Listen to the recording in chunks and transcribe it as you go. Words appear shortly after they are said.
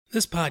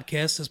This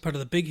podcast is part of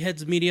the Big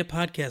Heads Media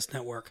Podcast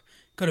Network.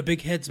 Go to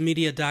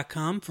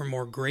bigheadsmedia.com for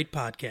more great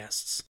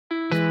podcasts.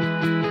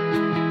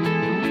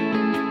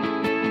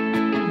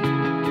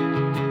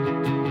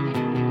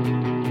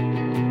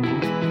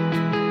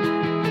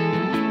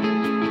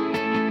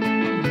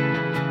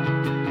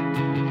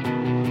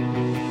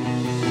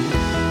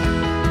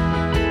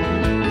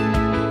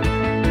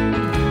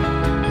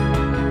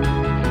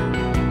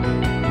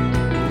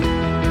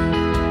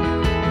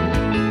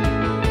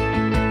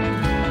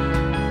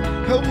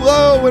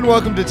 Hello and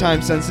welcome to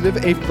Time Sensitive,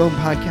 a film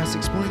podcast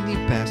exploring the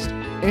best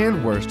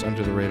and worst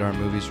under-the-radar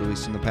movies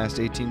released in the past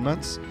 18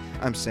 months.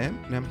 I'm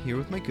Sam, and I'm here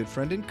with my good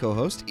friend and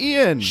co-host,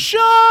 Ian.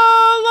 Shalom!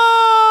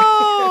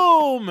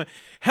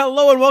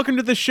 Hello and welcome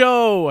to the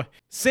show.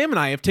 Sam and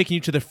I have taken you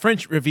to the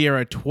French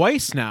Riviera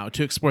twice now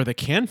to explore the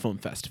Cannes Film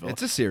Festival.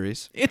 It's a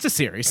series. It's a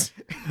series.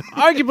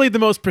 Arguably the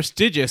most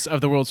prestigious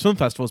of the world's film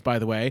festivals, by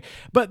the way.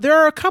 But there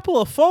are a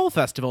couple of fall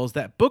festivals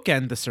that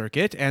bookend the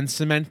circuit and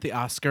cement the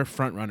Oscar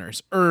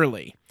frontrunners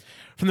early.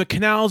 From the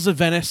canals of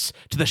Venice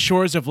to the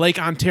shores of Lake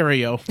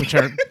Ontario, which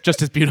are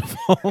just as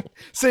beautiful.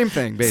 Same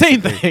thing, basically.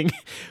 Same thing.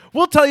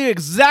 We'll tell you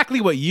exactly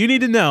what you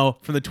need to know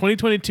from the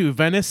 2022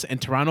 Venice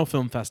and Toronto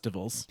Film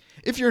Festivals.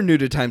 If you're new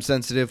to Time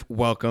Sensitive,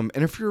 welcome.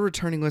 And if you're a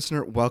returning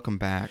listener, welcome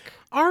back.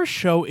 Our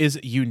show is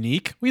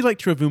unique. We like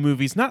to review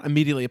movies not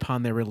immediately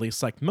upon their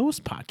release like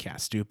most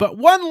podcasts do, but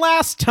one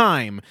last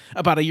time,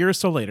 about a year or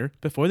so later,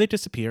 before they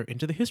disappear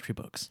into the history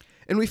books.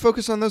 And we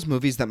focus on those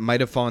movies that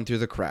might have fallen through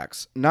the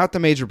cracks. Not the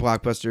major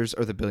blockbusters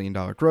or the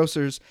billion-dollar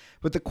grossers,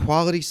 but the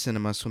quality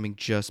cinema swimming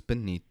just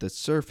beneath the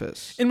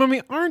surface. And when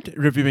we aren't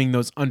reviewing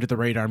those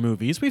under-the-radar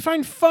movies, we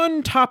find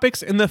fun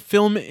topics in the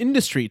film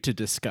industry to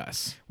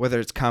discuss. Whether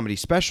it's comedy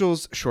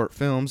specials, short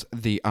films,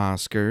 the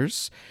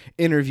Oscars,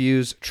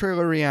 interviews,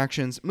 trailer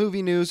reactions,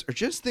 movie news, or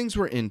just things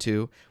we're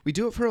into, we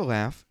do it for a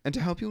laugh and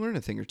to help you learn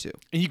a thing or two.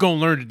 And you're going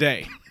to learn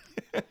today.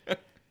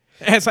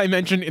 As I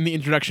mentioned in the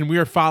introduction, we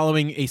are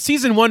following a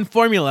season 1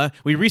 formula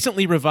we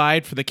recently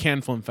revived for the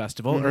Cannes Film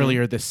Festival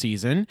earlier this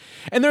season.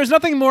 And there's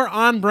nothing more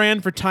on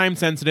brand for Time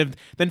Sensitive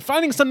than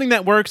finding something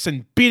that works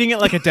and beating it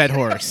like a dead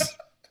horse.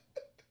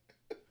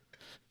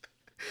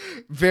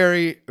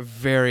 Very,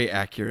 very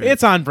accurate.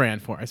 It's on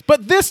brand for us.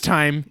 But this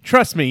time,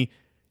 trust me,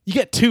 you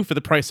get 2 for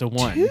the price of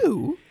 1.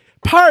 2?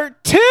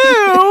 Part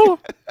 2!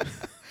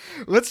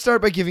 Let's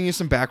start by giving you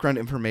some background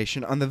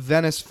information on the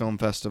Venice Film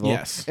Festival.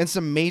 Yes. And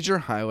some major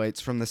highlights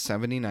from the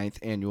 79th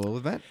annual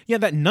event. Yeah,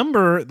 that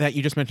number that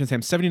you just mentioned,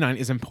 Sam, 79,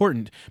 is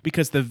important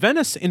because the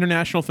Venice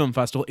International Film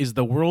Festival is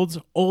the world's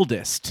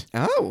oldest.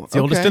 Oh, It's the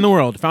oldest in the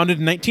world. Founded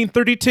in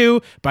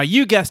 1932 by,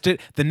 you guessed it,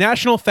 the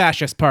National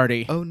Fascist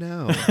Party. Oh,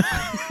 no.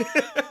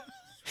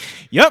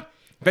 Yep.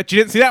 Bet you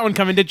didn't see that one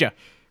coming, did you?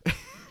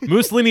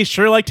 Mussolini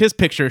sure liked his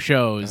picture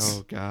shows.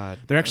 Oh, God.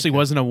 There actually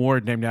was an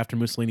award named after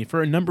Mussolini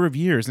for a number of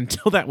years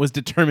until that was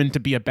determined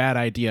to be a bad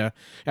idea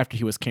after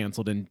he was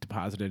canceled and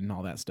deposited and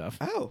all that stuff.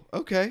 Oh,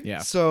 okay. Yeah.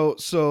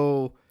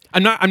 So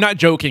I'm not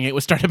joking. It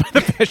was started by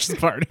the Fascist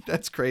Party.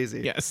 that's crazy.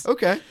 Yes.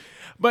 Okay.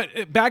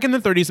 But back in the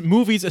 30s,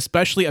 movies,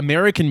 especially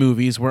American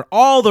movies, were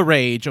all the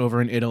rage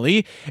over in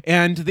Italy,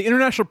 and the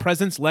international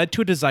presence led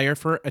to a desire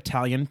for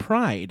Italian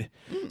pride.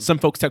 Some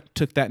folks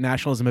took that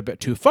nationalism a bit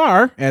too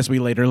far, as we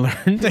later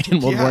learned in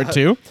World War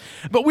II.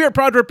 But we are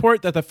proud to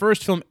report that the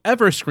first film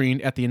ever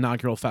screened at the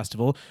inaugural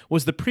festival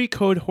was the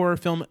pre-code horror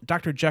film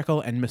Dr.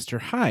 Jekyll and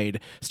Mr. Hyde,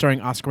 starring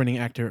Oscar-winning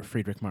actor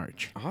Friedrich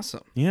March.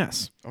 Awesome.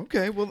 Yes.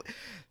 Okay, well,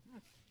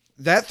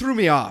 that threw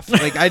me off.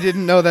 Like, I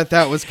didn't know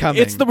that was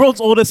coming. It's the world's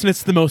oldest, and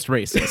it's the most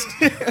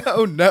racist.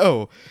 Oh,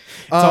 no.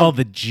 It's all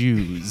the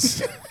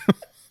Jews.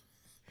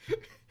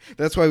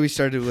 That's why we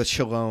started with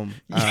Shalom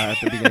at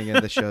the beginning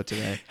of the show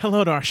today.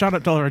 Shout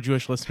out to all our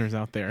Jewish listeners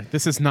out there.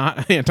 This is not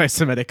an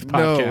anti-Semitic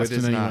podcast No, it is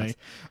in any not. way.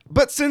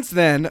 But since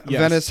then, Yes.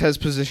 Venice has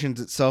positioned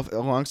itself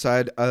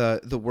alongside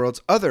the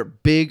world's other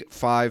big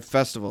 5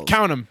 festivals.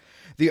 Count them.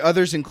 The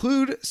others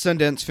include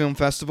Sundance Film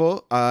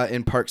Festival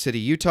in Park City,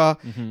 Utah.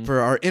 For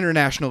our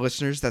international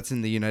listeners, that's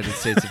in the United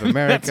States of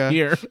America. That's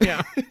here.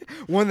 Yeah.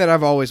 One that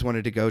I've always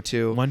wanted to go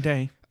to. One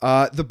day.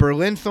 The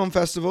Berlin Film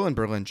Festival in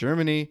Berlin,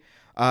 Germany.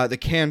 The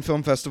Cannes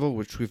Film Festival,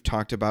 which we've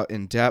talked about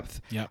in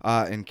depth,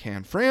 in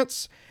Cannes,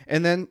 France.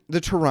 And then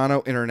the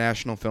Toronto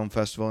International Film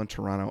Festival in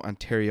Toronto,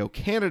 Ontario,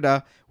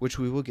 Canada, which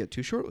we will get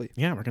to shortly.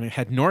 Yeah, we're going to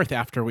head north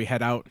after we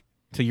head out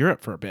to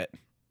Europe for a bit.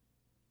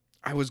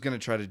 I was going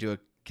to try to do a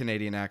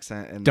Canadian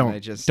accent, and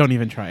Don't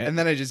even try it. And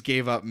then I just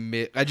gave up.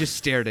 I just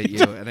stared at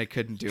you, and I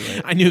couldn't do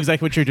it. I knew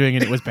exactly what you're doing,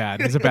 and it was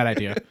bad. It was a bad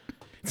idea.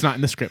 It's not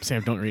in the script,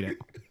 Sam. Don't read it.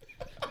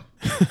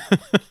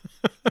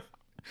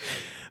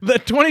 The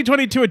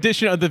 2022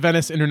 edition of the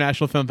Venice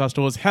International Film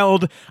Festival was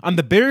held on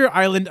the barrier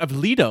island of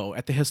Lido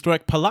at the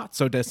historic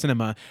Palazzo del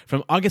Cinema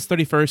from August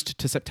 31st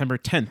to September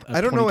 10th of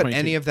I don't know what 2022.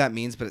 any of that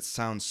means, but it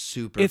sounds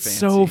super It's fancy.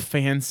 so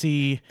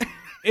fancy.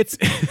 It's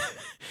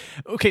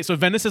okay. So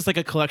Venice is like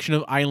a collection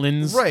of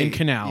islands and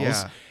canals,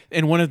 yeah.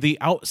 and one of the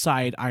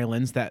outside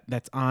islands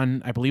that's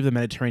on, I believe, the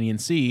Mediterranean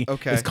Sea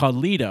Okay. is called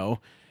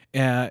Lido.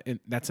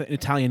 That's an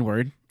Italian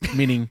word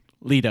meaning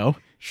Lido.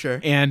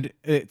 Sure. And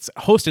it's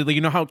hosted, like,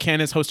 you know how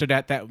Cannes is hosted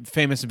at that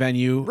famous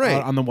venue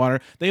Right. on the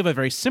water? They have a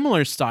very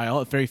similar style,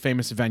 a very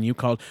famous venue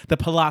called the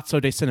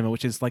Palazzo de Cinema,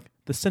 which is like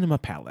the cinema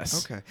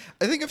palace. Okay.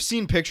 I think I've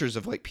seen pictures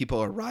of like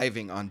people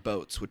arriving on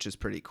boats, which is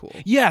pretty cool.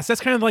 Yes,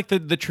 that's kind of like the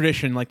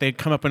tradition. Like they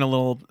come up in a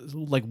little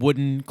like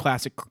wooden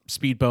classic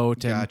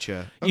speedboat. And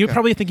Gotcha. You're Okay.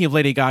 probably thinking of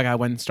Lady Gaga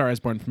when Star is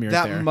Born premiered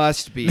That there.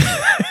 must be it.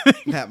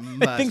 That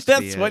must I think be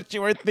that's it. what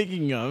you were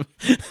thinking of.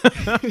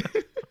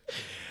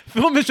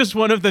 Film is just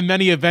one of the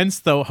many events,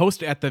 though,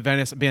 hosted at the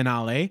Venice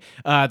Biennale,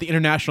 the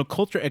international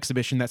culture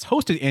exhibition that's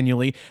hosted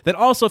annually that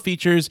also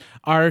features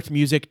art,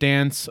 music,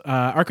 dance,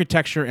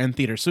 architecture, and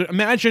theater. So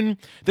imagine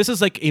this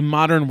is like a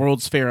modern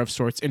World's Fair of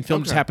sorts, and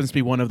film just Okay. happens to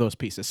be one of those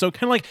pieces. So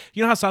kind of like,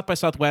 you know how South by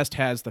Southwest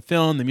has the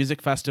film, the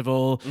music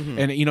festival,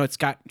 and, you know, it's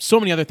got so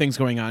many other things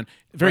going on.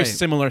 Very Right.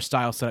 similar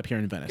style set up here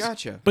in Venice.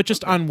 Gotcha. But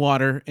just on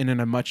water and in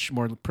a much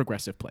more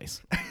progressive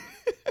place.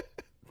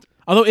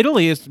 Although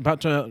Italy is about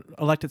to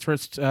elect its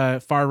first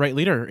far-right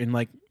leader in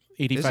like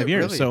 85 it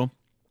years. really? So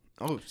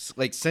Oh,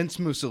 like since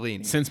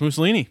Mussolini. since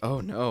Mussolini.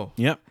 Oh no.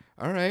 Yep.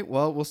 All right.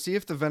 Well, we'll see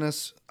if the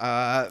Venice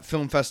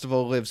Film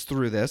Festival lives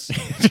through this.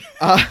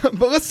 But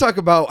let's talk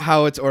about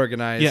how it's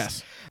organized.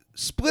 Yes.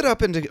 Split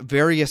up into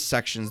various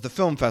sections, the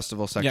film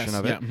festival section Yes,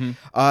 of it,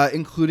 yeah,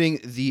 including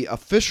the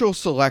official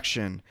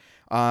selection,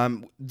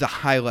 the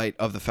highlight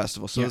of the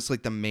festival. So Yeah. it's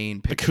like the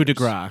main The coup de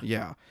pictures. grace.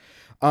 Yeah.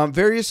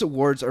 Various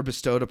awards are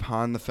bestowed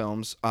upon the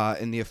films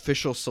in the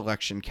official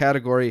selection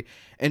category,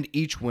 and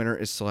each winner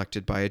is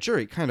selected by a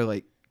jury, kind of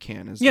like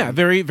Cannes is. Yeah, done.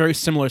 very, very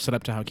similar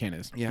setup to how Cannes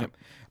is. Yeah.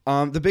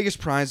 Yep. The biggest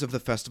prize of the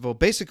festival,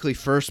 basically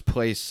first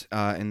place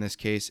in this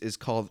case, is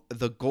called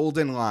the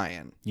Golden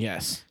Lion.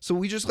 Yes. So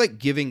we just like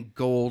giving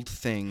gold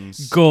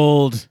things.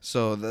 Gold.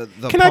 So the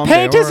Can I Palme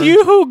paint as d'Or-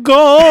 you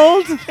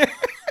gold?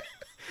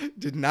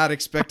 Did not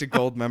expect a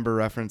gold member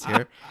reference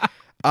here.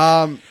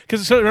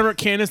 Because so remember,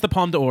 Cannes is the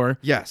Palme d'Or.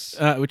 Yes.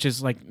 Which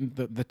is like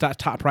the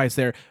top prize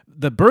there.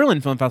 The Berlin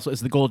Film Festival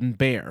is the Golden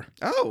Bear.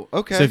 Oh,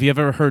 okay. So if you've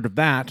ever heard of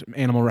that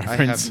animal I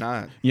reference, have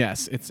not.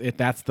 Yes,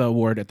 that's the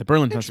award at the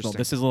Berlin Festival. Interesting.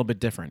 This is a little bit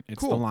different.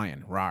 It's the Cool.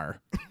 lion.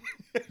 Rar.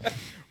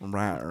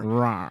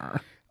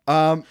 Rawr.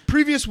 Rar.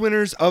 Previous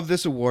winners of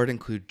this award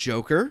include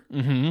Joker,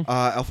 Mm-hmm.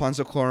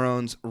 Alfonso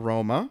Cuarón's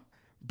Roma,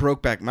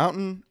 Brokeback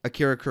Mountain,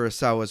 Akira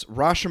Kurosawa's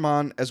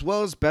Rashomon, as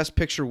well as Best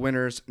Picture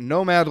winners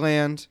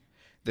Nomadland,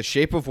 The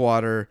Shape of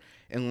Water,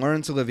 and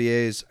Laurence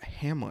Olivier's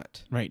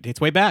Hamlet. Right. Dates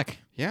way back.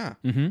 Yeah.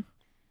 Mm-hmm.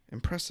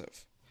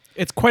 Impressive.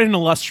 It's quite an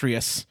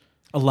illustrious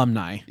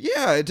alumni.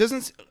 Yeah, it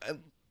doesn't...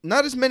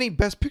 not as many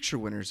Best Picture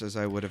winners as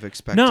I would have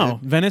expected. No,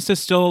 Venice is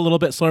still a little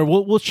bit slower.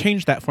 We'll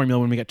change that formula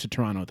when we get to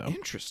Toronto, though.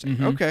 Interesting.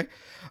 Mm-hmm. Okay.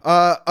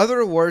 Other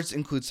awards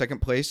include second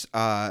place.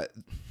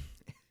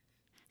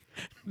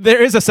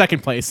 There is a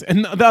second place,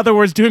 and the other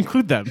words do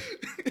include them.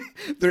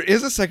 There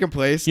is a second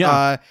place.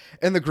 Yeah.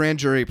 And the Grand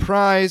Jury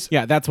Prize.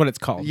 Yeah, that's what it's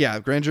called. Yeah,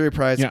 Grand Jury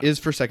Prize Yeah. Mm-hmm. is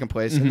for second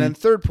place. And then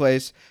third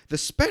place, the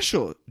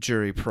Special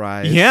Jury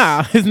Prize.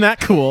 Yeah, isn't that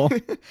cool?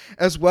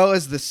 As well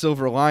as the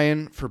Silver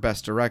Lion for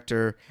Best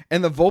Director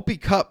and the Volpe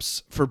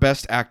Cups for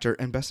Best Actor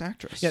and Best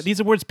Actress. Yeah,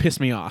 these awards piss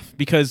me off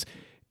because,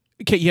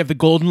 okay, you have the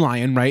Golden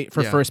Lion, right,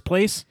 for Yeah. first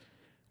place.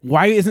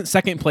 Why isn't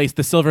second place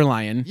the Silver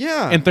Lion?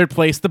 Yeah. And third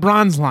place the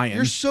Bronze Lion?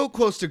 You're so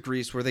close to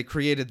Greece where they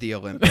created the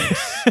Olympics.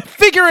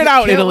 Figure it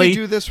out, Can't Italy. we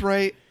do this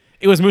right?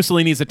 It was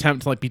Mussolini's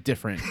attempt to like be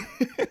different.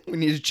 We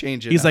need to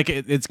change it. He's up. like,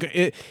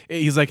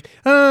 he's like,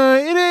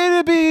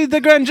 it'd be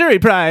the Grand Jury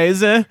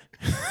Prize. the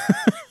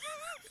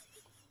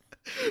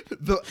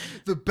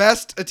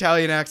best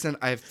Italian accent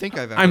I think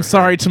I've ever I'm heard.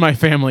 sorry to my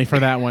family for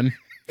that one.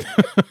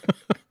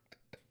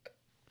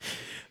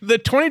 The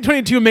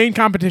 2022 main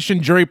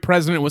competition jury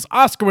president was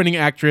Oscar-winning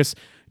actress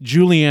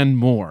Julianne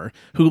Moore,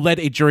 who led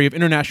a jury of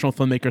international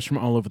filmmakers from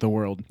all over the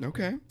world.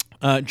 Okay.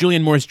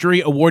 Julianne Moore's jury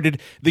awarded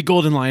the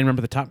Golden Lion,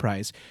 remember the top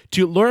prize,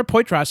 to Laura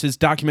Poitras'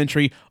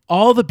 documentary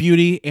All the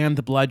Beauty and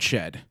the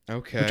Bloodshed.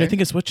 Okay. Which I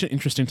think is such an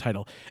interesting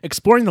title.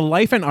 Exploring the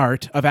life and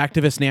art of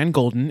activist Nan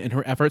Goldin and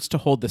her efforts to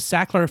hold the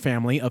Sackler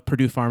family of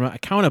Purdue Pharma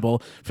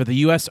accountable for the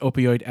U.S.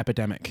 opioid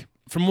epidemic.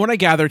 From what I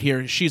gathered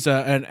here, she's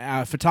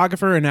a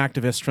photographer and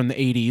activist from the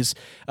 80s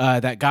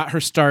that got her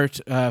start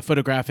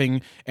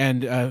photographing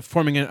and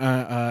forming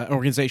an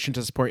organization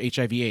to support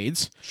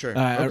HIV/AIDS. Sure.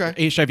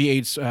 Okay.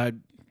 HIV/AIDS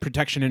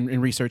protection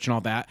and research and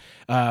all that.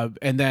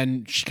 And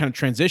then she kind of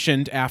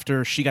transitioned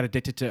after she got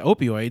addicted to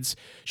opioids.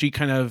 She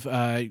kind of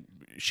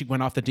she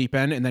went off the deep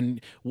end and then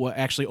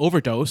actually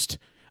overdosed.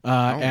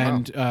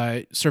 And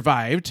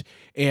survived,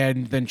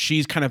 and then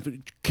she's kind of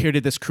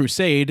created this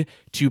crusade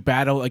to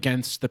battle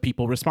against the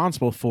people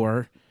responsible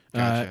for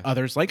Gotcha.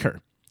 others like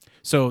her.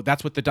 So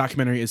that's what the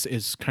documentary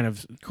is kind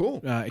of Cool.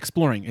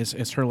 exploring is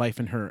her life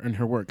and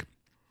her work.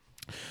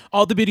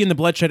 All the Beauty and the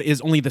Bloodshed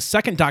is only the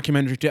second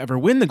documentary to ever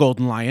win the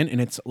Golden Lion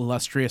in its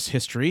illustrious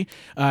history.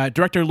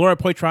 Director Laura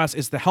Poitras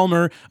is the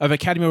helmer of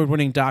Academy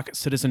Award-winning doc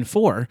Citizen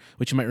 4,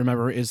 which you might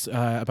remember is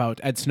about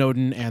Ed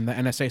Snowden and the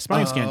NSA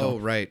spying scandal. Oh,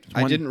 right.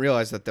 I didn't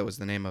realize that was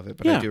the name of it,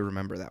 but Yeah. I do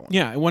remember that one.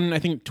 Yeah, it won, I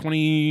think,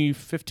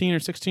 2015 or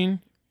 16.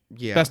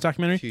 Yeah. Best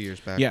documentary? A few years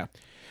back. Yeah.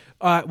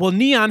 Well,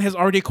 Neon has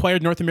already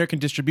acquired North American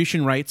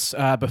distribution rights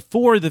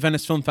before the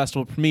Venice Film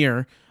Festival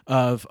premiere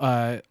of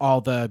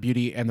All the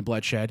Beauty and the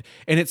Bloodshed,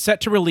 and it's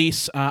set to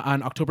release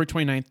on October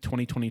 29th,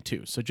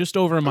 2022. So just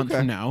over a month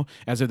from now,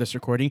 as of this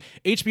recording.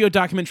 HBO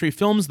Documentary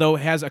Films, though,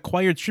 has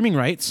acquired streaming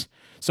rights,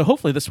 so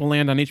hopefully this will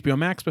land on HBO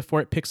Max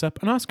before it picks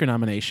up an Oscar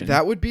nomination.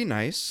 That would be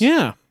nice.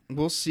 Yeah.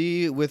 We'll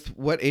see with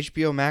what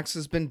HBO Max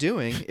has been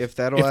doing if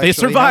that'll if they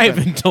actually survive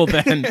happen. until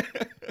then.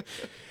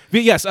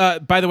 But yes,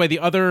 by the way, the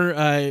other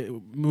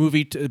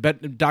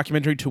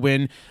documentary to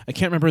win, I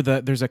can't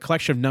remember there's a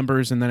collection of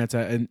numbers and then it's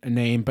a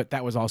name, but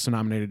that was also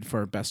nominated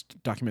for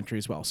Best Documentary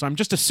as well. So I'm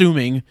just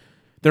assuming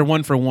they're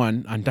 1 for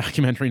 1 on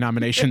documentary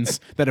nominations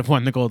that have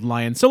won the Golden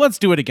Lion. So let's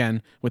do it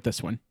again with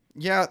this one.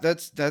 Yeah,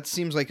 that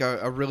seems like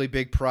a really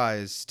big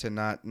prize to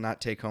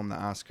not take home the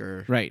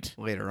Oscar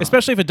later on.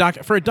 Especially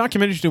if for a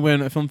documentary to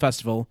win a film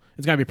festival,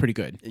 it's got to be pretty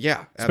good.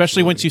 Yeah,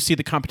 especially once you see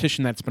the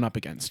competition that's been up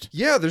against.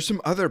 Yeah, there's some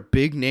other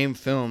big name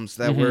films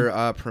that were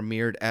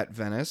premiered at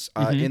Venice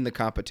in the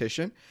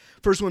competition.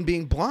 First one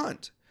being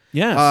Blonde.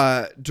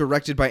 Yes.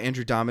 Directed by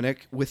Andrew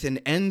Dominik with an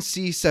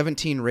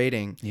NC-17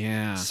 rating.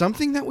 Yeah.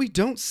 Something that we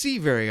don't see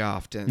very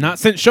often. Not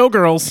since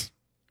Showgirls.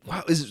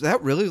 Wow, is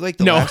that really like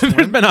the last one? No,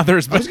 there's been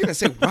others. But I was going to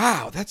say,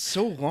 wow, that's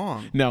so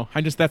long. No,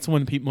 that's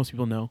one most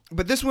people know.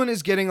 But this one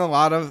is getting a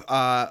lot of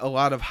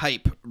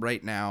hype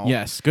right now.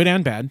 Yes, good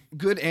and bad.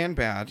 Good and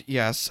bad,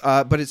 yes.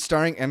 But it's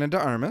starring Ana de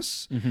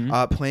Armas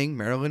playing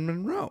Marilyn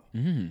Monroe.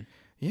 Mm.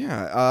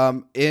 Yeah,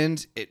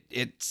 and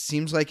it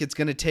seems like it's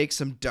going to take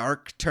some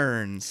dark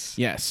turns.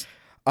 Yes.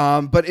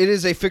 But it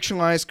is a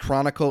fictionalized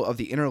chronicle of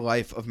the inner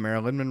life of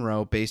Marilyn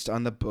Monroe based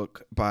on the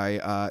book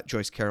by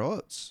Joyce Carol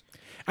Oates.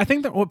 I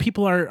think that what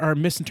people are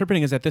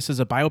misinterpreting is that this is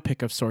a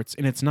biopic of sorts,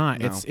 and it's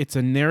not. No. It's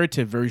a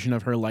narrative version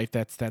of her life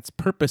that's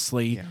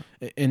purposely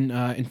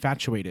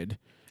infatuated,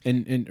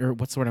 or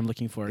what's the word I'm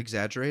looking for?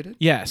 Exaggerated?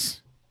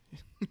 Yes.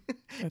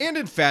 And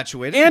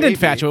infatuated. And maybe.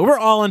 infatuated. We're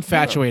all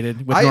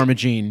infatuated with Norma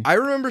Jean. I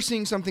remember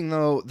seeing something,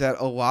 though, that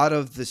a lot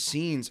of the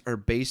scenes are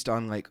based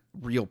on, like,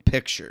 real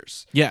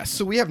pictures. Yes.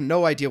 So we have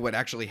no idea what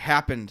actually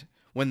happened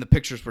when the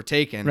pictures were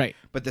taken. Right.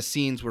 But the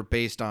scenes were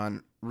based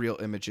on real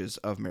images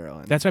of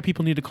Marilyn. That's why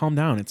people need to calm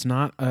down. It's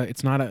not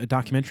a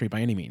documentary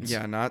by any means.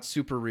 Yeah, not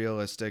super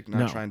realistic,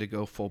 not trying to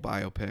go full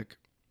biopic.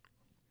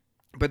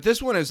 But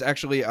this one is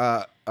actually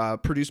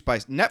produced by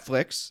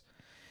Netflix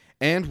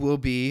and will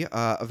be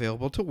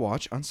available to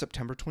watch on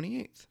September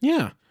 28th.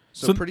 Yeah.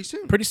 So pretty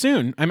soon. Pretty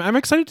soon. I'm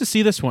excited to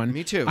see this one.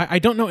 Me too. I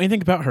don't know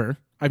anything about her.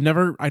 I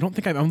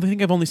think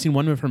I've only seen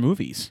one of her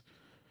movies.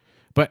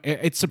 But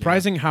it's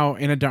surprising how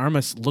Ana de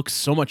Armas looks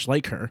so much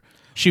like her.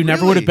 She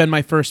never would have been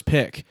my first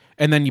pick.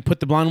 And then you put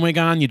the blonde wig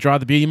on, you draw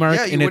the beauty mark,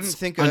 and it's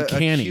think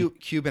uncanny. a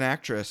Cuban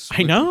actress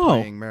I know.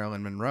 playing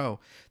Marilyn Monroe.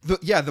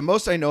 The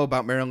most I know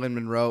about Marilyn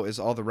Monroe is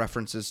all the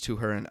references to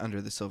her in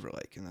Under the Silver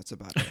Lake, and that's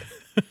about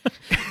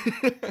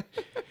it.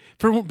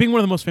 For being one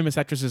of the most famous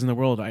actresses in the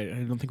world, I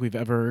don't think we've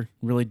ever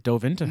really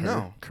dove into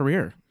her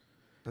career.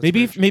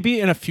 That's maybe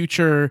in a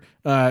future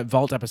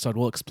Vault episode,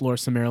 we'll explore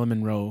some Marilyn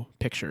Monroe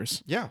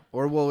pictures. Yeah,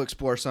 or we'll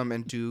explore some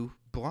and do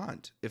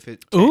Blonde if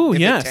it.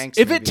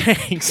 It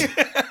tanks.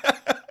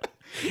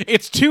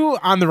 It's too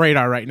on the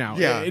radar right now.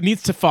 Yeah, it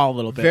needs to fall a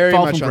little bit. Very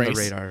fall much from on grace.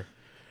 the radar.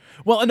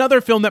 Well, another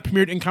film that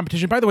premiered in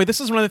competition. By the way,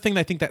 this is one of the things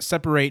I think that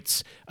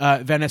separates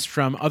Venice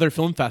from other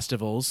film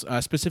festivals,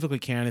 specifically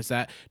Cannes, is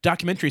that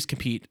documentaries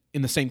compete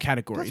in the same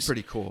categories. That's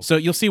pretty cool. So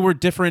you'll see we're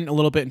different a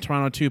little bit in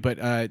Toronto too, but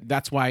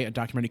that's why a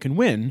documentary can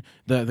win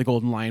the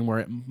Golden Lion, where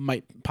it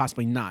might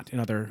possibly not in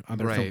other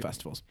film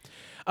festivals.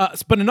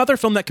 But another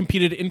film that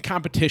competed in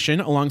competition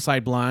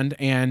alongside Blonde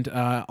and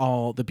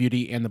All the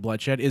Beauty and the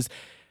Bloodshed is.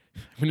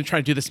 I'm going to try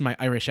to do this in my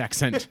Irish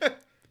accent.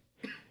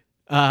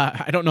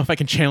 I don't know if I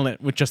can channel it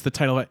with just the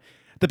title of it.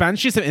 The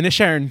Banshees of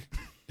Inisherin.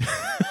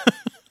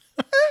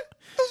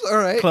 All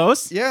right.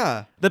 Close?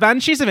 Yeah. The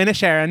Banshees of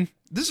Inisherin.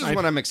 This is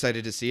what I'm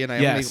excited to see, and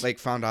I only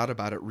found out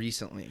about it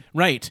recently.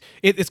 Right.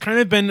 It's kind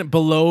of been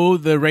below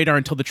the radar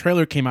until the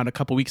trailer came out a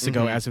couple weeks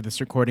ago as of this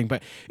recording,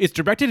 but it's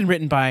directed and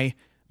written by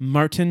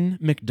Martin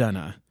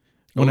McDonagh.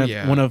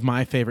 One of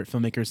my favorite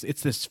filmmakers.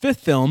 It's this fifth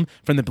film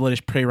from the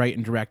British playwright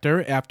and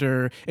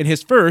director in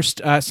his first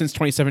since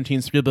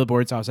 2017's 3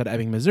 Billboards Outside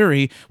Ebbing,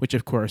 Missouri, which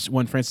of course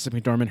won Frances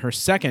McDormand her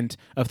second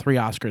of 3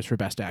 Oscars for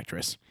Best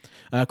Actress.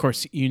 Of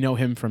course, you know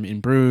him from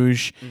In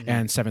Bruges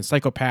and Seven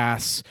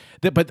Psychopaths.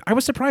 But I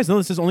was surprised,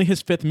 this is only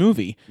his 5th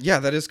movie. Yeah,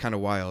 that is kind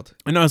of wild.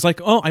 And I was like,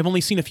 I've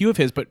only seen a few of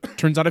his, but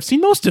turns out I've seen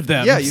most of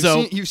them. Yeah,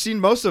 you've seen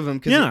most of them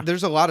because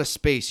there's a lot of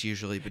space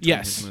usually between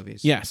his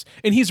movies. Yes,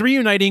 and he's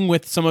reuniting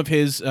with some of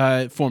his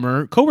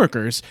former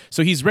co-workers.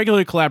 So he's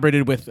regularly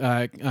collaborated with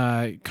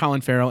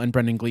Colin Farrell and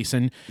Brendan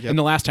Gleeson. Yep. And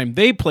the last time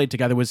they played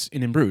together was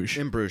in Bruges.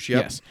 In Bruges,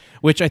 yep. Yes,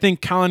 which I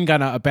think Colin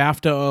got a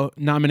BAFTA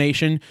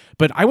nomination,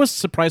 but I was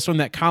surprised from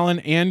that Colin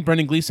and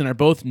Brendan Gleeson are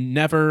both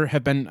never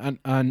have been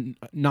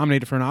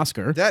nominated for an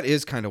Oscar. That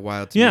is kind of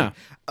wild to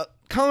me.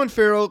 Colin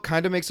Farrell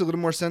kind of makes a little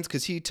more sense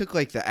because he took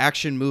like the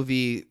action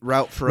movie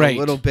route for a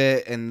little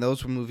bit, and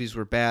those movies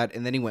were bad,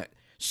 and then he went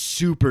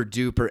super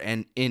duper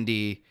and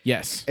indie.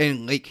 Yes.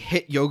 And like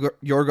hit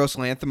Yorgos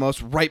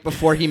Lanthimos right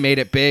before he made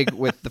it big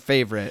with The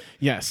Favorite.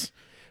 Yes.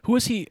 Who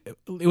was he?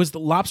 It was The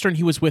Lobster, and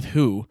he was with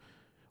who?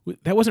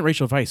 That wasn't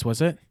Rachel Weisz,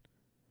 was it?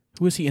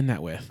 Who was he in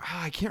that with?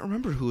 I can't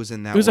remember who was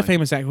in that. Who was one. a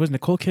famous actor? Was it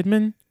Nicole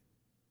Kidman?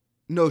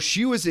 No,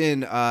 she was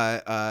in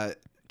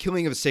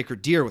Killing of a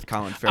Sacred Deer with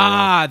Colin Farrell.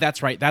 Ah,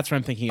 that's right. That's what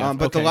I'm thinking of.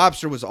 But The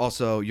Lobster was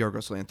also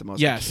Yorgos Lanthimos.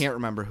 Yes. I can't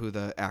remember who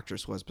the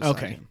actress was beside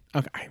him.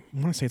 Okay. I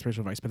want to say it's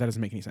Rachel Weisz, but that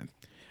doesn't make any sense.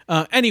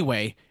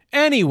 Anyway.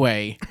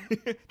 Tangent.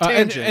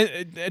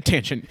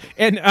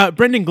 And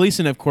Brendan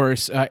Gleeson, of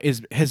course,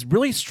 has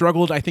really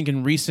struggled, I think,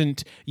 in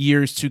recent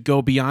years to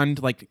go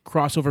beyond like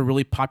crossover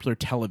really popular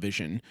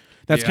television.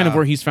 That's kind of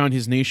where he's found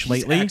his niche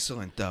lately. He's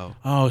excellent, though.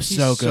 Oh, He's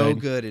so good. so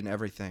good in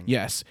everything.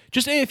 Yes.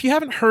 Just if you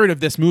haven't heard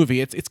of this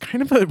movie, it's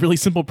kind of a really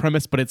simple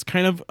premise, but it's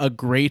kind of a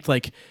great,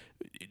 like,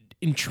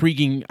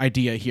 intriguing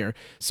idea here.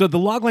 So the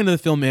logline of the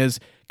film is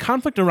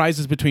conflict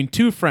arises between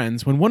two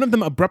friends when one of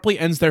them abruptly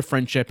ends their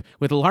friendship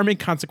with alarming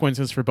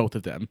consequences for both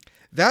of them.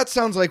 That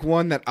sounds like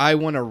one that I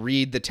want to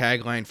read the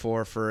tagline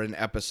for an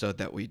episode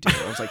that we do.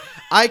 I was like,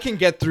 I can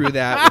get through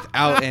that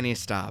without any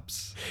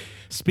stops.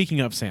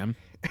 Speaking of, Sam,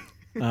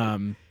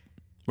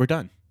 we're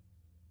done.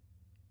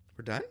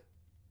 We're done?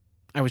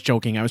 I was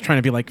joking. I was trying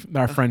to be like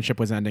our friendship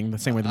was ending the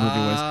same way the movie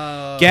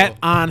was. Get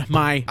on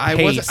my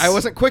pace. I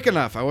wasn't quick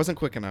enough.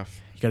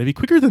 You got to be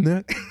quicker than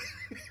that.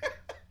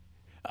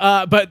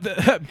 But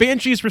the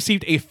Banshees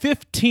received a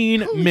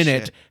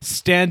 15-minute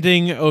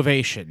standing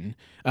ovation,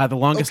 the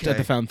longest at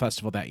the film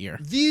festival that year.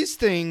 These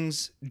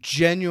things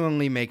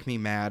genuinely make me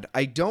mad.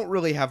 I don't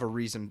really have a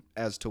reason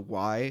as to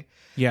why.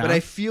 Yeah. But I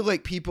feel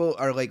like people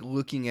are like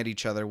looking at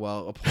each other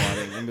while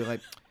applauding and be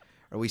like,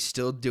 are we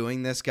still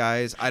doing this,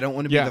 guys? I don't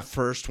want to be the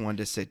first one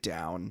to sit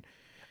down.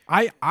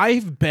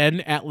 I've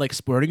been at like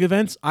sporting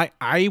events.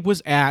 I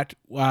was at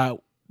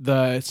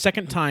the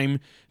second time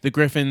the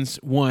Griffins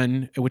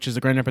won, which is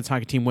the Grand Rapids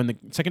hockey team, the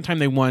second time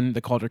they won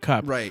the Calder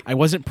Cup. Right. I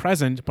wasn't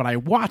present, but I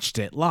watched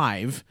it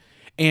live,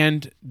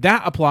 and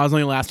that applause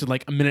only lasted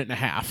like a minute and a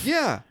half.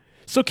 Yeah.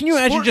 So can you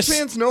imagine Sports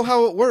fans know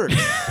how it works.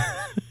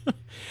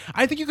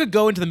 I think you could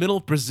go into the middle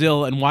of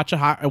Brazil and watch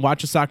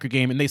a soccer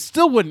game, and they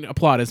still wouldn't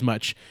applaud as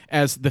much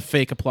as the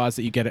fake applause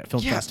that you get at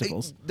film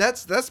festivals.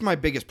 That's my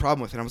biggest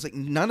problem with it. I was like,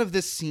 none of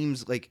this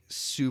seems like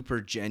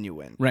super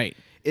genuine. Right.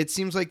 It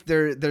seems like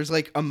there's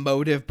like a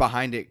motive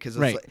behind it because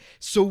like,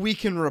 so we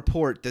can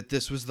report that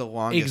this was the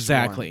longest.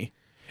 Exactly.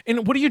 one.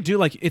 And what do you do?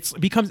 Like it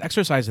becomes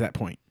exercise at that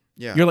point.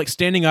 Yeah. You're like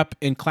standing up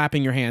and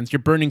clapping your hands. You're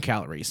burning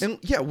calories. And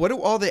what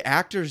do all the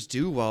actors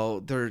do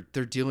while they're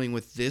dealing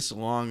with this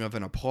long of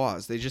an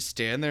applause? They just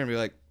stand there and be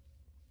like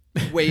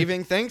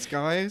waving, thanks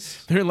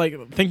guys. They're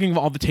like thinking of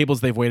all the tables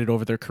they've waited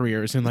over their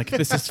careers and like,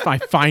 this is I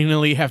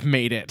finally have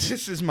made it.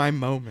 This is my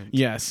moment.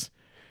 Yes.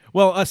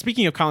 Well,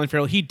 speaking of Colin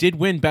Farrell, he did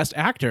win Best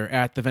Actor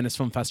at the Venice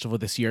Film Festival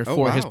this year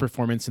for his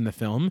performance in the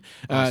film.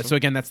 Awesome. So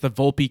again, that's the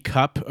Volpe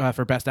Cup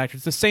for Best Actor.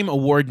 It's the same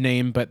award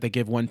name, but they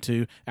give one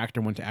to actor,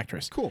 one to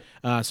actress. Cool.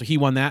 So he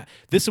won that.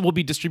 This will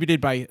be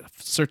distributed by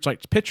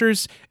Searchlight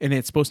Pictures, and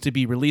it's supposed to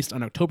be released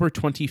on October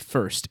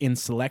 21st in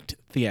select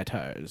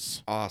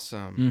theaters.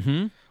 Awesome.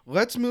 Mm-hmm.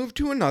 Let's move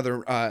to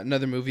another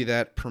movie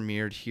that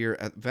premiered here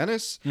at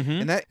Venice,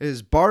 and that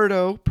is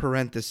Bardo,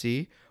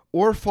 parenthesis,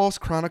 or False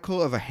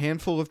Chronicle of a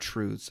Handful of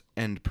Truths,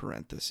 end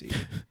parenthesis.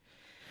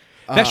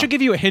 That should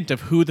give you a hint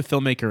of who the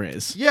filmmaker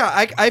is. Yeah,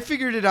 I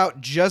figured it out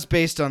just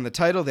based on the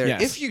title there.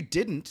 Yes. If you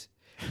didn't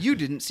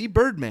see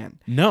Birdman.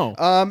 No.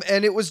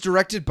 And it was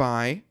directed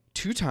by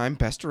two-time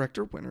Best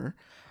Director winner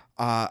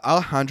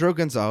Alejandro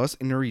González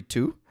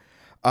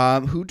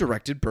Iñárritu, who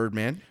directed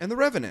Birdman and The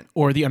Revenant.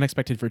 Or The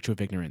Unexpected Virtue of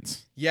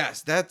Ignorance.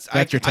 Yes, that's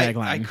your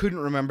tagline. I couldn't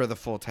remember the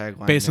full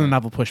tagline. Based on the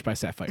novel Push by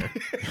Sapphire.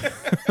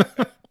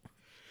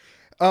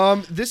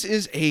 This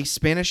is a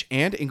Spanish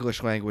and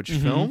English language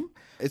film.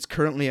 It's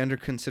currently under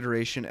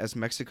consideration as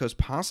Mexico's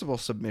possible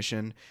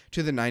submission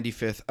to the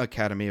 95th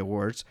Academy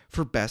Awards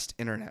for Best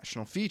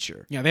International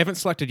Feature. Yeah, they haven't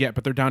selected yet,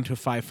 but they're down to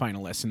 5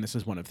 finalists, and this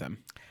is one of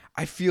them.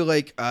 I feel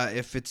like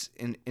if it's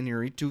an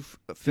Iñárritu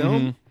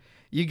film,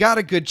 you got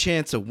a good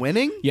chance of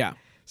winning. Yeah.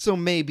 So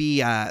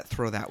maybe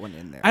throw that one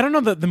in there. I don't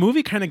know. The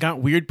movie kind of got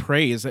weird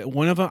praise.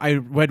 One of them, I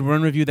read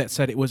one review that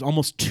said it was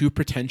almost too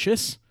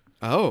pretentious.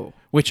 Oh.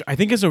 Which I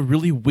think is a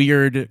really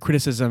weird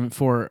criticism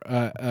for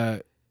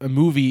a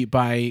movie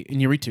by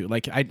Iñárritu.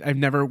 Like, I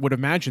never would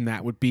imagine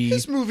that would be...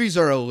 His movies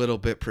are a little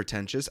bit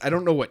pretentious. I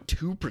don't know what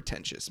too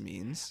pretentious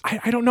means.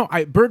 I don't know.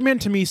 Birdman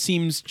to me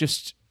seems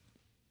just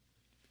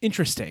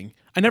interesting.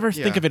 I never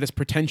think of it as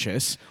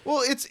pretentious.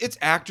 Well, it's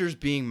actors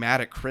being mad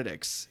at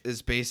critics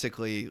is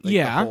basically like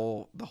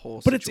the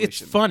whole but situation. It's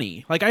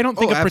funny. Like, I don't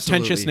think of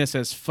absolutely. pretentiousness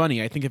as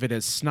funny. I think of it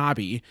as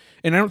snobby.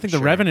 And I don't think The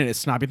Revenant is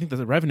snobby. I think that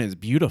The Revenant is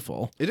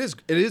beautiful. It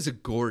is a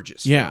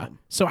gorgeous film. film.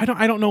 So I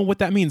don't know what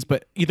that means,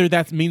 but either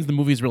that means the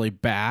movie's really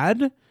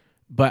bad,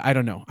 But I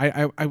don't know.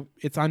 I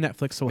it's on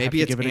Netflix, so we'll Maybe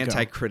have to it's give it a go.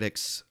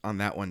 anti-critics on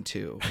that one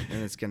too,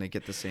 and it's going to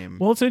get the same.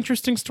 Well, it's an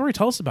interesting story.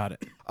 Tell us about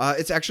it.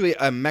 It's actually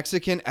a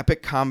Mexican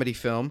epic comedy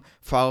film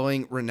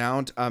following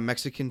renowned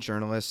Mexican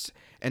journalist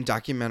and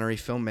documentary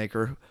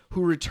filmmaker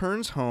who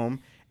returns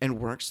home and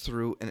works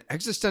through an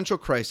existential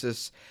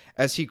crisis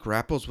as he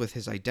grapples with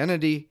his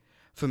identity,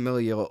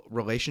 familial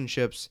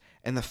relationships,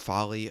 and the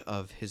folly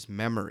of his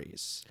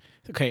memories.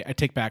 Okay, I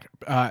take back.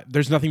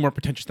 There's nothing more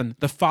pretentious than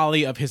the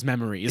folly of his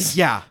memories.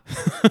 Yeah.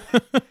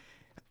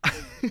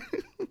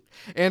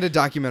 And a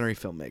documentary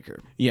filmmaker.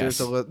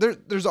 Yes.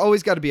 There's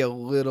always got to be a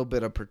little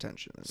bit of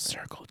pretension in there.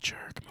 Circle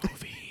jerk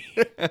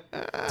movie.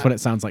 That's what it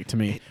sounds like to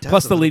me. does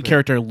Plus, a the little lead bit.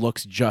 character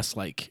looks just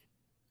like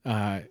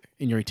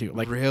Iñárritu.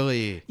 Like,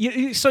 Really?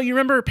 so you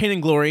remember Pain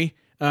and Glory?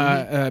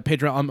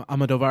 Pedro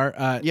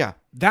Almodovar. Yeah.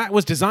 That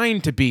was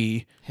designed to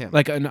be Him.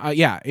 like an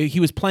he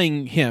was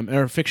playing him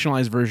or a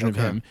fictionalized version of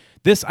Okay. him.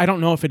 This I don't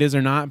know if it is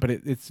or not, but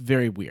it's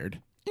very weird.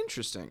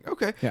 Interesting.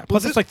 Okay. Yeah. Well,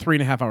 Plus, this- it's like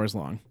 3.5 hours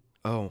long.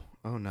 Oh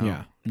no.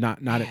 Yeah.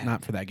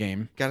 Not for that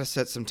game. Got to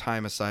set some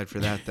time aside for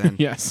that then.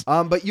 Yes.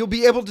 But you'll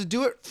be able to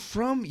do it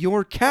from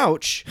your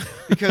couch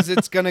because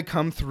it's going to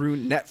come through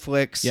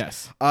Netflix.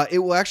 Yes. It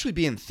will actually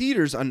be in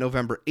theaters on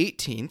November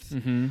 18th,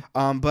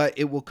 Mm-hmm. but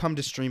it will come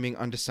to streaming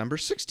on December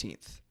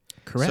 16th.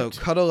 Correct.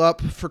 So cuddle up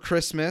for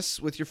Christmas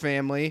with your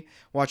family.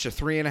 Watch a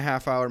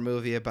 3.5-hour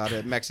movie about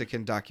a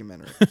Mexican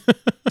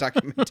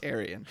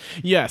documentarian.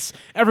 Yes.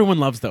 Everyone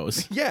loves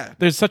those. Yeah.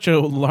 There's such a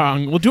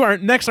long. We'll do our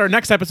next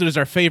episode is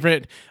our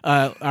favorite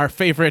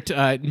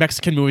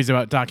Mexican movies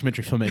about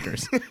documentary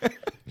filmmakers.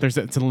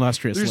 It's an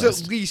illustrious There's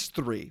list. at least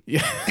 3.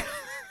 Yeah.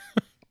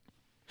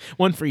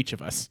 One for each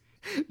of us.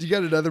 Do you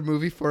got another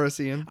movie for us,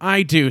 Ian?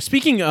 I do.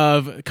 Speaking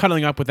of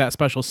cuddling up with that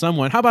special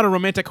someone, how about a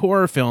romantic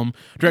horror film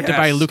directed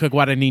by Yes. Luca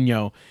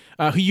Guadagnino,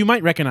 who you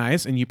might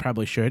recognize, and you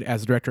probably should,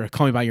 as the director of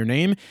Call Me By Your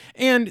Name,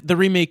 and the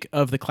remake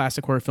of the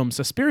classic horror film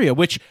Suspiria,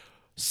 which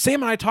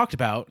Sam and I talked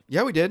about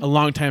Yeah, we did. a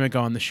long time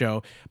ago on the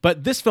show.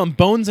 But this film,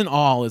 Bones and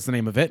All, is the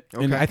name of it.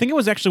 And Okay. I think it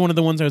was actually one of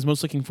the ones I was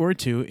most looking forward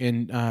to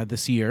in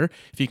this year,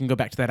 if you can go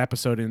back to that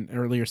episode in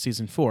earlier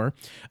season 4.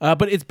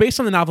 But it's based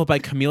on the novel by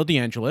Camille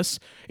DeAngelis.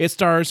 It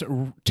stars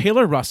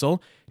Taylor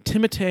Russell,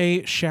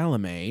 Timothée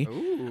Chalamet,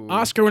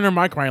 Oscar winner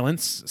Mark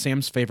Rylance,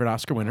 Sam's favorite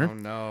Oscar winner. Oh,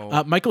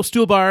 no. Michael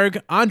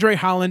Stuhlbarg, Andre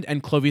Holland,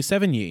 and Clovis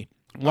Sevigny.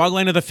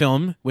 Logline of the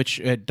film, which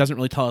doesn't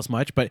really tell us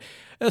much, but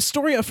a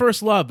story of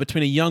first love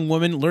between a young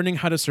woman learning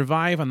how to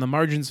survive on the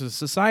margins of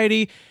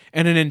society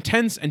and an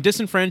intense and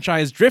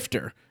disenfranchised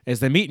drifter as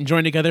they meet and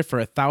join together for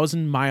a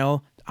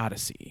 1,000-mile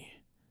odyssey.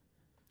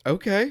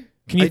 Okay.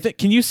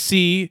 Can you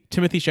see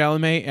Timothée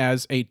Chalamet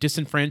as a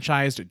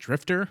disenfranchised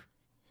drifter?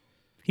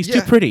 He's too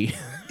Yeah. pretty.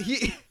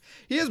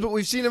 He is, but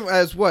we've seen him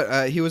as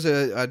what? He was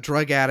a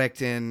drug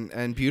addict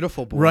in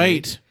Beautiful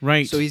Boy.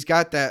 Right. So he's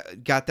got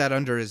that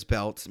under his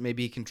belt.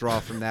 Maybe he can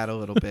draw from that a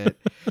little bit.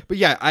 But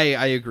yeah, I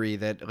agree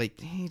that like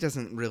he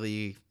doesn't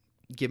really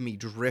give me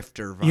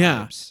drifter vibes.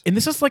 Yeah. And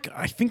this is like,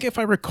 I think if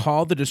I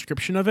recall the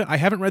description of it, I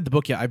haven't read the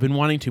book yet. I've been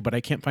wanting to, but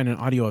I can't find an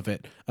audio of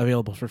it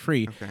available for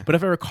free. Okay. But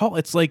if I recall,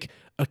 it's like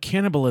a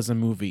cannibalism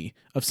movie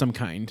of some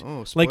kind. Oh,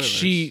 like spoilers.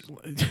 she,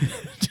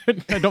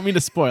 I don't mean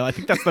to spoil. I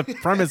think that's the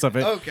premise of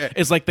it. Okay.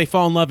 It's like they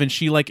fall in love and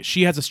she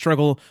has a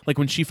struggle. Like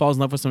when she falls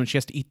in love with someone, she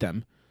has to eat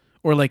them.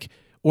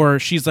 Or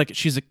she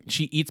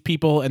eats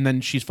people and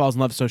then she falls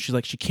in love. So she's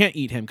like, she can't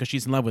eat him because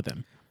she's in love with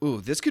him. Ooh,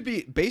 this could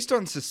be based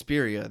on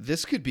Suspiria.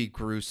 This could be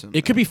gruesome.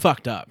 It could be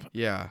fucked up.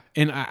 Yeah.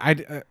 And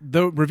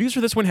the reviews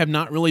for this one have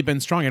not really been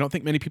strong. I don't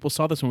think many people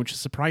saw this one, which is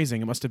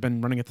surprising. It must have been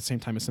running at the same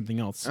time as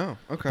something else. Oh,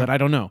 okay. But I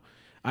don't know.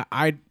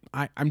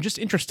 I'm just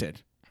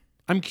interested.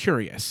 I'm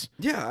curious.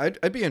 Yeah,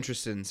 I'd be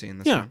interested in seeing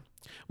this Yeah. one.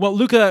 Well,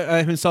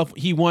 Luca himself,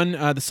 he won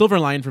the Silver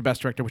Lion for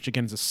Best Director, which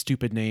again is a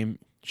stupid name.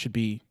 Should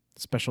be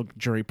Special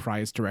Jury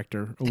Prize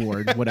Director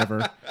Award,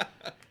 whatever.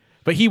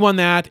 But he won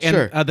that, and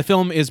Sure. the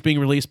film is being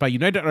released by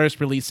United Artists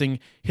Releasing.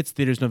 Hits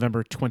theaters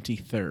November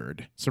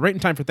 23rd. So right in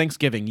time for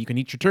Thanksgiving. You can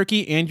eat your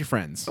turkey and your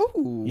friends.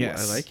 Ooh,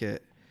 Yes. I like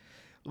it.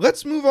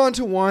 Let's move on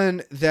to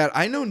one that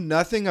I know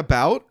nothing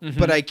about,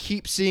 but I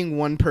keep seeing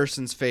one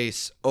person's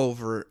face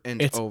over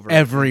and It's over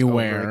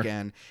everywhere. and over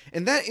again.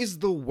 And that is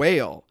The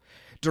Whale,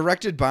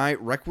 directed by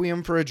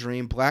Requiem for a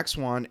Dream, Black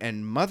Swan,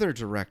 and Mother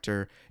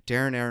director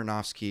Darren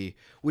Aronofsky,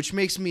 which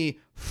makes me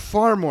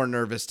far more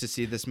nervous to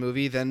see this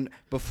movie than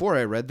before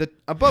I read the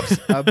above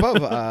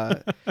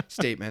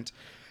statement.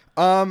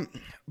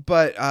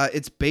 But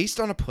it's based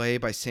on a play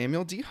by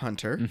Samuel D.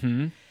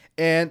 Hunter,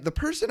 and the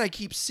person I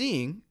keep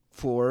seeing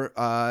for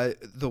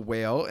The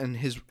Whale and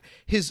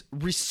his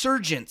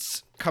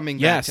resurgence coming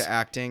back Yes. to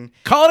acting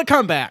Call it a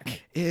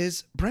comeback.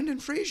 is Brendan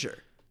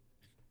Fraser.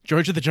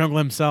 George of the Jungle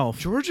himself.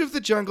 George of the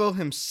Jungle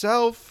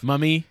himself,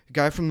 Mummy.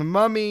 guy from The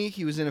Mummy.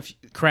 He was in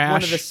Crash.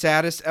 one of the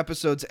saddest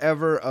episodes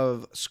ever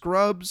of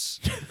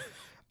Scrubs.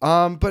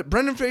 But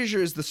Brendan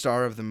Fraser is the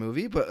star of the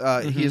movie,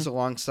 but he is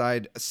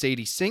alongside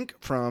Sadie Sink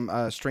from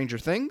Stranger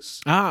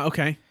Things. Ah,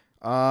 okay.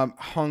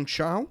 Hong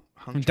Chow.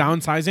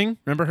 Downsizing.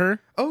 Remember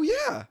her? Oh,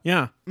 yeah.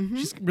 Yeah.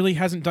 She really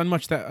hasn't done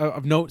much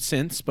of note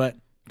since, but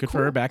Good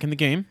for her, back in the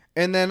game.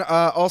 And then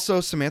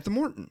also Samantha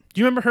Morton.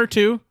 Do you remember her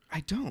too?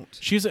 I don't.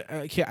 She's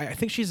I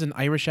think she's an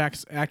Irish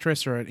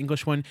actress or an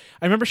English one.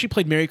 I remember she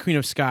played Mary Queen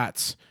of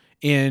Scots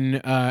in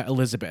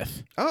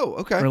Elizabeth. Oh,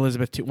 okay. Or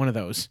Elizabeth II, one of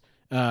those.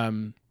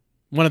 One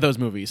of those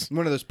movies.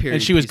 One of those period.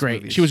 And she was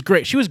great. Movies. She was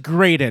great. She was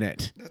great in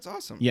it. That's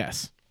awesome.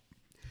 Yes.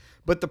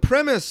 But the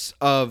premise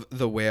of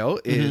The Whale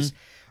is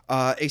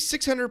a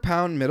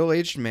 600-pound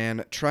middle-aged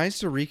man tries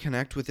to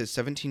reconnect with his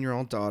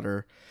 17-year-old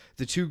daughter.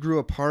 The two grew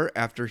apart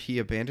after he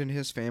abandoned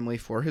his family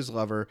for his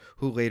lover,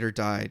 who later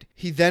died.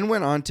 He then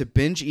went on to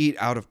binge eat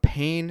out of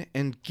pain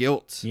and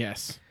guilt.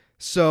 Yes.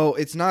 So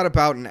it's not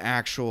about an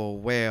actual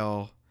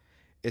whale.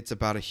 It's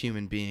about a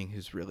human being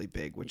who's really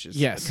big, which is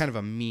kind of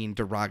a mean,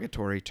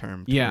 derogatory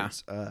term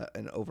towards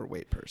an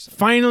overweight person.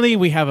 Finally,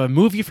 we have a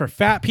movie for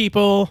fat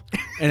people,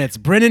 and it's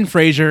Brendan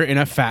Fraser in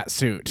a fat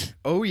suit.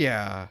 Oh,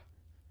 yeah.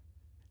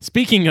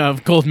 Speaking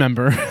of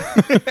Goldmember.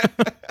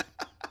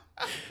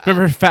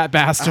 Remember Fat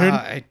Bastard?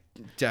 I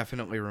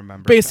definitely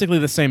remember. Basically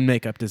the same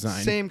makeup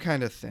design. Same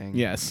kind of thing.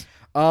 Yes.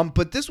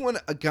 But this one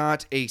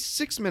got a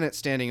 6-minute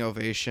standing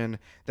ovation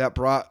that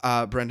brought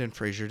Brendan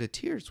Fraser to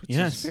tears, which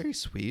is very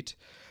sweet.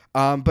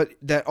 But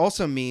that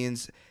also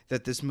means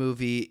that this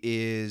movie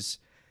is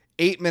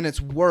 8 minutes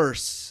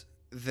worse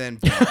than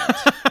Bond.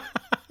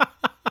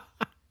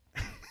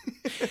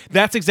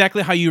 That's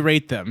exactly how you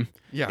rate them.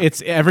 Yeah.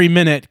 It's every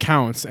minute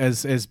counts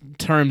as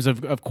terms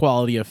of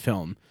quality of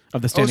film,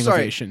 of the standing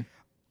ovation.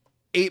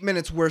 8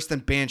 minutes worse than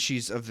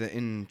Banshees of the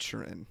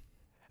Inisherin.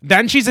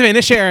 Banshees of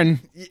Inisherin.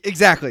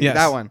 Exactly. Yes.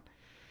 That one.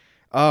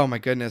 Oh, my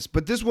goodness.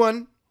 But this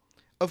one,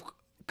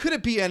 could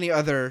it be any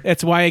other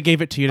That's why I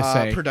gave it to you to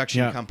say.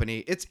 production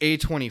company? It's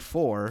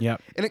A24.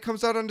 Yep. And it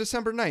comes out on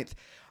December 9th.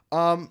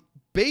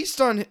 Based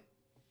on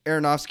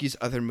Aronofsky's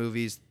other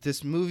movies,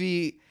 this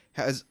movie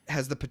has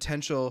the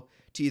potential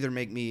to either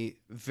make me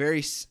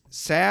very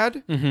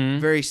sad,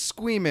 very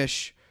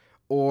squeamish,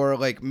 or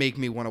like make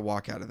me want to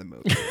walk out of the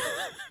movie.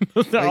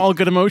 Those are all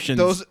good emotions.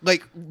 Those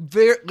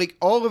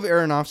all of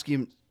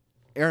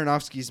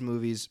Aronofsky's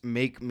movies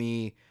make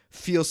me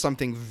feel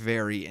something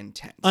very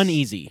intense.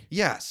 Uneasy.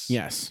 Yes.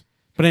 Yes.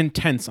 But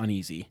intense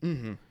uneasy.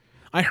 Mm-hmm.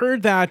 I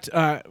heard that,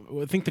 I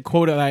think the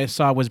quote that I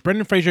saw was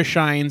Brendan Fraser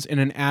shines in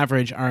an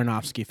average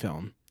Aronofsky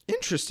film.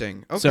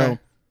 Interesting. Okay. So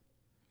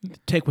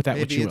take with that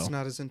what you will. Maybe it's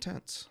not as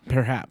intense.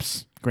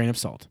 Perhaps. Grain of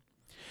salt.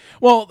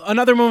 Well,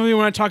 another movie we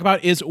want to talk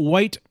about is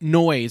White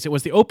Noise. It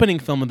was the opening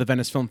film of the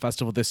Venice Film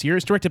Festival this year.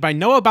 It's directed by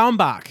Noah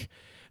Baumbach,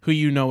 who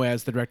you know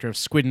as the director of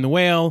Squid and the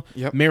Whale,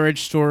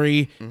 Marriage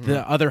Story,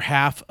 the other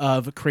half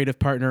of creative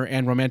partner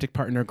and romantic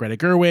partner Greta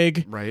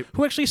Gerwig,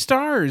 who actually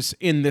stars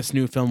in this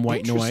new film,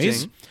 White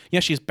Noise.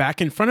 Yeah, she's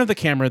back in front of the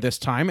camera this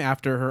time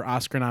after her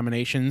Oscar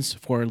nominations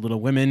for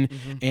Little Women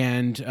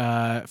and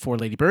for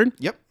Lady Bird.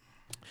 Yep.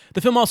 The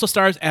film also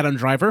stars Adam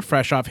Driver,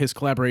 fresh off his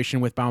collaboration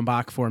with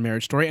Baumbach for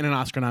Marriage Story, and an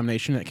Oscar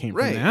nomination that came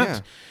from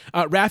that.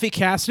 Raffi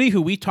Cassidy,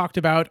 who we talked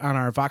about on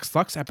our Vox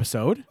Lux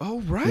episode.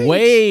 Oh, right.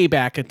 Way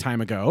back a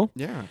time ago.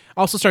 Yeah.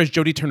 Also stars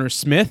Jodie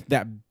Turner-Smith,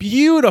 that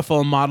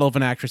beautiful model of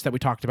an actress that we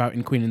talked about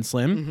in Queen and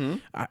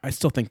Slim. I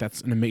still think that's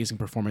an amazing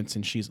performance,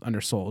 and she's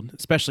undersold,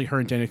 especially her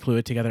and Daniel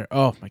Kaluuya together.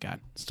 Oh, my God.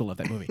 Still love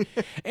that movie.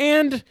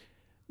 And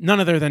none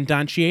other than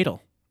Don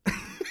Cheadle.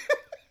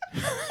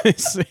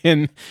 It's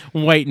in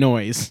White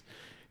Noise.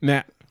 And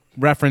that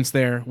reference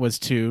there was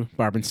to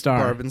Barb and Star.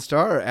 Barb and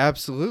Star,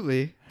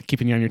 absolutely.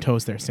 Keeping you on your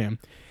toes there, Sam.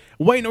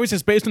 White Noise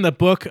is based on the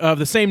book of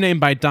the same name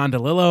by Don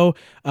DeLillo,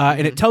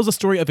 and it tells the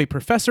story of a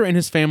professor and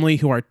his family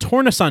who are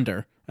torn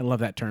asunder. I love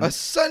that term.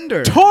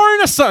 Asunder.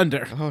 Torn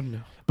asunder. Oh, no.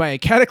 By a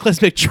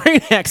cataclysmic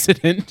train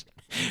accident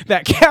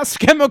that casts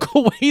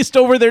chemical waste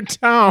over their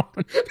town.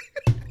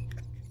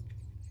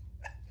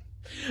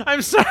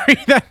 I'm sorry,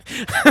 that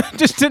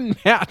just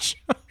didn't match.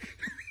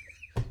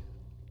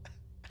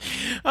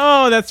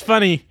 Oh, that's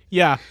funny.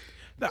 Yeah.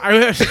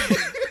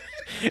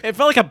 It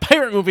felt like a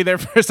pirate movie there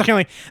for a second.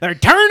 Like, they're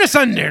torn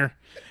asunder.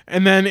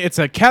 And then it's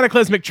a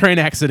cataclysmic train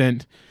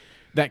accident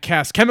that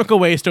casts chemical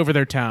waste over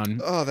their town.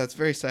 Oh, that's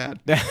very sad.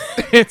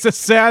 It's a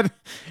sad...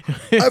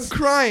 I'm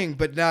crying,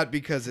 but not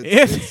because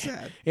it's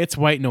sad. It's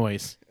White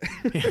Noise.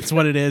 It's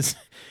what it is.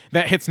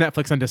 That hits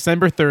Netflix on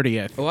December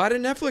 30th. A lot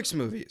of Netflix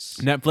movies.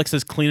 Netflix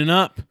is cleaning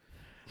up.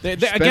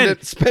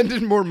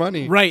 Spending more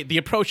money. Right. The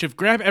approach of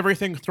grab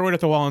everything, throw it at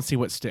the wall, and see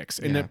what sticks.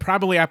 And then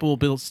probably Apple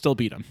will still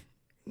beat them.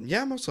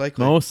 Yeah, most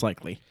likely. Most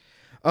likely.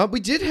 We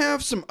did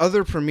have some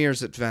other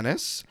premieres at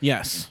Venice.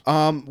 Yes.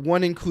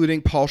 One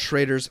including Paul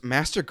Schrader's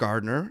Master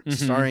Gardener,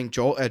 starring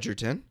Joel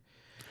Edgerton.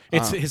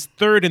 It's his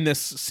third in this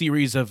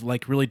series of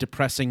like really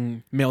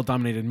depressing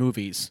male-dominated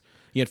movies.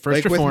 He had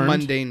First Reformed. With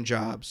mundane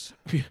jobs.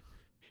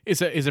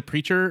 Is a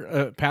preacher,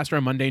 a pastor,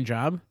 a mundane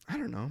job? I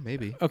don't know,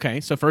 maybe. Okay,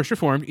 so First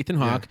Reformed, Ethan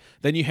Hawke. Yeah.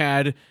 Then you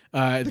had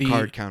the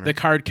card counter. The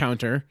card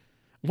counter.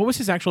 What was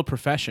his actual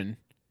profession?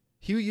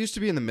 He used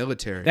to be in the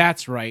military.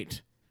 That's right,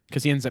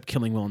 because he ends up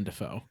killing Willem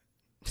Dafoe.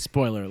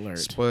 Spoiler alert.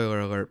 Spoiler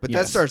alert. But that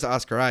Yes. stars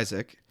Oscar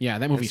Isaac. Yeah,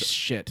 that movie's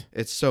shit.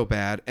 It's so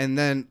bad. And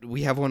then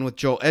we have one with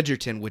Joel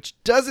Edgerton,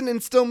 which doesn't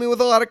instill me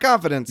with a lot of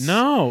confidence.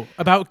 No,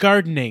 about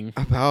gardening.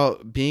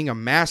 About being a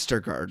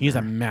master gardener. He's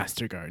a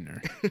master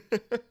gardener.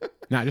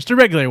 Not just a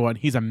regular one.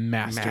 He's a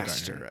master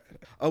gardener.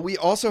 We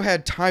also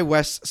had Ty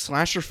West's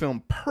slasher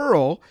film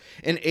Pearl,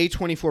 an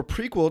A24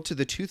 prequel to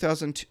the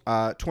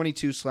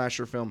 2022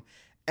 slasher film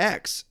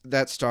X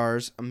that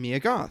stars Mia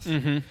Goth.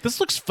 Mm-hmm.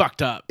 This looks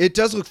fucked up. It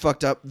does look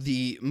fucked up.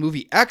 The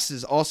movie X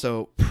is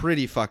also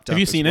pretty fucked up. Have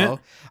you seen it?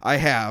 I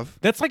have.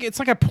 It's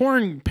like a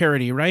porn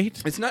parody,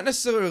 right? It's not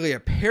necessarily a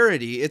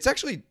parody. It's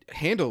actually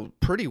handled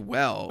pretty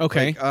well.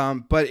 Okay.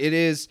 But it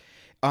is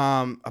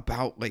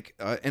about like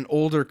an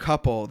older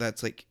couple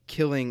that's like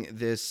killing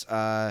this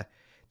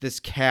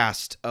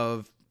cast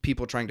of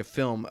people trying to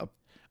film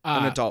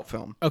an adult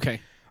film. Okay.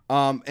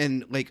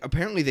 And like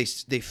apparently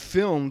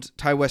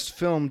Ty West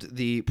filmed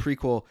the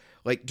prequel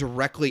like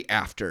directly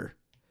after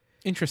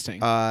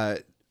Interesting.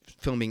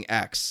 filming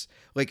X.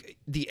 Like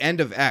the end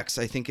of X,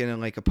 I think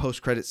in like a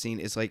post-credit scene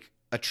is like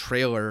a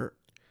trailer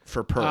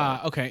for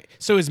Pearl. Okay.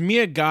 So is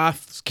Mia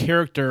Goth's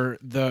character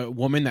the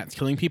woman that's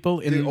killing people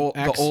in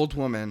X? The old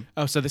woman.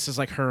 Oh, so this is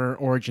like her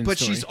origin But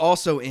story. she's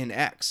also in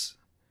X.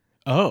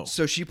 Oh.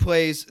 So she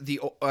plays the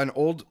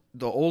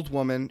old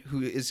woman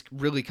who is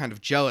really kind of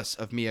jealous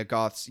of Mia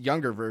Goth's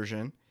younger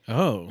version.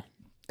 Oh.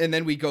 And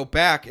then we go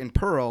back in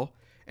Pearl,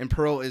 and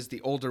Pearl is the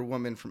older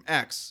woman from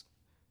X,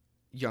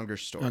 younger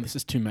story. Oh, this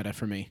is too meta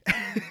for me.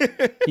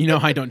 You know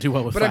I don't do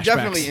well with but flashbacks. I'm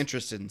definitely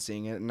interested in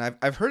seeing it, and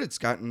I've heard it's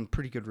gotten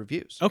pretty good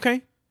reviews.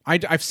 Okay.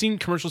 I've seen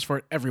commercials for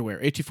it everywhere.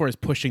 A24 is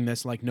pushing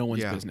this like no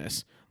one's business.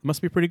 It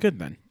must be pretty good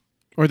then.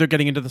 Or they're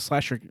getting into the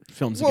slasher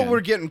films again. Well,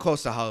 we're getting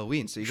close to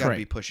Halloween, so you got to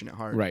be pushing it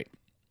hard. Right.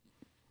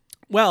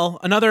 Well,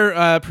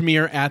 another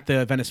premiere at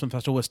the Venice Film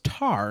Festival was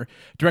Tar,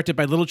 directed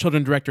by little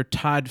children director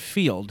Todd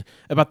Field,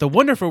 about the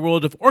wonderful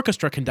world of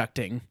orchestra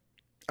conducting.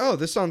 Oh,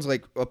 this sounds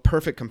like a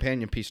perfect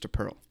companion piece to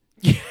Pearl.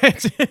 Yeah,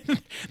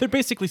 they're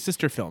basically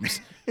sister films.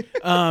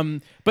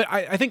 But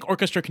I think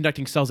orchestra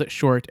conducting sells it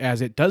short,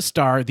 as it does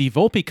star the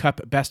Volpe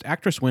Cup Best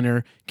Actress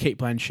winner, Cate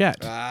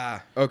Blanchett.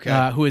 Ah,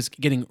 okay. Who is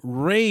getting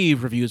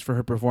rave reviews for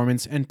her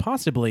performance and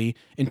possibly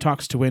in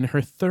talks to win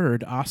her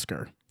third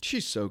Oscar.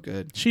 She's so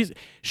good.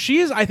 She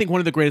is, I think, one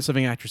of the greatest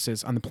living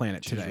actresses on the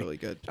planet today. She's really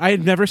good. I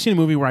had never seen a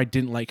movie where I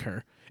didn't like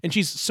her. And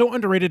she's so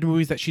underrated in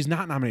movies that she's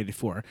not nominated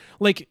for.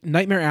 Like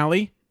Nightmare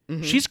Alley.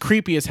 Mm-hmm. She's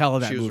creepy as hell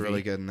in that movie. She was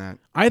really good in that.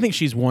 I think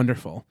she's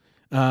wonderful.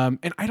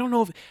 And I don't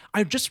know if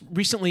I've just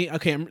recently,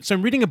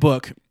 I'm reading a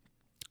book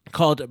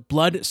called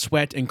Blood,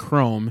 Sweat, and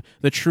Chrome,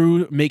 The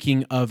True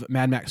Making of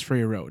Mad Max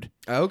Fury Road.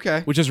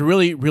 Okay. Which is a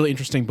really, really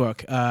interesting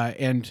book.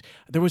 And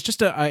there was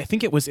just I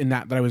think it was in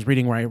that I was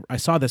reading where I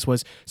saw this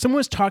was someone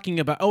was talking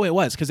about,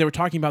 because they were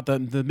talking about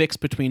the mix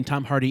between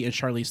Tom Hardy and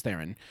Charlize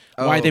Theron.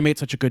 Why they made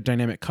such a good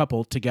dynamic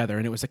couple together.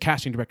 And it was the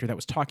casting director that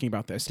was talking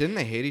about this. Didn't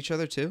they hate each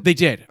other too? They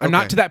did. I'm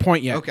not to that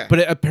point yet. Okay.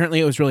 But apparently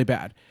it was really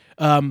bad.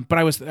 But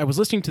I was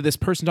listening to this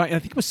person talking, and I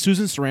think it was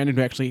Susan Sarandon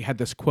who actually had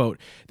this quote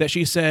that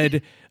she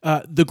said,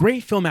 the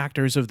great film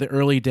actors of the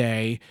early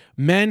day,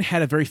 men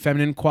had a very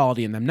feminine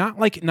quality in them, not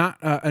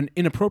an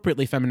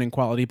inappropriately feminine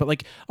quality, but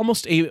like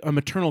almost a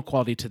maternal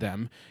quality to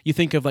them. You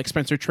think of like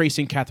Spencer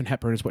Tracy and Katharine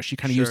Hepburn is what she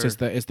kind of used as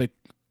the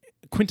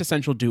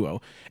quintessential duo,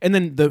 and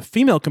then the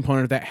female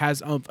component of that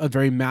has a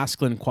very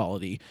masculine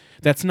quality.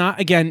 That's not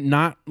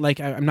like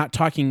I'm not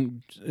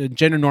talking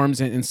gender norms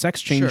and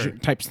sex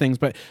change types things,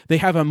 but they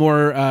have a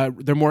more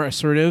they're more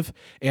assertive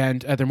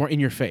and they're more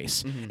in your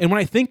face. Mm-hmm. And when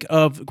I think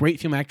of great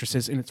female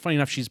actresses, and it's funny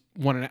enough, she's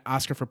won an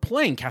Oscar for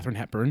playing Katharine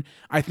Hepburn,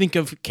 I think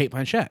of Cate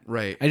Blanchett.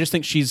 Right. I just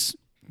think she's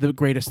the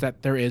greatest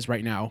that there is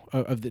right now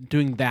of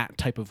doing that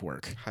type of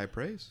work. High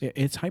praise.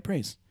 It's high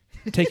praise.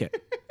 Take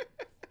it.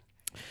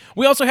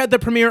 We also had the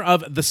premiere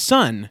of The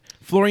Son,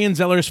 Florian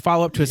Zeller's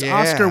follow-up to his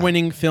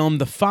Oscar-winning film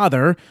The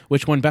Father,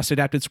 which won Best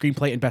Adapted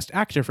Screenplay and Best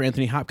Actor for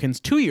Anthony Hopkins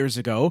 2 years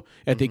ago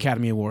at the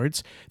Academy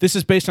Awards. This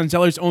is based on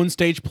Zeller's own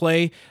stage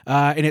play,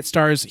 and it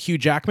stars Hugh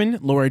Jackman,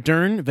 Laura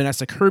Dern,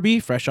 Vanessa Kirby,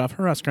 fresh off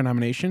her Oscar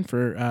nomination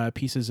for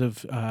Pieces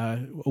of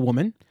a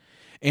Woman,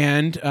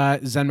 and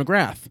Zen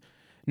McGrath.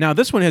 Now,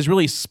 this one has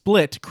really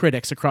split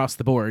critics across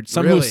the board.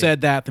 Some who said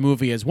that the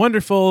movie is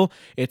wonderful,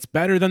 it's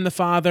better than The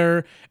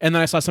Father, and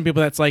then I saw some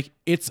people that's like,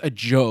 it's a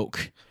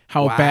joke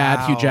how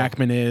bad Hugh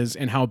Jackman is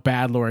and how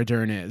bad Laura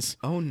Dern is.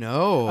 Oh,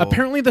 no.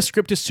 Apparently, the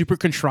script is super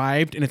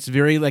contrived, and it's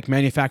very like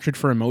manufactured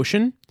for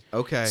emotion.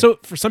 Okay. So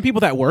for some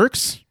people, that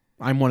works.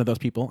 I'm one of those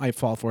people. I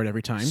fall for it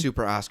every time.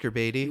 Super Oscar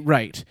baity.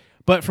 Right.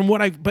 But from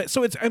what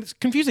so it's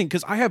confusing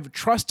because I have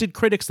trusted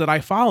critics that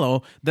I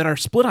follow that are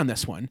split on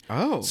this one.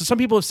 Oh. So some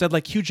people have said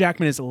like Hugh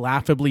Jackman is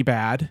laughably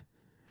bad.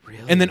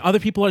 Really? And then other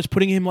people are just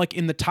putting him like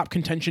in the top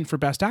contention for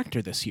Best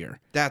Actor this year.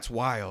 That's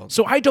wild.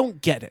 So I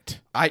don't get it.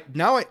 I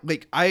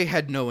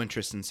had no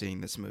interest in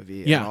seeing this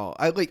movie at all.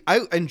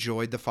 I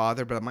enjoyed The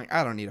Father, but I'm like,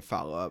 I don't need a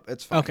follow up.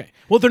 It's fine. Okay.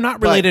 Well, they're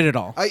not related at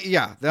all.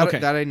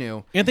 That I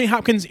knew. Anthony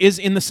Hopkins is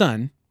in The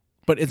Son,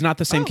 but it's not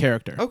the same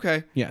character.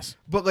 Okay. Yes.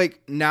 But like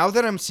now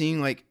that I'm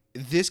seeing like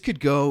this could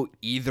go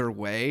either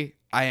way,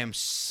 I am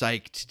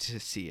psyched to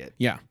see it.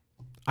 Yeah.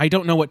 I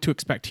don't know what to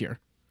expect here.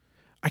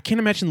 I can't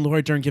imagine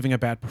Laura Dern giving a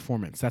bad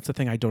performance. That's the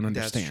thing I don't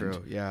understand. That's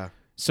true, yeah.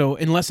 So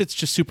unless it's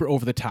just super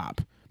over the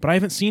top. But I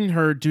haven't seen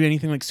her do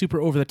anything like super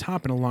over the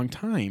top in a long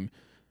time.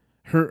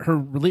 Her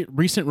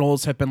recent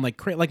roles have been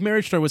like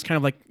Marriage Story was kind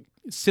of like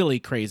silly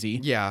crazy.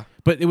 Yeah.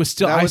 But it was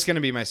still... That was going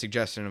to be my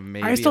suggestion of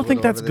maybe I still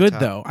think that's good,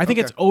 though. I think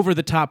Okay. it's over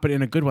the top, but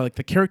in a good way. Like,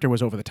 the character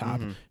was over the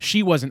top.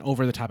 She wasn't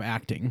over the top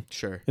acting.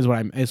 Sure. Is what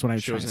I'm She trying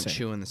to wasn't say.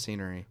 chewing the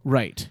scenery.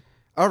 Right.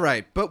 All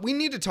right, but we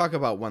need to talk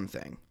about one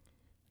thing.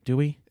 Do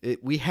we?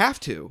 We have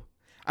to.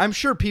 I'm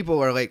sure people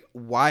are like,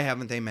 why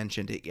haven't they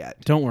mentioned it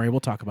yet? Don't worry. We'll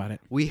talk about it.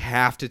 We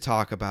have to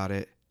talk about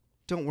it.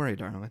 Don't worry,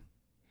 darling.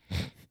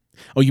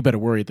 Oh, you better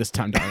worry this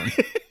time, darling.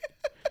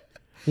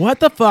 What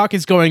the fuck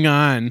is going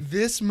on?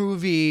 This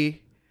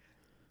movie,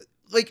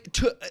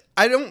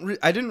 I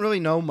didn't really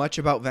know much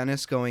about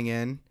Venice going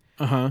in.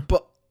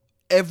 But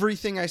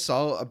everything I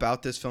saw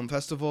about this film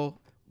festival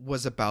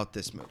was about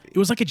this movie. It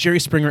was like a Jerry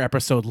Springer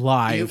episode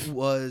live. It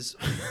was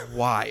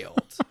wild.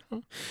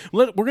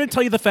 We're going to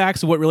tell you the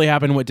facts of what really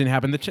happened and what didn't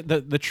happen.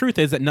 The truth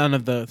is that none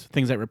of the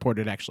things that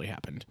reported actually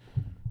happened.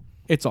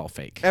 It's all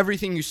fake.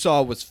 Everything you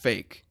saw was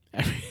fake.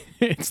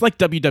 It's like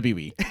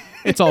WWE.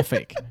 It's all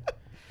fake.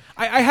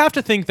 I have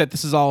to think that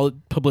this is all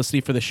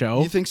publicity for the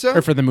show. You think so?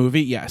 Or for the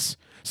movie? Yes.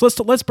 So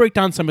let's break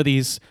down some of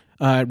these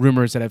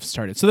rumors that have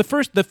started. So the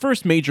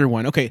first major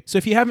one. Okay, so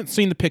if you haven't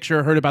seen the picture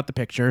or heard about the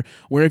picture,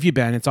 where have you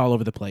been? It's all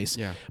over the place.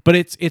 Yeah. But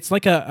it's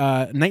like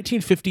a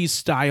 1950s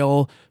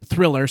style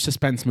thriller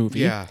suspense movie.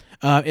 Yeah.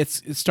 It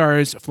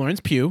stars Florence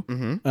Pugh,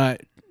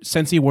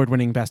 Sensi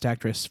Award-winning Best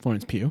Actress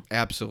Florence Pugh.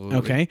 Absolutely.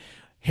 Okay.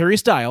 Harry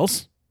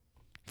Styles,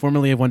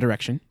 formerly of One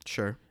Direction.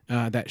 Sure.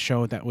 That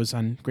show that was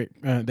in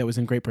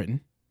Great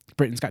Britain.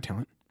 Britain's Got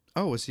Talent.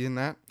 Oh, was he in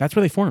that? That's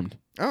where they formed.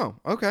 Oh,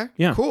 okay.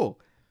 Yeah. Cool.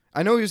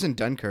 I know he was in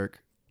Dunkirk.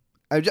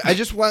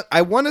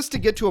 I want us to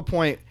get to a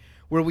point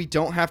where we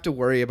don't have to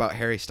worry about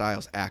Harry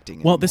Styles acting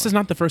Well, anymore. this is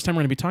not the first time we're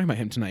going to be talking about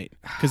him tonight,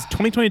 because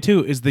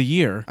 2022 is the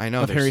year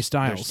of Harry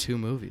Styles. There's 2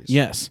 movies.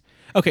 Yes.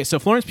 Okay, so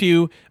Florence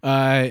Pugh,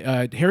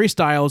 Harry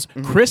Styles,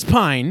 Chris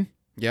Pine,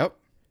 Yep.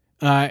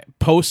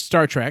 post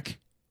Star Trek,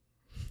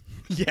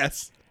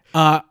 Yes.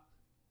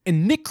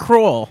 and Nick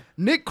Kroll.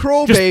 Nick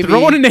Kroll, Just baby.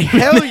 throwing a name in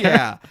Hell there.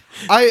 yeah.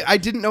 I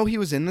didn't know he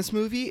was in this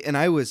movie, and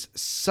I was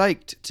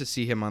psyched to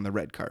see him on the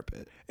red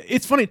carpet.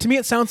 It's funny to me.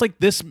 It sounds like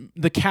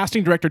the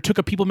casting director took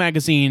a People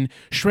magazine,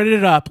 shredded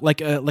it up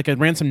like a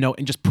ransom note,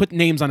 and just put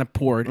names on a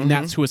board, and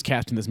that's who was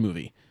cast in this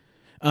movie.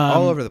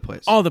 All over the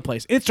place. All over the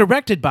place. It's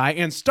directed by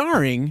and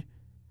starring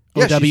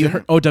Yeah, she's in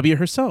it. OW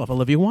herself,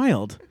 Olivia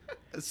Wilde.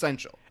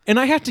 Essential. And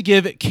I have to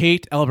give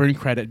Kate Elburn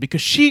credit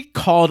because she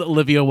called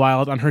Olivia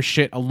Wilde on her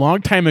shit a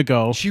long time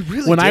ago. She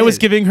really when I did. was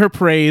giving her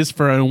praise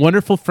for a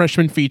wonderful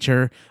freshman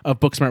feature of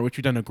Booksmart, which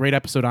we've done a great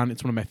episode on.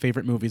 It's one of my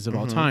favorite movies of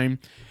all time.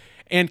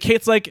 And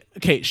Kate's like,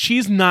 okay,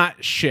 she's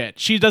not shit.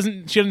 She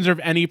doesn't deserve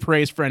any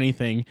praise for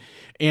anything.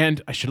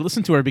 And I should have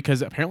listened to her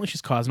because apparently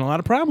she's causing a lot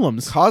of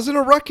problems. Causing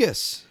a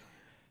ruckus.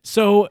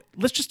 So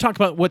let's just talk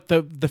about what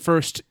the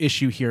first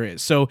issue here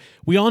is. So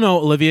we all know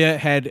Olivia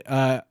had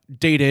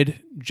dated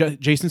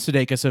Jason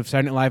Sudeikis of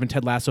Saturday Night Live and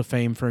Ted Lasso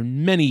fame for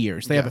many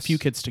years. They have a Yes. few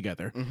kids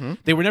together.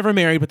 They were never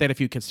married, but they had a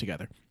few kids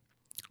together.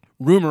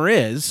 Rumor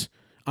is,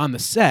 on the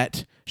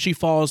set, she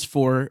falls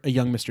for a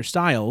young Mr.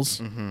 Styles,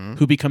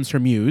 who becomes her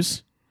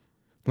muse.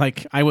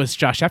 Like I was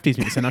Josh Efty's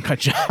muse in Uncut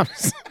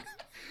Jobs.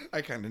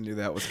 I kind of knew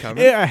that was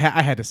coming. Yeah,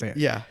 I had to say it.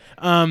 Yeah.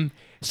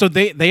 So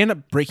they end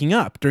up breaking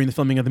up during the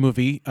filming of the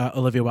movie,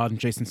 Olivia Wilde and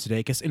Jason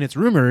Sudeikis, and it's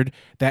rumored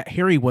that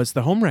Harry was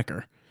the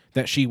homewrecker,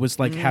 that she was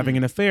like having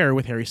an affair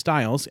with Harry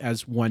Styles,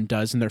 as one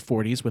does in their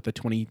 40s with a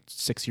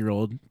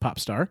 26-year-old pop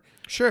star,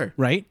 Sure.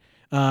 right?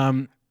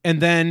 And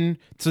then,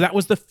 so that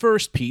was the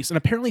first piece, and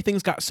apparently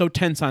things got so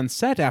tense on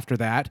set after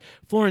that,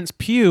 Florence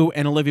Pugh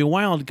and Olivia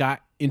Wilde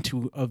got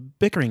into a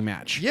bickering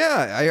match.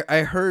 Yeah, I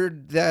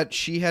heard that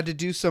she had to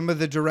do some of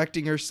the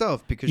directing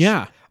herself because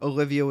Yeah.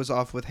 Olivia was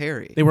off with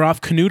Harry. They were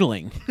off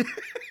canoodling.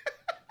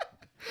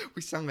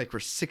 We sound like we're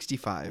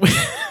 65.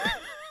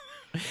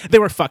 They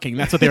were fucking.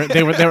 That's what they were.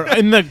 They were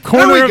in the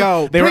corner. There we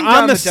go. They Bring were on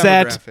down the the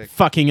set, demographic.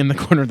 fucking in the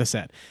corner of the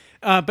set.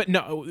 But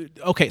no,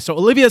 okay. So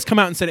Olivia's come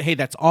out and said, "Hey,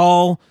 that's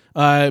all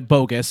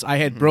bogus. I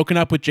had broken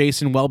up with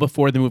Jason well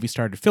before the movie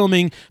started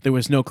filming. There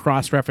was no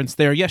cross reference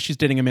there. Yes, she's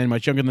dating a man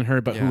much younger than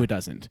her, but who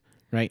doesn't,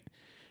 right?"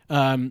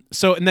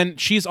 So, and then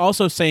she's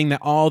also saying that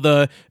all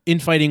the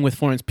infighting with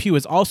Florence Pugh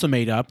is also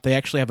made up. They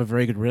actually have a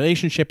very good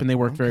relationship and they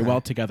work very well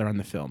together on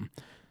the film.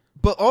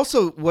 But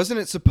also, wasn't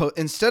it supposed,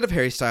 instead of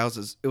Harry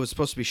Styles, it was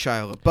supposed to be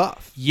Shia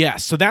LaBeouf?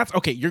 Yes. So that's,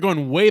 okay, you're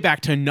going way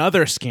back to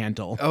another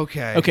scandal.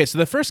 Okay. Okay, so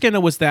the first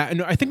scandal was that,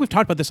 and I think we've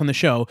talked about this on the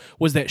show,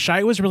 was that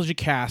Shia was originally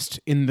cast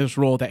in this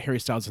role that Harry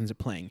Styles ends up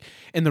playing.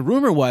 And the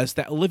rumor was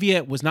that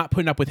Olivia was not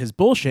putting up with his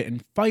bullshit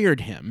and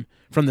fired him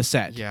from the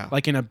set. Yeah.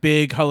 Like in a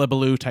big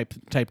hullabaloo type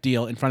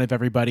deal in front of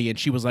everybody. And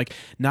she was like,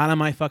 not on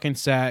my fucking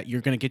set.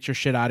 You're going to get your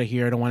shit out of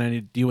here. I don't want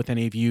to deal with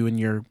any of you and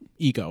your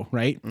ego,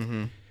 right?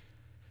 Mm-hmm.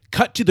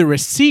 Cut to the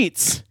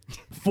receipts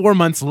 4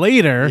 months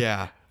later.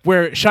 Yeah.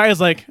 where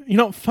Shia's like,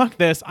 fuck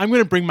this. I'm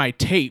going to bring my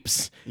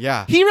tapes.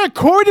 Yeah. He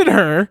recorded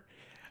her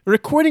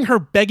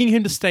begging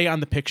him to stay on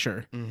the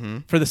picture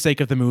for the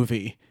sake of the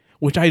movie,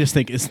 which I just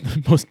think is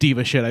the most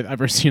diva shit I've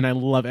ever seen. I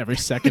love every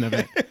second of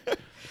it.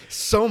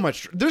 So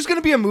much. There's going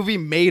to be a movie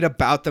made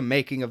about the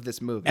making of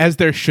this movie. As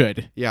there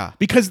should. Yeah.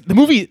 Because the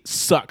movie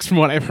sucks from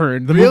what I've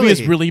heard. The movie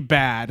is really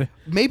bad.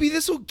 Maybe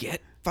this will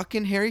get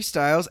fucking Harry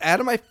Styles out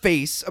of my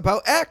face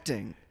about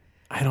acting.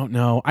 I don't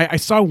know. I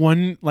saw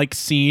one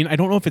scene. I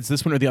don't know if it's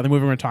this one or the other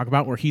movie we're going to talk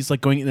about where he's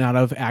going in and out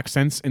of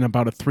accents in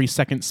about a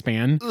 3-second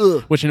span,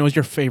 which I know is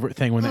your favorite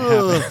thing when that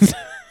happens.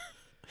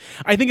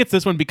 I think it's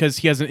this one because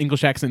he has an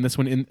English accent in this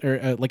one, or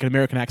an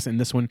American accent in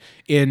this one.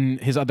 In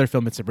his other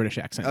film, it's a British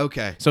accent.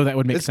 Okay. So that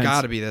would make sense. It's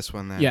got to be this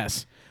one then.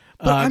 Yes.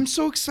 But I'm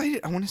so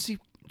excited. I want to see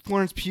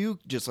Florence Pugh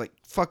just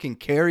fucking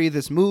carry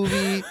this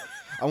movie.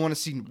 I want to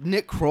see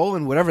Nick Kroll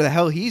and whatever the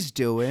hell he's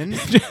doing.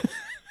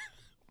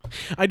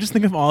 I just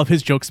think of all of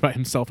his jokes about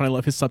himself, and I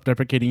love his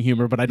self-deprecating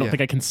humor, but I don't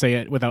think I can say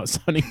it without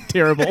sounding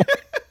terrible.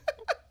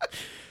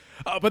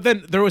 But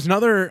then there was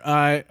another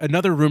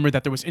rumor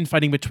that there was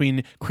infighting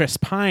between Chris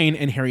Pine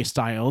and Harry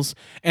Styles,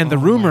 and the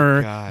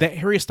rumor that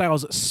Harry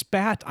Styles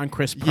spat on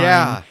Chris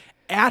Pine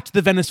at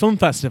the Venice Film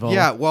Festival.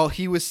 Yeah,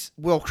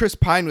 Chris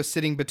Pine was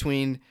sitting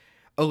between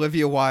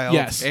Olivia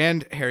Wilde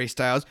and Harry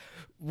Styles,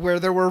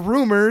 where there were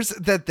rumors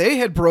that they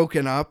had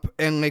broken up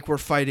and were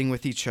fighting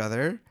with each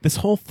other. This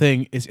whole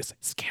thing is a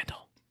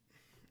scandal.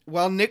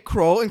 While Nick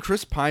Kroll and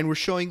Chris Pine were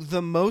showing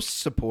the most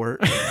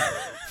support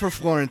for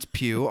Florence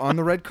Pugh on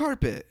the red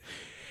carpet.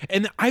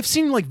 And I've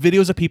seen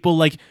videos of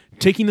people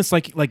taking this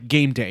like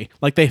game day.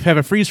 They have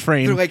a freeze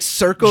frame. They're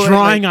circling,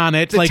 drawing on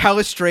it. The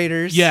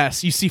telestrators.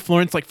 Yes, you see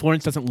Florence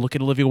doesn't look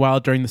at Olivia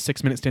Wilde during the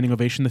 6-minute standing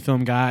ovation the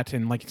film got,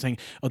 and saying,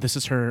 "Oh, this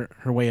is her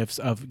way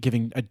of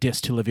giving a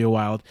diss to Olivia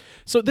Wilde."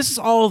 So this is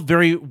all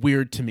very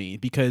weird to me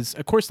because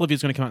of course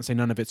Olivia's going to come out and say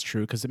none of it's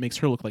true because it makes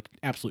her look like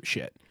absolute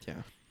shit.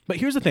 Yeah. But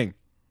here's the thing: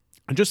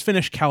 I just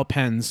finished Kal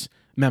Penn's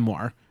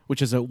memoir,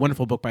 which is a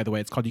wonderful book, by the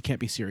way. It's called You Can't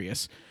Be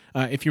Serious.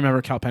 If you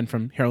remember Kal Penn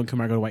from Harold and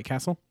Kumar Go to White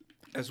Castle.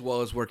 As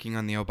well as working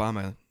on the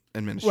Obama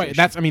administration. Right.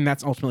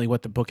 That's ultimately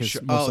what the book is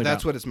mostly about. Oh,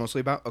 that's what it's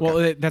mostly about? Okay.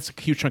 Well, that's a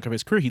huge chunk of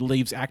his career. He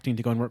leaves acting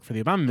to go and work for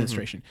the Obama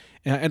administration.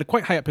 And a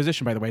quite high up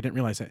position, by the way. I didn't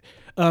realize it.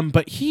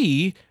 But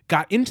he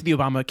got into the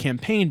Obama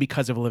campaign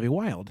because of Olivia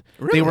Wilde.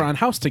 Really? They were on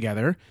House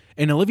together.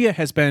 And Olivia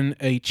has been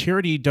a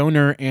charity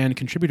donor and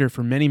contributor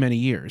for many, many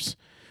years.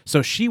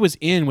 So she was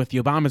in with the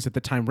Obamas at the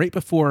time, right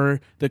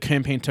before the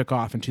campaign took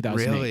off in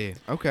 2008. Really?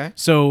 Okay.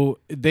 So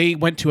they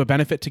went to a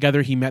benefit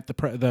together. He met the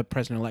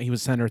president-elect. He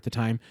was senator at the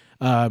time.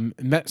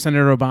 Met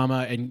Senator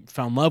Obama and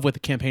fell in love with the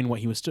campaign,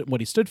 what he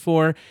stood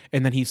for.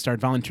 And then he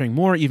started volunteering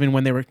more, even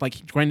when they were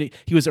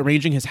he was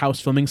arranging his House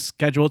filming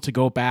schedule to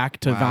go back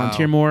to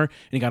volunteer more. And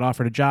he got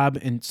offered a job.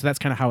 And so that's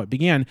kind of how it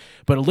began.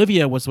 But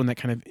Olivia was the one that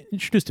kind of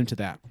introduced him to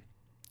that.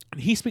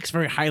 He speaks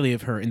very highly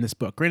of her in this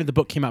book. Granted, the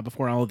book came out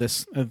before all of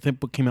this. The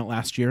book came out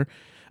last year,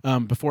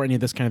 before any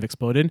of this kind of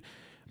exploded.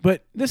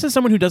 But this is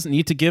someone who doesn't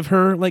need to give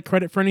her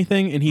credit for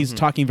anything, and he's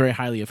talking very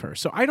highly of her.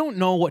 So I don't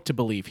know what to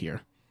believe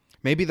here.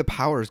 Maybe the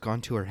power has gone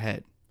to her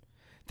head.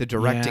 The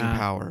directing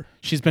power.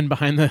 She's been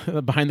behind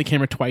the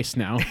camera twice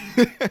now.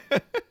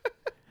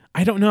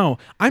 I don't know.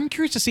 I'm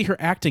curious to see her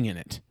acting in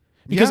it.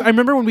 Because I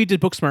remember when we did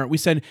Booksmart, we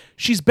said,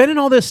 she's been in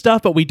all this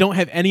stuff, but we don't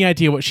have any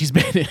idea what she's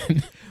been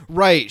in.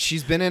 Right.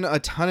 She's been in a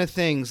ton of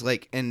things,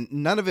 and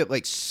none of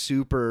it,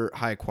 super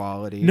high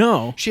quality.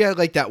 No. She had,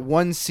 that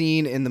one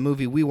scene in the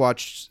movie we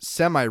watched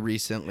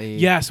semi-recently.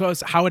 Yeah, so it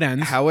was How It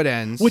Ends. How It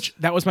Ends. Which,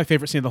 that was my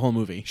favorite scene of the whole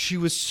movie. She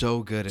was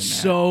so good in that.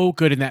 So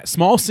good in that.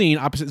 Small scene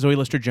opposite Zoe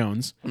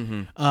Lister-Jones.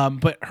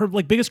 But her,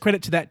 biggest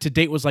credit to that to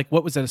date was,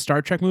 what was that, a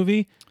Star Trek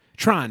movie?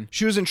 Tron.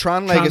 She was in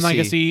Tron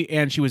Legacy.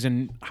 And she was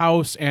in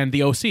House and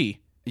The OC.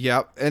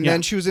 Yep. And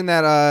then she was in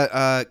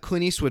that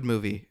Clint Eastwood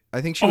movie. I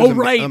think she was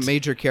a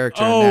major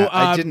character in that.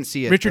 I didn't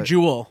see it. Richard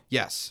Jewell.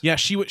 Yes. Yeah,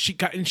 she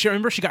got, and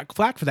she got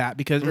flack for that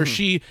because, or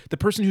the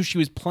person who she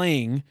was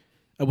playing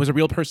was a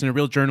real person, a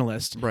real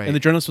journalist. Right. And the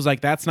journalist was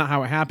like, that's not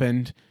how it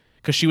happened,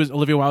 because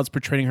Olivia Wilde's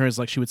portraying her as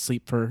she would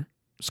sleep for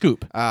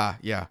Scoop.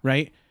 Yeah.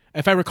 Right?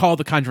 If I recall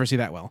the controversy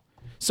that well.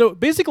 So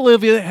basically,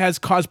 Olivia has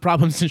caused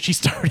problems since she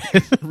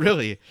started.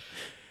 Really?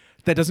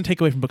 That doesn't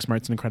take away from Booksmart.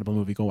 It's an incredible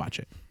movie. Go watch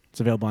it. It's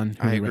available on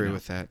Hulu. I agree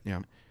with that.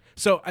 Yeah.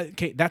 So,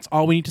 okay, that's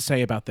all we need to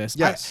say about this.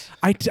 Yes.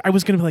 I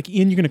was going to be like,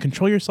 Ian, you're going to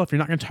control yourself. You're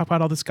not going to talk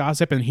about all this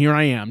gossip. And here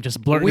I am,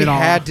 just blurting it all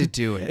out. We had to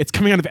do it. It's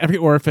coming out of every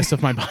orifice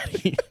of my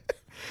body.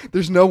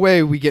 There's no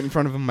way we get in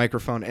front of a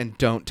microphone and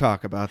don't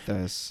talk about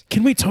this.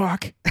 Can we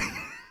talk?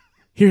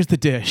 Here's the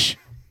dish.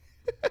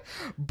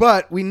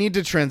 But we need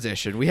to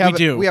transition. We have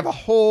a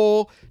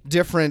whole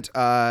different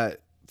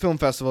film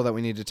festival that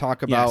we need to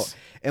talk about. Yes.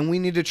 And we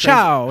need to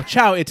Ciao,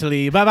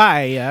 Italy.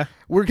 Bye-bye.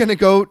 We're going to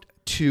go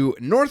to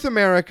North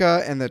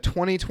America and the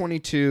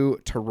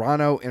 2022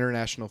 Toronto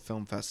International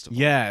Film Festival.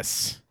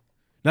 Yes.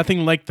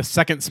 Nothing like the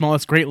second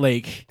smallest Great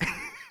Lake.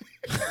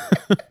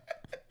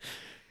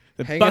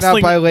 Hanging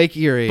out by Lake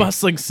Erie.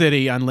 Bustling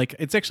city on Lake.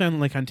 It's actually on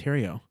Lake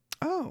Ontario.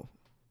 Oh.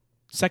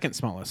 Second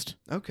smallest.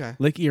 Okay.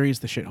 Lake Erie's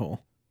the shithole.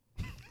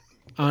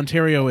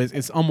 Ontario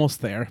is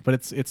almost there, but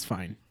it's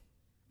fine.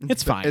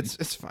 It's fine.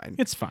 It's fine.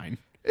 It's fine.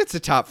 It's a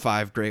top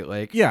 5 Great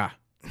Lake. Yeah.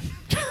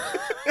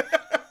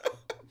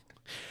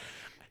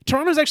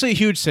 Toronto's actually a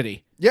huge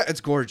city. Yeah,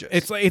 it's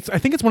gorgeous. I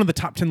think it's one of the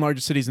top 10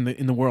 largest cities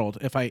in the world,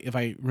 if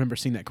I remember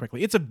seeing that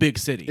correctly. It's a big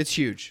city. It's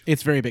huge.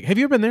 It's very big. Have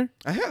you ever been there?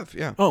 I have,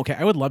 yeah. Oh, okay.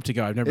 I would love to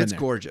go. I've never been It's there.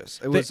 gorgeous.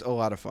 It was a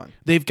lot of fun.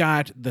 They've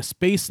got the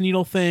Space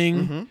Needle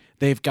thing.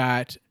 They've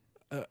got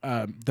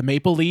the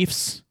Maple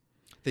Leafs.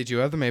 They do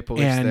have the Maple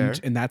Leafs there.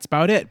 And that's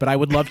about it. But I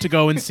would love to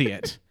go and see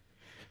it.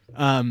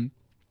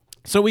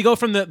 So we go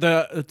from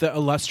the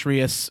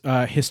illustrious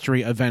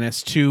history of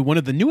Venice to one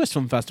of the newest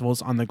film festivals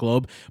on the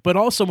globe, but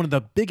also one of the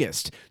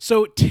biggest.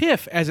 So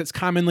TIFF, as it's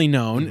commonly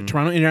known,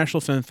 Toronto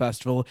International Film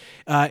Festival,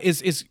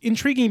 is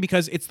intriguing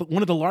because it's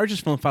one of the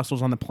largest film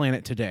festivals on the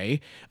planet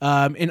today.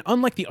 And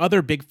unlike the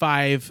other big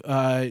 5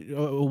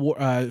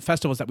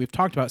 festivals that we've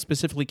talked about,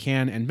 specifically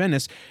Cannes and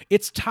Venice,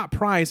 its top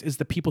prize is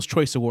the People's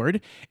Choice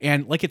Award.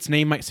 And like its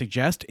name might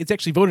suggest, it's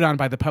actually voted on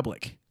by the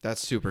public.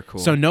 That's super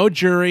cool. So no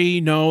jury,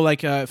 no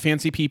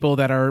fancy people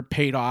that are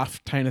paid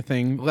off kind of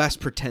thing. Less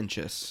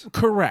pretentious.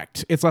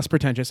 Correct. It's less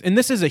pretentious. And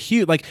this is a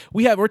huge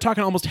we're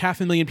talking almost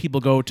 500,000 people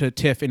go to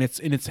TIFF in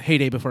its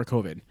heyday before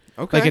COVID.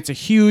 Okay. It's a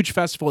huge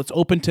festival. It's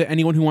open to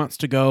anyone who wants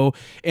to go.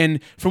 And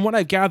from what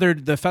I've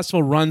gathered, the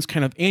festival runs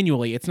kind of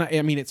annually. It's not,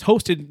 it's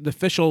hosted, the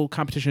official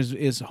competition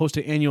is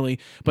hosted annually,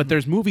 but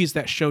there's movies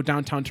that show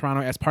downtown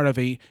Toronto as part of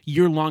a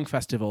year-long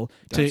festival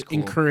to cool.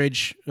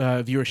 encourage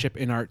viewership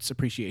in arts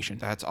appreciation.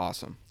 That's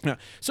awesome. Yeah.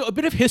 So a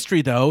bit of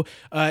history, though.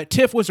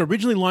 TIFF was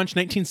originally launched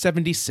in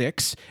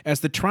 1976 as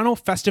the Toronto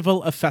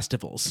Festival of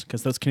Festivals,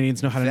 because those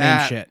Canadians know how to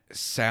name shit.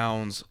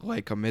 Sounds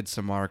like a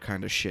Midsommar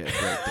kind of shit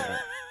right there.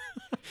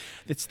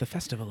 It's the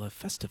Festival of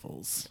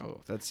Festivals.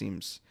 Oh, that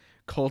seems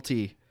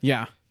culty.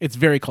 Yeah, it's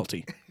very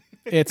culty.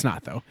 It's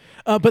not, though.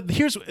 But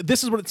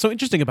this is what's so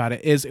interesting about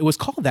it is it was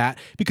called that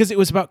because it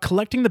was about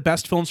collecting the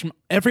best films from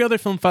every other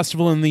film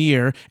festival in the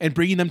year and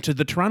bringing them to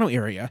the Toronto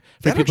area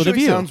for That people to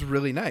actually view. sounds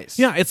really nice.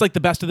 Yeah, it's like the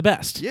best of the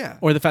best. Yeah.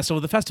 Or the Festival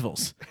of the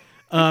Festivals.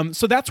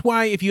 So that's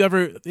why if you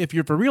ever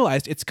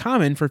realized, it's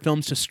common for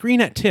films to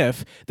screen at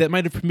TIFF that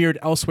might have premiered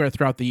elsewhere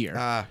throughout the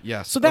year.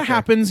 Yes. So that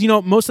happens.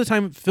 Most of the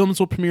time films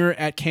will premiere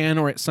at Cannes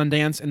or at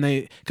Sundance, and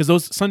because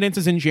Sundance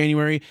is in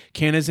January,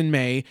 Cannes is in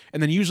May,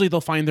 and then usually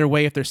they'll find their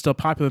way, if they're still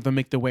popular, they'll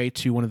make their way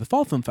to one of the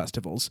fall film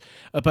festivals.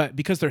 But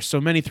because there's so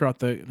many throughout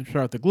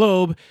the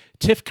globe,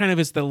 TIFF kind of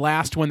is the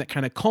last one that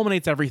kind of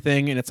culminates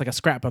everything, and it's like a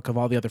scrapbook of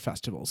all the other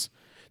festivals.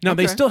 Now,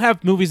 they still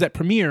have movies that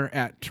premiere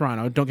at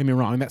Toronto. Don't get me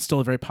wrong. That's still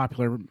a very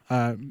popular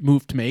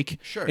move to make.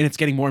 Sure. And it's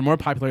getting more and more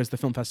popular as the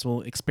film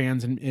festival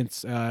expands and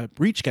its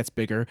reach gets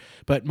bigger.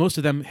 But most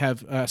of them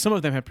some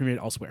of them have premiered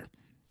elsewhere.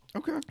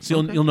 Okay.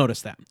 So you'll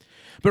notice that.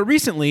 But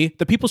recently,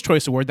 the People's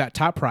Choice Award, that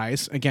top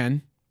prize,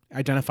 again,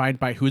 identified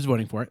by who's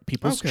voting for it,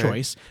 People's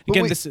Choice.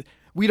 Again,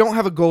 we don't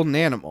have a golden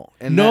animal.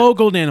 And no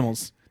golden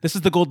animals. This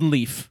is the golden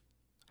leaf.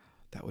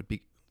 That would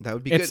be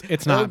good.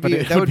 It's not, but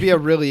that would be a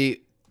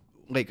really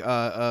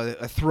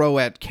a throw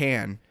at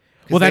Cannes.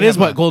 Well, that is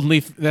what golden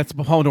leaf. That's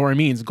Pomodoro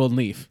means. Golden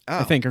leaf,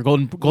 I think, or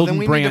golden then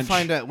we branch.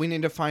 We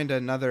need to find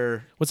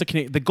another. What's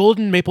the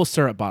golden maple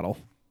syrup bottle?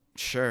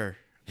 Sure.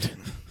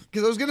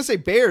 Because I was gonna say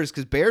bears,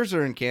 because bears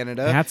are in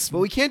Canada. But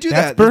we can't do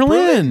that. That's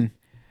Berlin.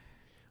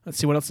 Let's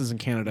see what else is in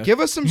Canada. Give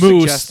us some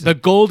moose. suggestions. The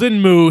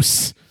golden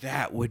moose.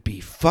 That would be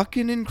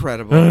fucking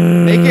incredible.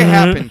 Make it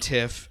happen,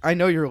 TIFF. I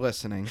know you're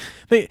listening.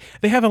 They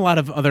have a lot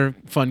of other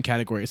fun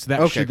categories, so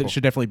that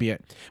should definitely be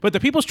it. But the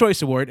People's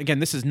Choice Award, again,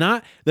 this is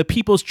not the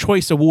People's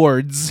Choice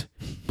Awards,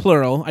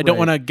 plural. I don't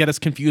want to get us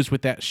confused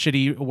with that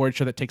shitty award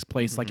show that takes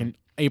place like in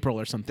April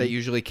or something. That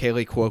usually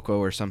Kaylee Cuoco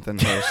or something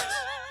hosts.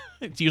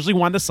 It's usually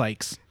Wanda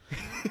Sykes.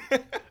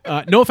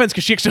 No offense,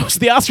 because she actually hosted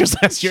the Oscars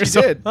last year.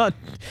 She did.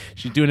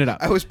 She's doing it up.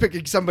 I was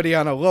picking somebody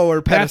on a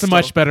lower pedestal. That's a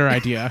much better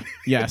idea.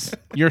 Yes.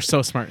 You're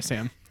so smart,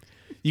 Sam.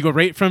 You go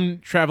right from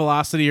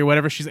Travelocity or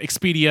whatever she's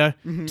Expedia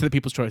to the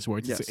People's Choice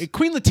Awards. Yes.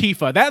 Queen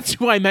Latifah. That's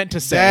who I meant to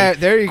say.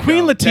 There you go.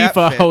 Queen Latifah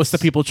That hosts the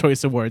fits. People's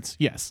Choice Awards.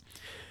 Yes.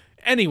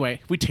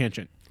 Anyway, we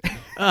tangent.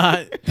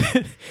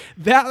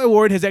 That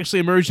award has actually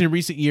emerged in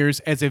recent years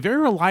as a very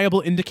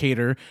reliable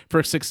indicator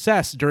for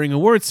success during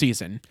award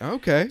season.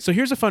 Okay. So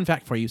here's a fun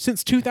fact for you.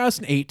 Since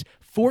 2008,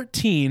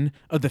 14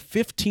 of the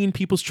 15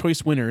 People's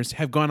Choice winners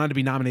have gone on to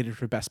be nominated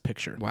for Best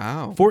Picture.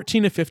 Wow.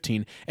 14 of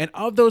 15. And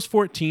of those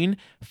 14,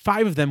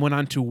 5 of them went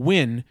on to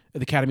win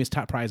the Academy's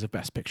top prize of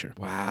Best Picture.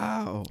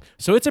 Wow.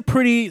 So it's a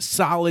pretty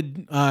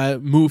solid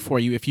move for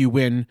you if you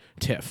win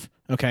TIFF.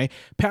 Okay.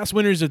 Past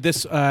winners of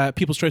this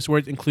People's Choice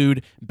Awards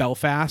include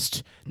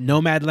Belfast,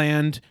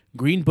 Nomadland,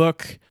 Green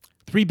Book,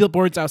 3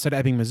 Billboards Outside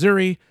Ebbing,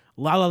 Missouri,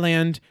 La La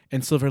Land,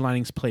 and Silver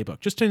Linings Playbook.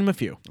 Just to name a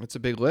few. That's a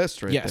big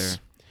list right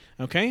there.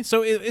 Okay,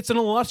 so it's an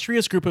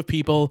illustrious group of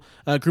people,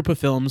 group of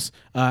films,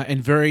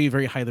 and very,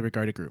 very highly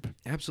regarded group.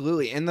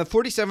 Absolutely. And the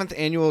 47th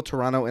Annual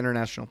Toronto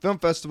International Film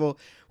Festival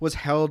was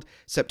held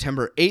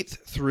September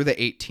 8th through the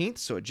 18th,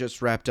 so it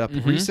just wrapped up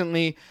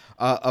recently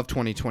of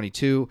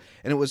 2022.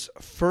 And it was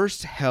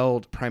first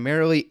held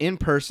primarily in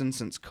person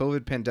since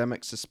COVID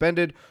pandemic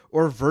suspended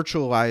or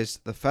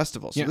virtualized the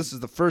festival. So this is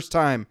the first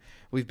time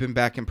we've been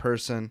back in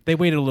person. They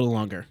waited a little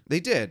longer. They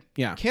did.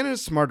 Yeah.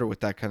 Canada's smarter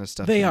with that kind of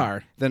stuff. They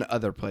are. Than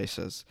other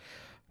places.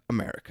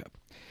 America.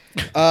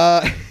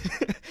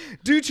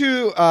 Due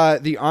to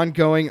the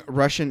ongoing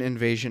Russian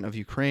invasion of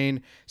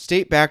Ukraine,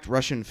 state-backed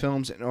Russian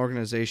films and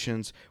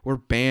organizations were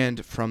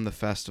banned from the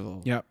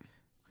festival. Yep.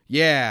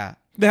 Yeah.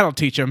 That'll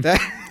teach them.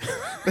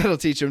 That'll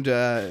teach them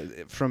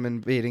from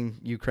invading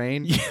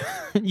Ukraine.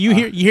 You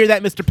hear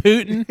that, Mr.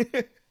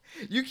 Putin?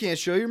 You can't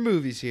show your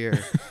movies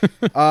here.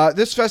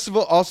 This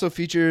festival also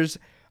features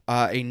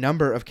a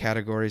number of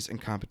categories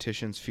and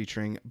competitions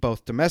featuring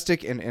both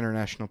domestic and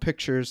international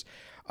pictures,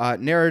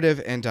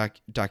 narrative and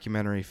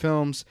documentary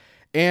films,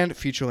 and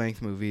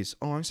feature-length movies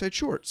alongside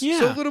shorts. Yeah.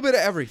 So a little bit of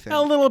everything.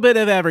 A little bit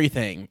of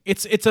everything.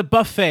 It's a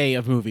buffet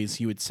of movies,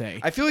 you would say.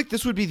 I feel like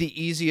this would be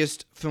the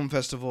easiest film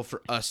festival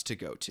for us to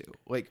go to.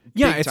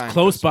 Yeah, it's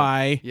close festival.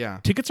 by. Yeah.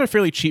 Tickets are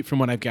fairly cheap from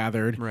what I've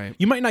gathered. Right.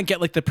 You might not get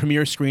like the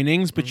premiere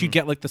screenings, but you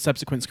get like the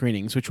subsequent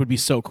screenings, which would be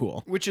so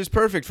cool. Which is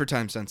perfect for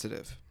time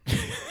sensitive.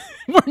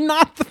 We're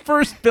not the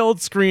first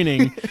build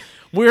screening.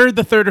 We're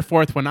the third or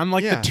fourth one. I'm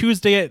like Yeah. the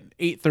Tuesday at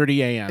 8:30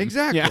 a.m.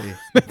 Exactly. Yeah,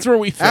 that's where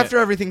we fit. After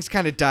everything's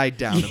kind of died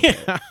down a bit.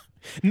 Yeah.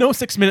 No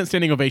 6-minute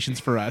standing ovations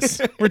for us.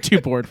 We're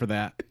too bored for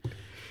that.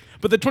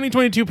 But the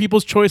 2022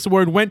 People's Choice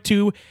Award went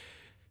to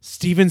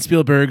Steven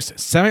Spielberg's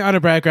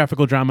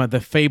semi-autobiographical drama, The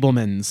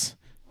Fabelmans.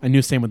 I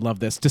knew Sam would love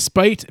this.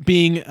 Despite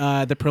being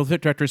the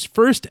prolific director's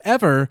first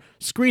ever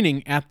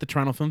screening at the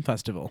Toronto Film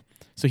Festival.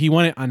 So he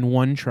won it on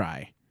one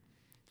try.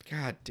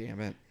 God damn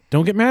it.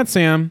 Don't get mad,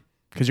 Sam,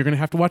 because you're going to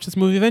have to watch this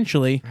movie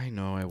eventually. I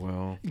know I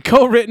will.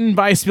 Co-written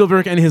by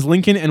Spielberg and his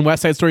Lincoln and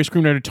West Side Story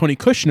screenwriter Tony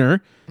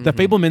Kushner, The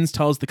Fabelmans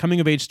tells the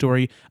coming-of-age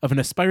story of an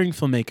aspiring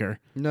filmmaker.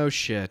 No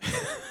shit.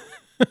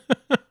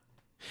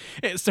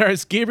 It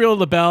stars Gabriel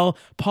LaBelle,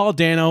 Paul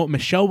Dano,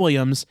 Michelle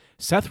Williams,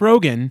 Seth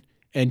Rogen,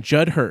 and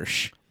Judd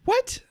Hirsch.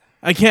 What?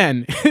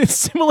 Again, it's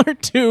similar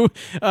to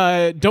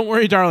Don't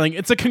Worry, Darling.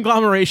 It's a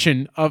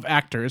conglomeration of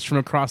actors from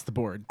across the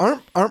board.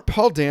 Aren't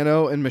Paul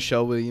Dano and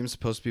Michelle Williams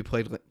supposed to be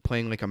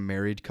playing like a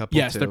married couple?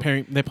 Yes, too?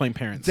 they're playing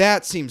parents.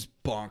 That seems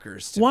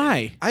bonkers. To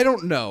Why? me. I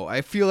don't know. I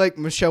feel like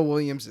Michelle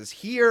Williams is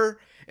here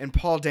and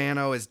Paul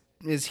Dano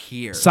is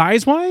here.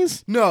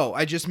 Size-wise? No,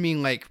 I just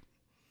mean like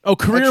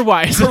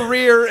Career-wise.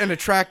 career and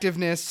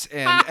attractiveness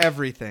and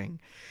everything.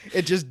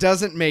 It just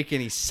doesn't make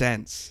any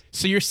sense.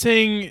 So you're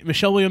saying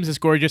Michelle Williams is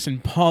gorgeous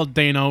and Paul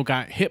Dano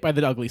got hit by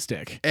the ugly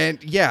stick.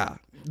 And yeah,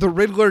 the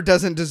Riddler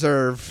doesn't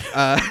deserve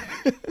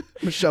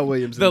Michelle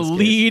Williams. The in this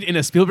lead case. in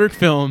a Spielberg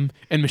film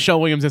and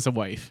Michelle Williams as a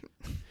wife.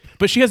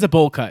 But she has a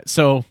bowl cut,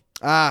 so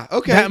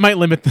Okay. that might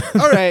limit the,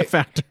 All right. the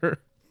factor.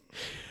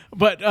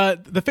 But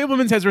The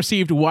Fabelmans has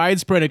received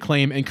widespread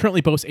acclaim and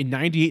currently boasts a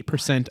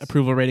 98%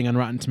 approval rating on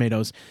Rotten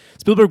Tomatoes.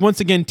 Spielberg once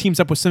again teams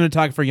up with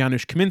cinematographer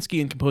Janusz Kaminski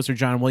and composer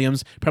John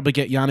Williams. Probably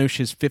get Janusz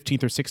his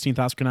 15th or 16th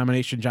Oscar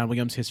nomination. John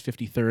Williams his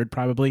 53rd,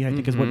 probably, I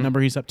think is what number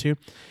he's up to.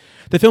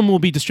 The film will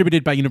be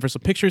distributed by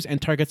Universal Pictures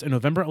and targets a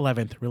November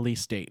 11th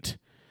release date.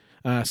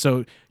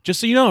 So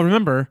just so you know,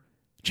 remember,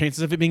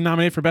 chances of it being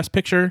nominated for Best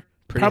Picture,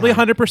 probably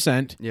high.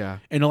 100%. Yeah.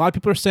 And a lot of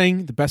people are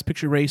saying the Best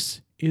Picture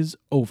race is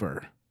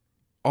over.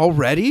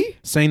 Already?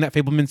 Saying that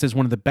Fabelmans is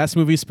one of the best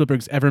movies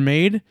Spielberg's ever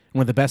made,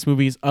 one of the best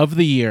movies of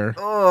the year.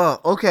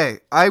 Okay.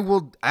 I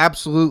will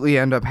absolutely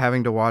end up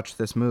having to watch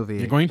this movie.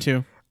 You're going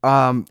to.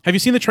 Have you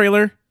seen the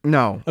trailer?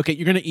 No. Okay,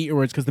 you're going to eat your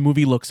words because the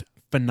movie looks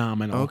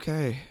phenomenal.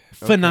 Okay.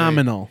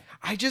 Phenomenal.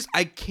 I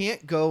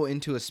can't go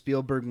into a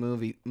Spielberg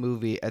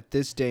movie at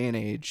this day and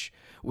age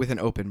with an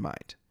open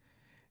mind.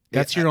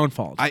 That's your own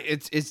fault.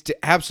 It's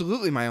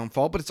absolutely my own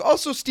fault, but it's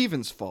also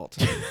Steven's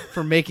fault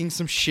for making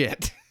some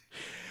shit.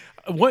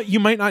 What you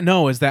might not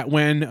know is that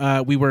when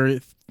we were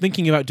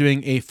thinking about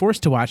doing a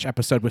Forced to Watch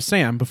episode with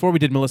Sam, before we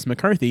did Melissa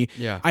McCarthy,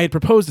 I had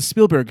proposed a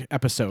Spielberg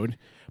episode.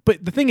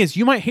 But the thing is,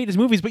 you might hate his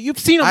movies, but you've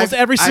seen almost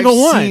every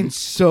single one. I've seen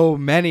so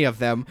many of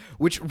them,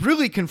 which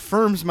really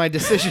confirms my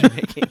decision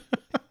making.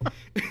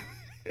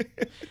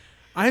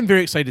 I'm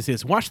very excited to see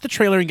this. Watch the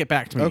trailer and get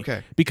back to me.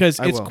 Okay. Because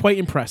I it's will. quite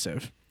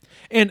impressive.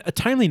 And a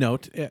timely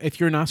note, if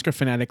you're an Oscar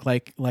fanatic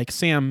like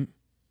Sam,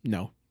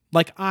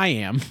 like I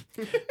am,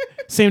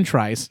 Sam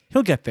tries.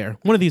 He'll get there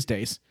one of these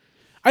days.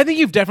 I think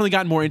you've definitely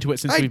gotten more into it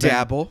since I we've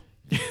dabble.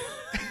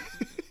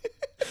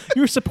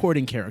 You're a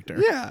supporting character.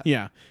 Yeah.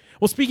 Yeah.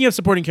 Well, speaking of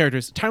supporting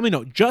characters, timely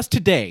note, just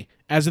today,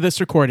 as of this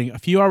recording, a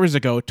few hours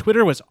ago,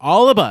 Twitter was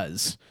all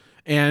abuzz.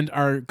 And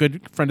our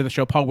good friend of the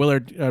show, Paul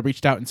Willard,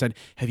 reached out and said,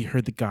 "Have you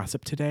heard the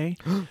gossip today?"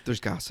 There's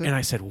gossip? And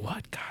I said,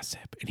 "What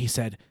gossip?" And he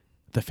said,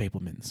 "The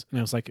Fabelmans." And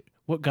I was like,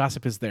 "What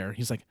gossip is there?"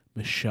 He's like,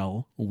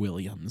 "Michelle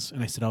Williams."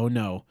 And I said, "Oh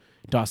no,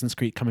 Dawson's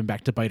Creek coming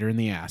back to bite her in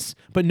the ass."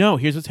 But no,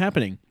 here's what's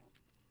happening.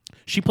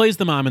 She plays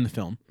the mom in the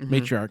film,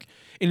 matriarch.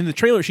 And in the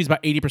trailer, she's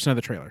about 80% of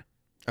the trailer.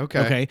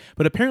 Okay.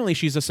 But apparently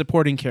she's a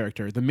supporting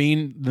character. The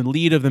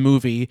lead of the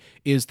movie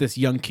is this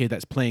young kid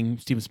that's playing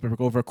Steven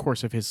Spielberg over a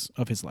course of his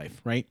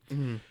life, right?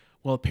 Mm-hmm.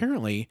 Well,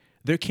 apparently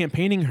they're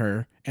campaigning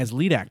her as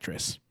lead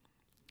actress.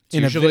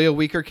 It's usually a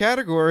weaker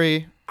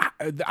category.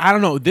 I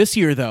don't know. This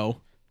year,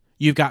 though,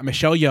 you've got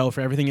Michelle Yeoh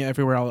for Everything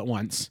Everywhere All at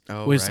Once,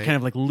 was kind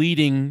of like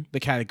leading the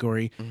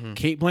category. Mm-hmm.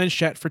 Kate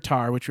Blanchett for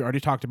Tar, which we already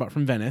talked about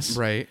from Venice.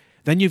 Right.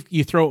 Then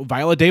you throw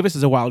Viola Davis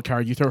as a wild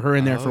card. You throw her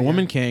in there for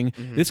Woman King.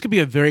 Mm-hmm. This could be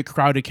a very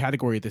crowded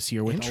category this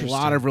year with a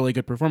lot of really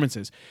good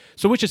performances.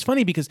 So, which is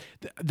funny because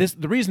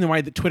the reason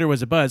why Twitter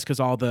was a buzz because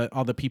all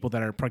the people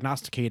that are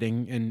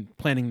prognosticating and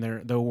planning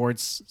the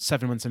awards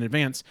 7 months in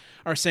advance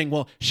are saying,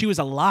 well, she was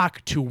a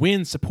lock to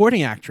win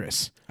supporting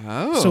actress.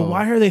 Oh, so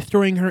why are they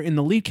throwing her in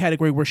the lead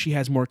category where she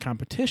has more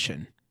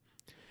competition?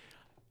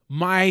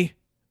 I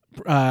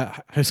was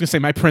going to say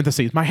my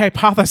parentheses. My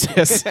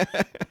hypothesis.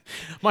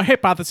 My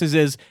hypothesis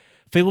is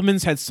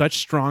Fabelmans had such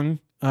strong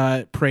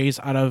praise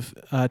out of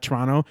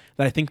Toronto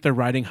that I think they're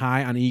riding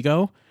high on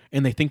ego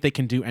and they think they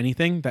can do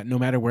anything, that no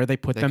matter where they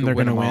put them, they're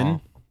going to win.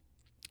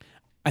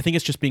 I think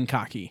it's just being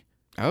cocky.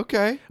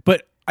 Okay.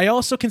 But I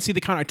also can see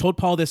the counter. I told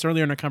Paul this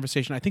earlier in our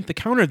conversation. I think the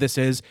counter of this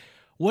is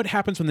what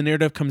happens when the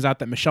narrative comes out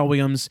that Michelle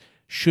Williams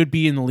should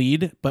be in the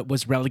lead but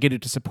was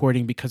relegated to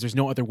supporting because there's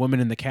no other woman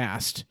in the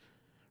cast.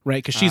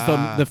 Right, because she's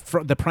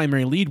the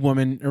primary lead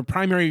woman or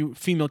primary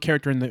female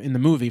character in the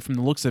movie from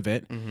the looks of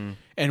it. Mm-hmm.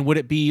 And would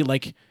it be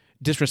like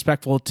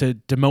disrespectful to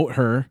demote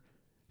her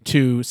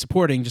to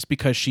supporting just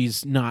because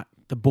she's not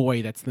the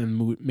boy that's the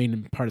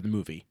main part of the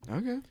movie?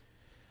 Okay,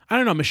 I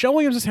don't know. Michelle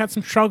Williams has had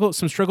some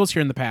struggles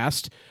here in the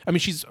past. I mean,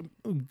 she's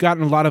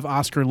gotten a lot of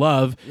Oscar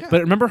love,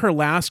 but remember her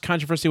last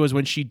controversy was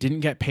when she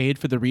didn't get paid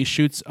for the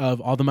reshoots of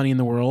All the Money in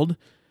the World.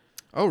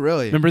 Oh,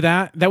 really? Remember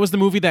that? That was the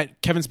movie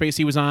that Kevin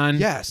Spacey was on.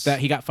 Yes. That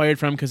he got fired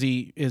from because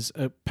he is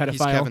a pedophile.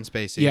 He's Kevin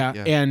Spacey. Yeah,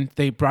 and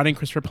they brought in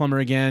Christopher Plummer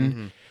again.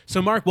 Mm-hmm.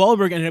 So Mark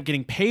Wahlberg ended up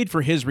getting paid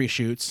for his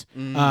reshoots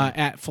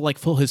at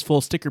his full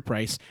sticker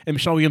price, and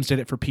Michelle Williams did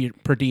it for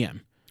per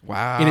diem.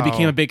 Wow. And it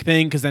became a big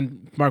thing because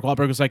then Mark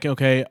Wahlberg was like,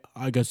 okay,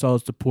 I guess I'll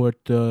support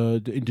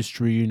the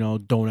industry,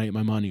 donate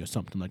my money or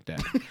something like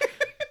that.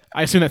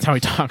 I assume that's how he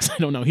talks. I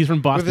don't know. He's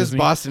from Boston. With his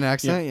Boston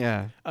accent,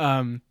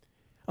 yeah.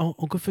 Oh,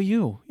 good for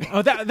you.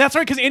 Oh, that's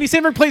right, because Andy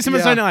Samberg plays him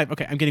in Saturday Night Live.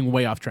 Okay, I'm getting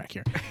way off track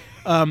here.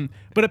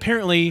 But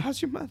apparently...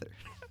 How's your mother?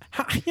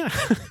 Yeah.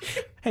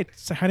 Hey,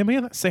 say hi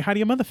to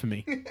your mother for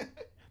me.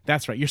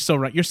 That's right. You're so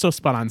right. You're so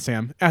spot on,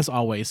 Sam. As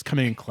always,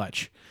 coming in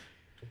clutch.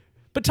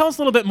 But tell us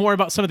a little bit more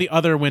about some of the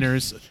other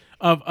winners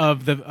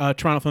of the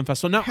Toronto Film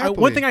Festival. Now,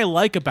 one thing I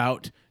like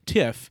about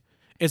TIFF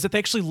is that they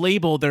actually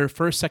label their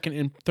first, second,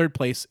 and third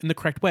place in the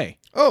correct way.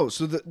 Oh,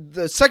 so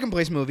the second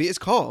place movie is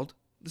called...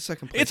 The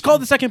second place. It's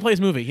called the second place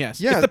movie, yes.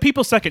 Yeah. It's the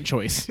people's second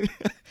choice.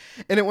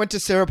 And it went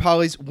to Sarah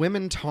Polley's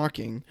Women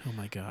Talking. Oh,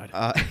 my God.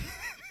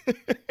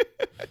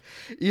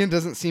 Ian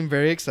doesn't seem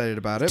very excited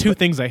about it. Two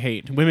things I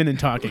hate, women and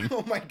talking.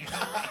 Oh, my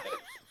God.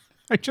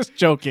 I'm just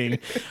joking.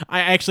 I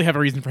actually have a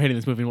reason for hating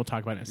this movie, and we'll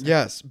talk about it in a second.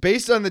 Yes.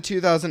 Based on the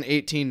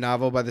 2018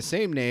 novel by the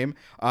same name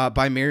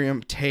by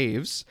Miriam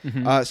Taves,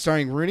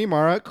 starring Rooney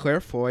Mara, Claire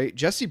Foy,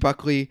 Jessie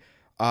Buckley,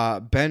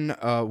 Ben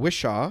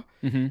Whishaw,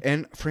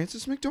 and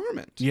Frances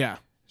McDormand. Yeah.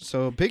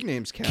 So big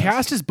names cast.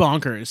 Cast is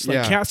bonkers.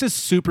 Cast is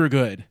super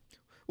good.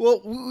 Well,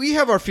 we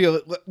have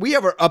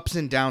our ups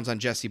and downs on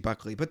Jessie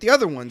Buckley, but the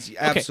other ones,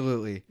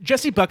 absolutely. Okay.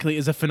 Jessie Buckley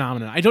is a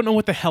phenomenon. I don't know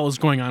what the hell is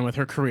going on with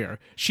her career.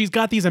 She's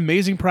got these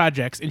amazing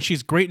projects, and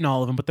she's great in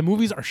all of them, but the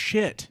movies are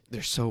shit.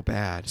 They're so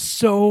bad.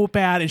 So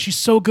bad, and she's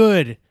so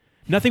good.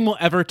 Nothing will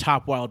ever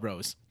top Wild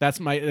Rose.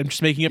 I'm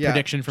just making a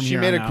prediction from here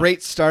on out. She made a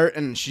great start,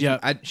 and she's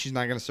not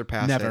going to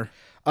surpass it. Never.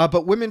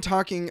 But Women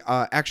Talking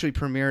actually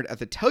premiered at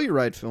the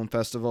Telluride Film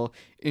Festival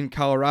in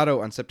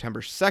Colorado on September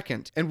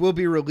 2nd and will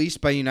be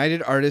released by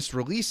United Artists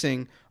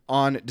releasing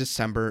on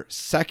December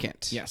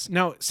 2nd. Yes.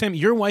 Now, Sam,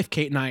 your wife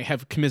Kate and I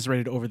have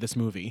commiserated over this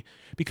movie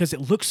because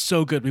it looks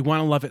so good. We want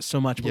to love it so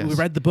much. But we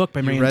read the book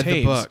by Miriam Taves.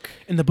 The book.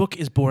 And the book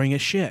is boring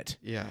as shit.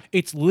 Yeah.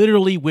 It's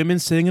literally women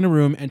sitting in a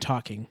room and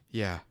talking.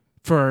 Yeah.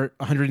 For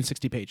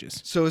 160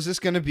 pages. So is this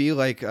going to be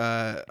like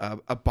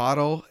a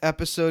bottle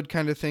episode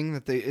kind of thing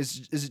that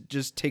is it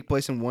just take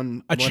place in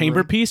one chamber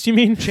room? Piece? You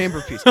mean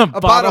chamber piece? a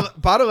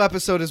bottle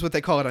episode is what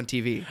they call it on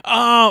TV.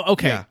 Oh,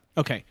 okay, yeah.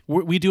 Okay.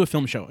 We do a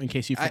film show in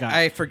case you forgot.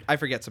 I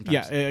forget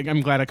sometimes. Yeah, I'm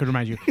glad I could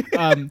remind you.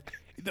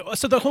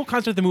 So the whole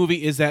concept of the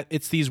movie is that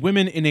it's these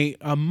women in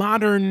a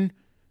modern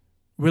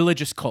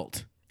religious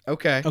cult.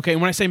 Okay. Okay.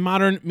 And when I say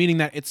modern, meaning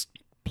that it's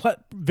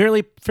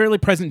fairly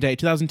present day.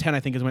 2010,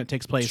 I think, is when it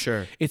takes place.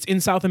 Sure. It's in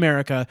South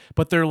America,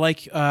 but they're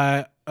like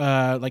a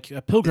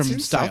pilgrim it's in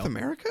style. South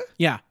America?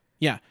 Yeah.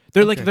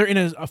 They're they're in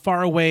a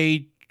far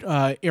away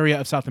area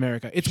of South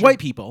America. It's white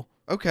people.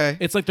 Okay.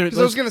 It's like they're. Because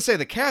I was gonna say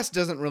the cast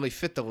doesn't really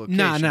fit the location.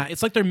 Nah.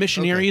 It's like they're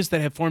missionaries that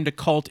have formed a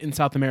cult in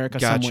South America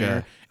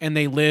somewhere, and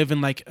they live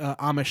in like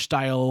Amish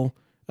style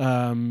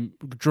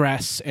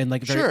dress and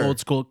like very old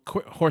school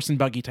horse and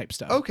buggy type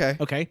stuff.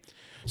 Okay.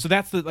 So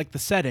that's the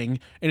setting,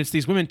 and it's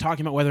these women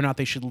talking about whether or not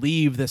they should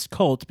leave this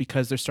cult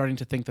because they're starting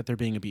to think that they're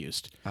being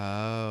abused.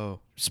 Oh.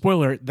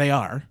 Spoiler, they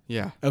are.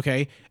 Yeah.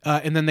 Okay.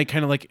 And then they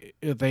kind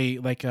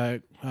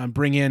of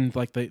bring in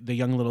like the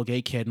young little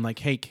gay kid and like,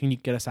 hey, can you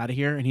get us out of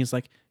here? And he's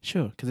like,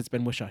 sure, because it's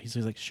Ben Whishaw. He's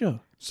like, sure.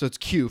 So it's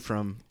Q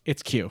from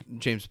It's Q.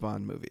 James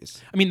Bond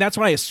movies. I mean, that's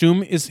what I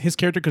assume is his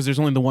character because there's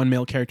only the one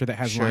male character that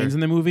has Sure. lines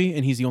in the movie,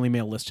 and he's the only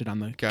male listed on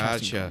the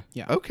casting Gotcha. call.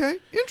 Yeah. Okay.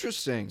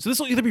 Interesting. So this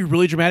will either be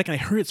really dramatic, and I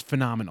heard it's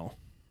phenomenal.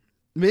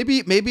 Maybe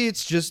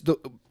it's just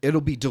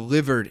it'll be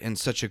delivered in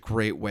such a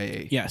great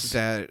way. Yes.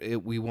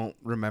 That we won't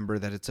remember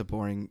that it's a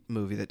boring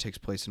movie that takes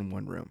place in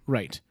one room.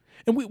 Right.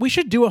 And we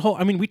should do a whole...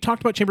 I mean, we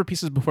talked about chamber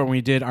pieces before when we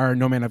did our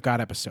No Man of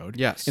God episode.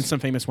 Yes. And some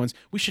famous ones.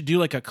 We should do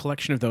like a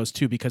collection of those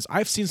too, because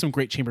I've seen some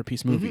great chamber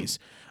piece movies.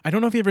 I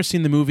don't know if you've ever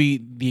seen the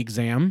movie The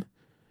Exam.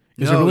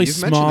 It's a really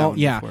you've mentioned that small... one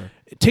Yeah. before.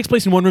 It takes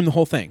place in one room the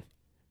whole thing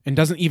and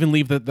doesn't even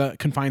leave the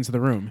confines of the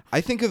room.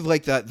 I think of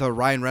like the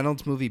Ryan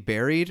Reynolds movie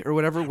Buried or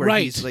whatever, where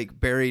Right. he's like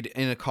buried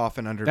in a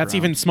coffin underground. That's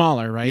even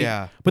smaller, right?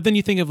 Yeah. But then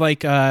you think of like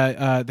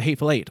The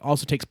Hateful Eight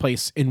also takes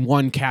place in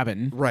one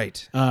cabin.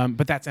 right.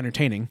 But that's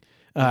entertaining.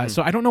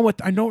 So I don't know what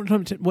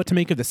to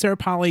make of this. Sarah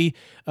Polley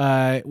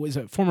was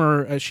a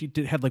former. She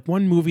had like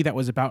one movie that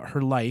was about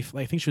her life.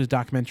 I think she was a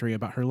documentary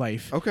about her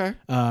life. Okay.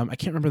 I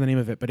can't remember the name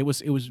of it, but it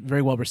was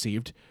very well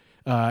received.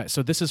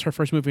 So this is her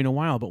first movie in a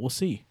while, but we'll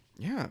see.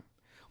 Yeah.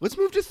 Let's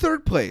move to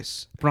third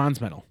place. Bronze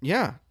medal.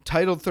 Yeah,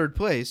 titled third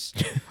place.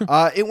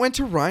 It went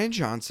to Rian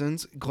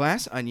Johnson's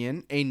Glass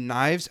Onion, a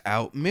Knives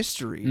Out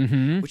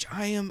mystery, which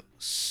I am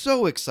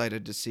so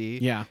excited to see.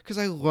 Yeah. Because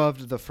I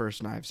loved the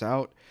first Knives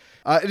Out.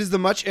 It is the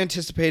much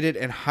anticipated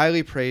and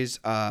highly praised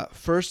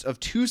first of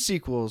two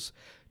sequels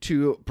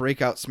to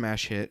breakout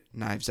smash hit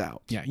Knives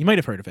Out. Yeah, you might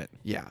have heard of it.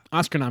 Yeah.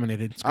 Oscar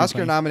nominated.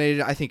 Oscar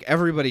nominated. I think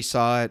everybody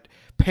saw it.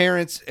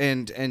 Parents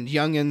and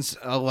youngins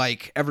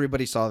alike,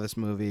 everybody saw this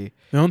movie.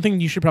 The only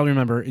thing you should probably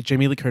remember is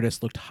Jamie Lee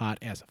Curtis looked hot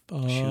as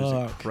fuck. She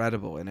was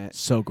incredible in it.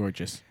 So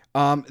gorgeous.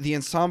 The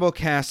ensemble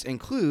cast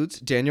includes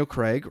Daniel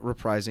Craig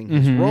reprising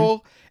his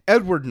role,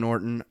 Edward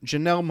Norton,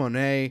 Janelle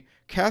Monáe,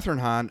 Catherine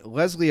Hahn,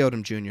 Leslie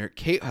Odom Jr.,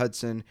 Kate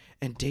Hudson,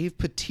 and Dave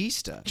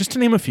Bautista. Just to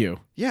name a few.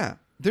 Yeah.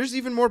 There's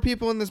even more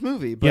people in this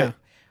movie, but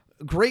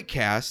great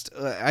cast.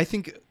 I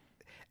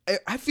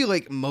feel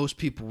like most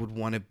people would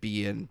want to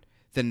be in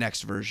the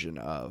next version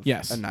of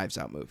a Knives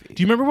Out movie.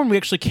 Do you remember when we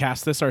actually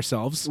cast this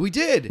ourselves? We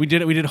did. We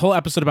did a whole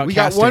episode about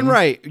casting. Got one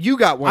right. You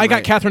got one right. I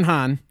got Catherine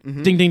Hahn.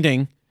 Ding, ding,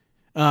 ding.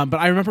 But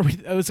I remember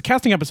it was a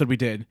casting episode we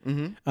did.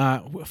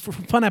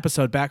 Fun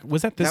episode back.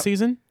 Was that this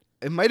season?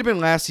 It might have been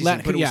last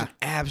season, but it was an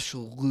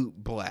absolute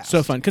blast.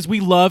 So fun, because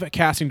we love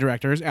casting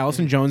directors.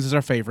 Allison Jones is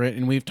our favorite,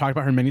 and we've talked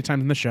about her many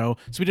times in the show.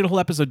 So we did a whole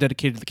episode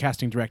dedicated to the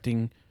casting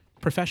directing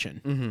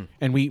profession.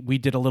 And we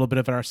did a little bit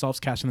of it ourselves,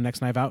 casting the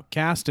next Knives Out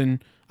cast,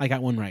 and I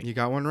got one right. You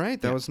got one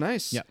right. That was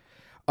nice. Yeah.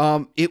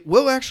 It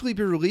will actually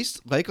be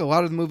released, like a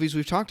lot of the movies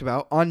we've talked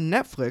about, on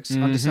Netflix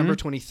on December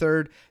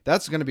 23rd.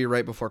 That's going to be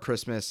right before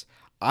Christmas.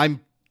 I'm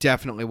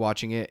definitely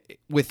watching it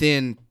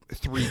within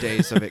 3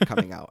 days of it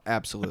coming out.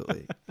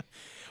 Absolutely.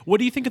 What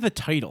do you think of the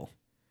title?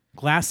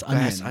 Glass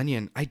Onion. Glass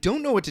Onion. I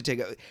don't know what to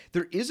take.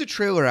 There is a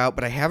trailer out,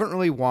 but I haven't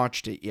really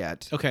watched it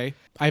yet. Okay.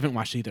 I haven't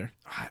watched either.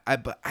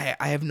 But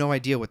I have no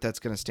idea what that's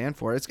going to stand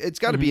for. It's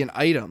got to be an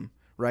item,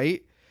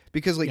 right?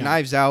 Because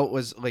Knives Out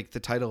was like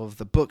the title of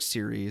the book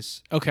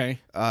series. Okay.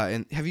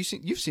 And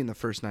you've seen the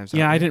first Knives Out?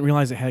 Yeah, right? I didn't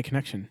realize it had a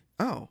connection.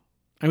 Oh.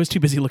 I was too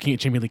busy looking at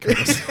Jamie Lee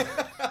Curtis.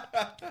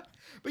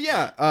 But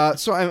yeah,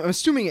 so I'm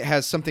assuming it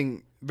has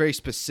something very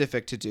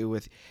specific to do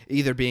with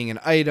either being an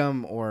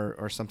item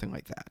or something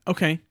like that.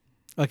 Okay.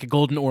 Like a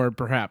golden orb,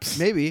 perhaps.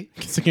 Maybe.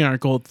 Sticking our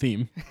gold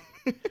theme.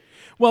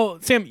 Well,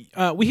 Sam,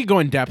 we could go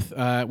in depth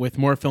with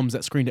more films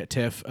that screened at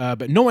TIFF,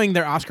 but knowing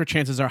their Oscar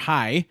chances are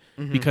high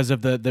because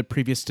of the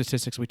previous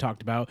statistics we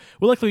talked about,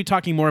 we'll likely be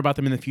talking more about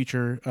them in the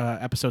future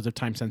episodes of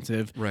Time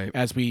Sensitive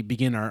as we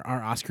begin our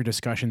Oscar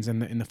discussions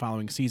in the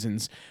following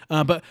seasons.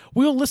 But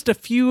we'll list a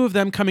few of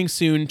them coming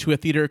soon to a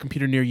theater or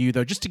computer near you,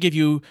 though, just to give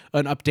you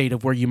an update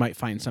of where you might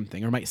find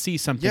something or might see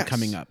something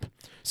coming up.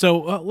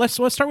 So let's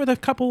start with a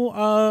couple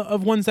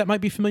of ones that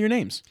might be familiar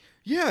names.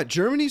 Yeah,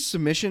 Germany's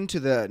submission to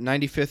the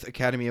 95th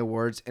Academy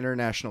Awards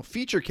International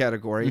Feature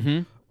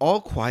category,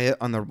 All Quiet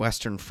on the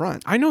Western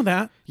Front. I know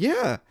that.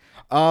 Yeah.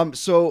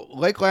 So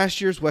like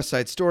last year's West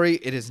Side Story,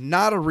 it is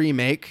not a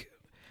remake.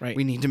 Right.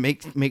 We need to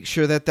make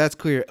sure that that's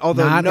clear.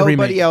 Although Not a nobody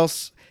remake.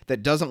 else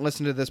that doesn't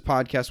listen to this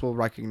podcast will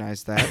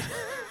recognize that.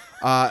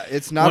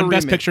 It's not a One remake.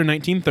 Best Picture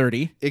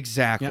 1930.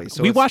 Exactly. Yeah.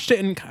 So we it's- watched it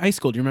in high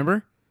school. Do you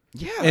remember?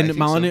 Yeah. And I think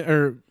Molyneux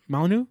so.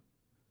 Molyneux?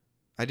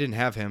 I didn't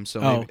have him, so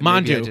Oh, maybe I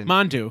Mondu. didn't.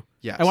 Mondu.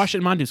 Yes. I watched it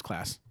in Mondu's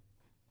class.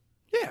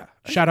 Yeah.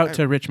 Shout out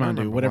to Rich I Mondu.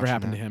 remember Whatever watching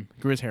happened that. to him.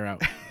 Grew his hair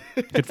out.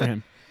 Good for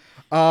him.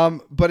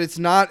 But it's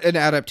not an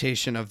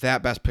adaptation of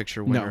that Best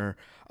Picture winner.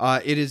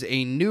 It is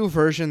a new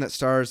version that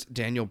stars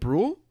Daniel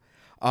Bruhl,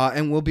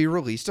 and will be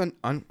released on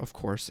of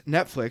course,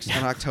 Netflix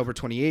on October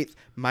 28th.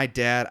 My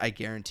dad, I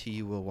guarantee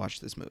you, will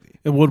watch this movie.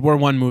 A World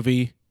War I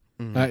movie.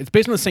 It's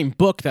based on the same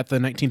book that the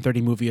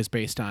 1930 movie is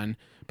based on,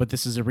 but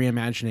this is a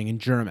reimagining in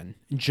German.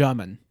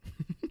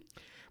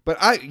 But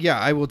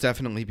I will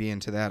definitely be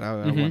into that. I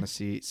want to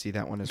see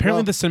that one as Apparently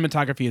well. the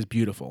cinematography is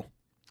beautiful.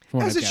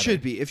 As it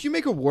should be. If you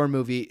make a war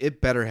movie, it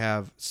better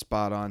have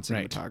spot-on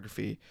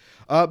cinematography.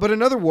 Right. But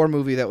another war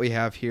movie that we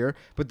have here,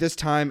 but this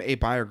time a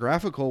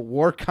biographical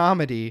war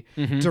comedy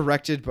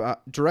directed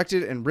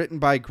and written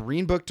by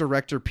Green Book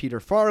director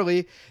Peter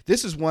Farrelly.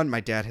 This is one my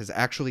dad has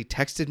actually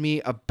texted me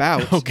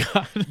about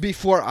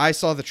before I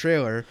saw the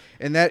trailer,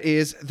 and that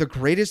is The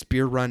Greatest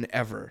Beer Run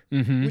Ever,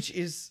 which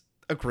is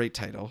a great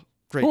title.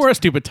 Or a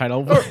stupid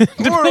title.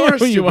 Or a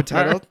stupid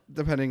title,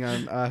 depending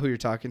on who you're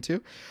talking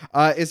to.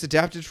 It's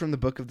adapted from the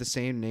book of the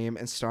same name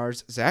and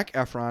stars Zac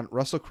Efron,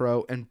 Russell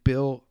Crowe, and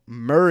Bill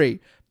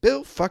Murray.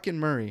 Bill fucking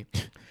Murray.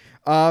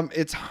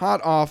 It's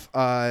hot off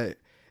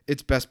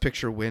its Best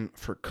Picture win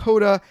for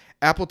Coda.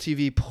 Apple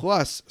TV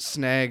Plus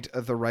snagged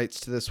the rights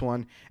to this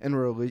one and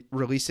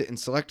release it in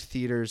select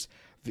theaters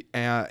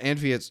and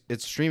via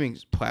its streaming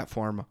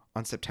platform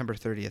on September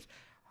 30th.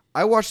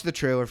 I watched the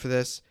trailer for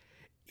this.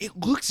 It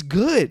looks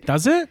good.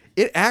 Does it?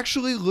 It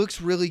actually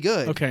looks really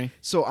good. Okay.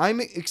 So I'm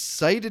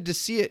excited to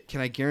see it. Can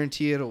I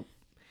guarantee it'll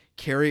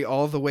carry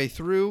all the way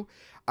through?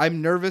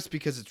 I'm nervous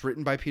because it's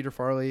written by Peter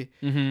Farrelly.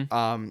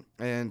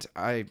 And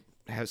I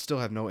still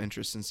have no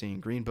interest in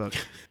seeing Green Book.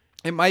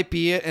 It might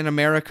be an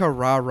America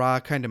rah-rah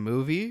kind of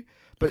movie,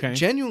 but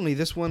genuinely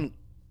this one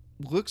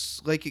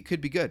looks like it could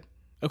be good.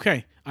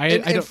 Okay.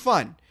 And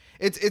fun.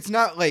 It's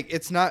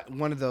not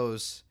one of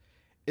those.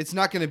 It's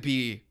not going to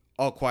be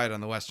All Quiet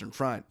on the Western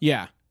Front.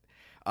 Yeah.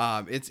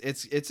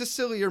 It's a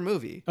sillier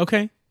movie.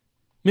 Okay.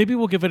 Maybe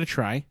we'll give it a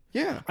try.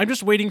 Yeah. I'm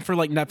just waiting for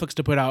like Netflix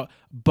to put out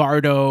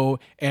Bardo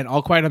and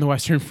All Quiet on the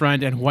Western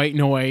Front and White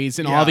Noise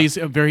and all these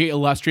very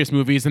illustrious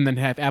movies, and then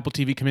have Apple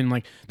TV come in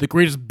like The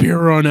Greatest Beer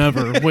Run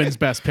Ever wins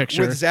Best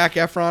Picture. With Zac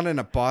Efron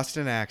and a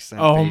Boston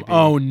accent.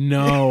 Oh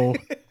no.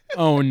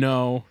 Oh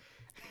no.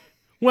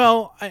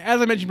 Well, as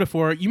I mentioned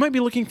before, you might be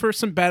looking for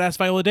some badass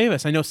Viola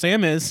Davis. I know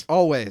Sam is.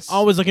 Always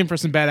looking for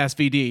some badass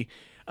VD.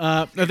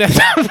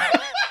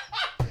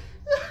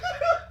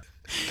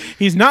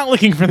 He's not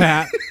looking for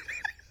that.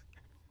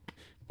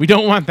 We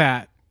don't want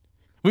that.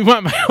 We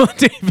want Viola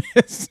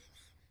Davis.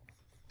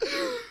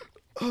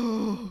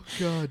 Oh,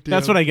 God damn.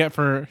 That's what I get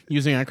for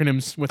using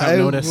acronyms without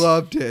notice. I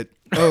loved it.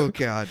 Oh,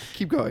 God.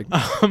 Keep going.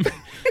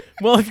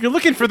 Well, if you're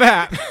looking for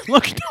that,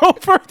 look no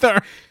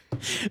further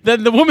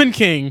than The Woman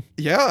King.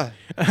 Yeah.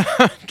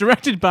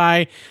 Directed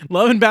by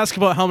Love and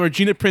Basketball Helmer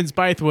Gina Prince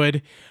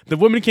Bythewood, The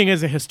Woman King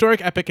is a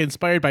historic epic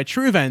inspired by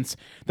true events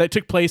that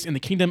took place in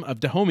the kingdom of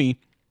Dahomey,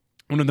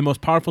 one of the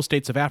most powerful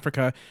states of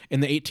Africa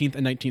in the 18th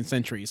and 19th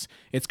centuries.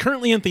 It's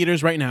currently in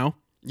theaters right now.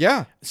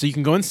 Yeah. So you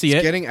can go and see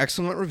it. Getting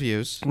excellent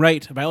reviews.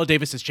 Right. Viola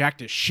Davis is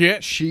jacked as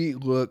shit. She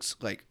looks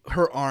like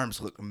her arms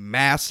look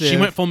massive. She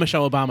went full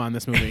Michelle Obama on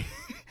this movie.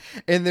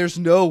 And there's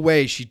no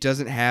way she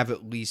doesn't have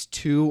at least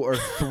 2 or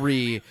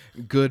 3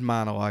 good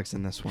monologues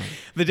in this one.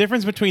 The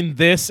difference between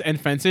this and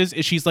Fences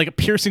is she's like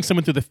piercing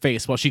someone through the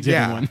face while she's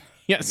giving one.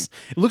 Yes.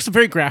 It looks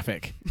very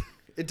graphic.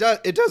 It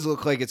does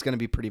look like it's going to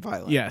be pretty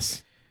violent.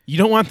 Yes. You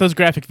don't want those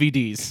graphic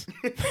VDs.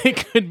 They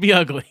could be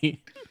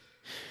ugly.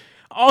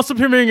 Also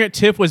premiering at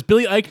TIFF was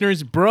Billy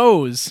Eichner's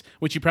Bros,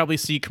 which you probably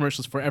see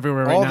commercials for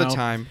everywhere right now. All the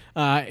time.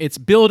 It's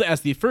billed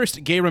as the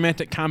first gay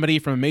romantic comedy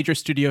from a major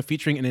studio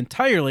featuring an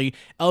entirely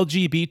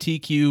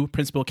LGBTQ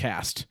principal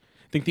cast.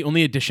 I think the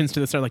only additions to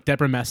this are like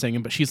Deborah Messing,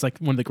 but she's like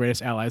one of the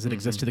greatest allies that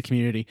exist to the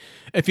community.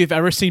 If you've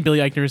ever seen Billy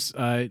Eichner's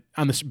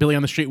Billy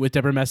on the Street with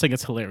Deborah Messing,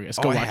 it's hilarious.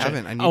 Go watch it. I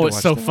haven't. I need to watch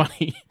it's so that.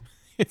 funny.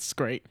 It's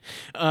great.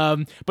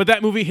 But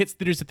that movie hits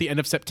theaters at the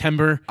end of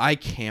September. I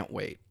can't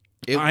wait.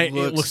 It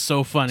looks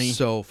so funny.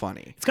 So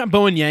funny. It's got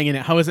Bowen Yang in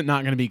it. How is it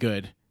not going to be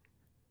good?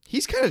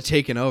 He's kind of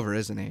taken over,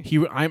 isn't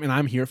he?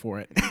 I'm here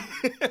for it.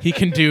 He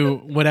can do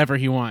whatever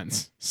he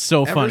wants.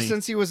 So funny. Ever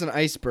since he was an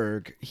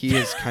iceberg, he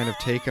has kind of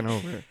taken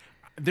over.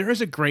 There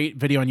is a great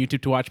video on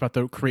YouTube to watch about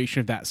the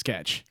creation of that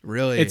sketch.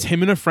 Really? It's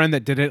him and a friend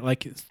that did it like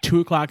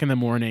 2:00 in the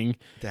morning.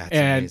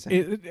 That's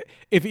amazing.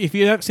 If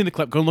you haven't seen the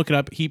clip, go and look it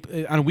up. He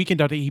on a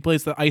Weekend Update, he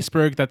plays the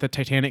iceberg that the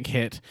Titanic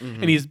hit,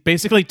 and he's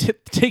basically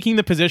taking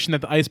the position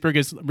that the iceberg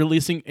is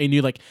releasing a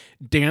new like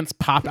dance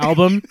pop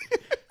album,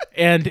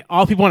 and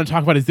all people want to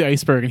talk about is the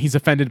iceberg, and he's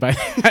offended by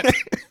that,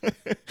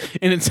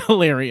 and it's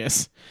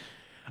hilarious.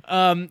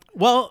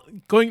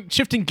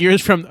 Shifting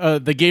gears from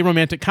the gay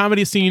romantic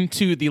comedy scene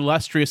to the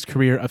illustrious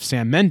career of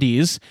Sam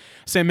Mendes.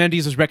 Sam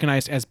Mendes is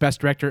recognized as Best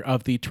Director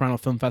of the Toronto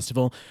Film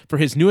Festival for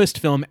his newest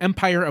film,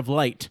 Empire of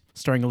Light,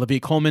 starring Olivia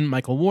Colman,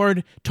 Michael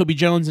Ward, Toby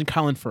Jones, and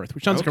Colin Firth,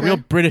 which sounds like a real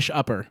British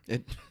upper.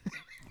 It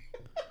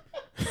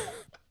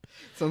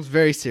sounds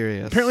very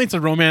serious. Apparently, it's a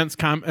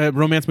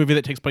romance movie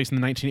that takes place in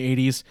the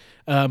 1980s,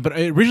 but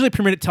it originally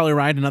premiered at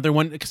Telluride, another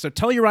one. So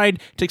Telluride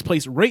takes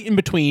place right in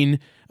between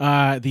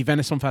the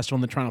Venice Film Festival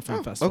and the Toronto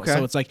Film Festival. Okay.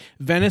 So it's like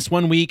Venice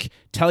one week,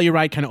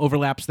 Telluride kind of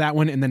overlaps that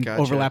one, and then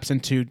overlaps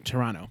into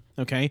Toronto.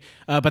 Okay,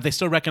 but they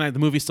still recognize the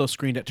movie still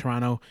screened at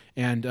Toronto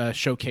and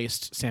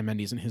showcased Sam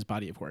Mendes and his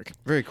body of work.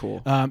 Very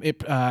cool.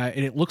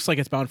 It looks like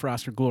it's bound for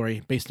Oscar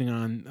glory, based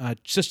on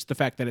just the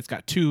fact that it's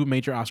got 2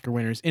 major Oscar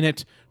winners in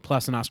it,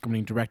 plus an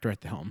Oscar-winning director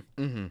at the helm.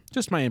 Mm-hmm.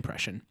 Just my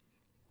impression.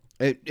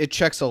 It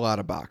checks a lot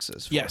of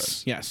boxes for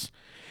us. Yes.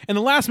 And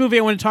the last movie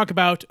I want to talk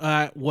about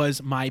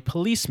was My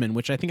Policeman,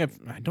 which I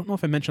don't know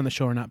if I mentioned on the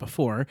show or not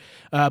before,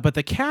 but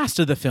the cast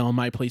of the film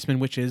My Policeman,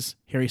 which is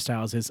Harry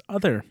Styles'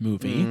 other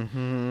movie.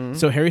 Mm-hmm.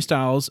 So Harry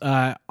Styles,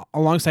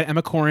 alongside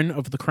Emma Corrin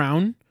of The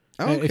Crown.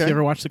 If you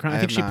ever watched The Crown, I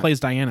think she plays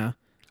Diana.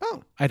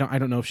 Oh, I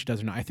don't know if she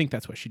does or not. I think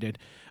that's what she did.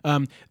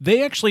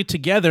 They actually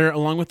together,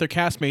 along with their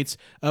castmates,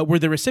 were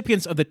the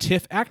recipients of the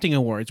TIFF Acting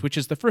Awards, which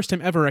is the first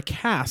time ever a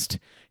cast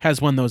has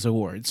won those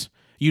awards.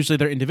 Usually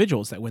they're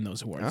individuals that win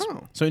those awards.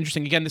 Oh. So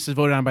interesting. Again, this is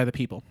voted on by the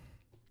people.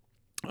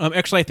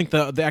 Actually, I think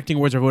the acting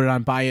awards are voted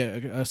on by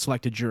a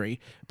selected jury,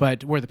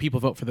 but where the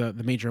people vote for the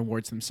major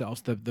awards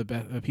themselves,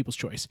 the people's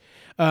choice.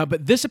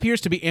 But this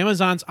appears to be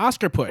Amazon's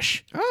Oscar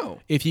push. Oh.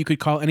 If you could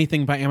call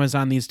anything by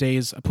Amazon these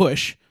days a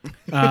push,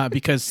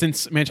 because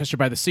since Manchester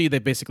by the Sea,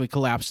 they've basically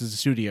collapsed as a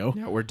studio.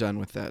 Yeah, we're done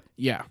with that.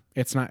 Yeah,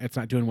 it's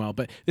not doing well.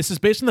 But this is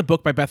based on the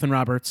book by Bethan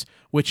Roberts,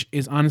 which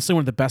is honestly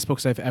one of the best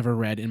books I've ever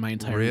read in my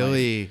entire life.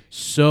 Really?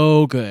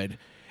 So good.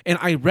 And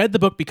I read the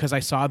book because I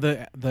saw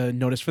the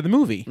notice for the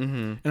movie.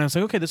 Mm-hmm. And I was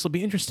like, okay, this will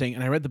be interesting.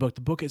 And I read the book.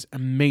 The book is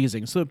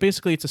amazing. So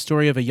basically, it's a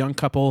story of a young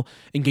couple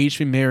engaged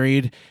to be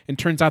married. And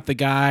turns out the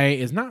guy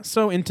is not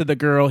so into the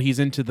girl. He's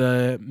into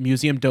the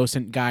museum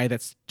docent guy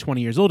that's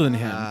 20 years older than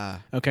him.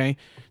 Okay?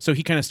 So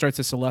he kind of starts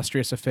this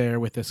illustrious affair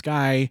with this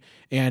guy.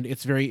 And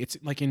it's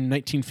like in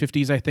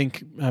 1950s, I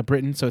think,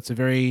 Britain. So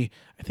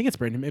I think it's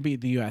Britain, maybe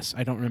the U.S.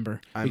 I don't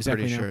remember I'm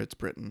exactly pretty now. sure it's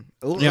Britain.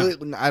 Yeah.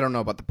 I don't know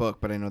about the book,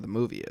 but I know the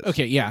movie is.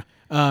 Okay, yeah.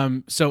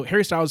 So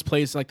Harry Styles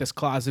plays like this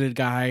closeted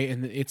guy,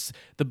 and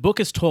the book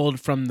is told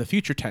from the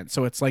future tense.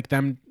 So it's like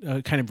them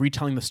kind of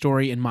retelling the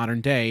story in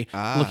modern day,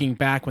 looking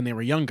back when they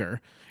were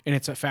younger. And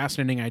it's a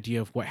fascinating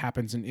idea of what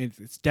happens, and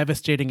it's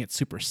devastating. It's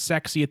super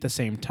sexy at the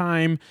same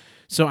time.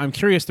 So I'm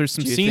curious. There's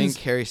some scenes. Do you think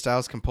Harry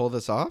Styles can pull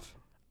this off?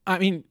 I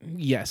mean,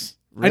 yes.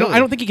 Really? I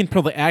don't think he can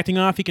pull the acting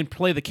off. He can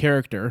play the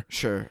character.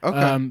 Sure.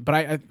 Okay.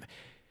 But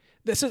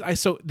this is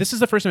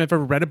the first time I've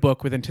ever read a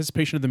book with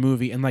anticipation of the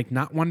movie and like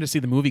not wanted to see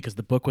the movie because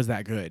the book was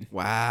that good.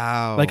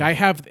 Wow. Like I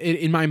have it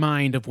in my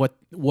mind of what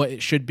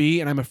it should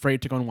be, and I'm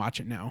afraid to go and watch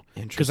it now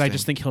because I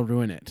just think he'll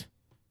ruin it.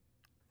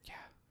 Yeah.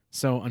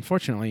 So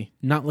unfortunately,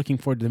 not looking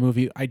forward to the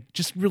movie. I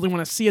just really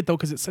want to see it though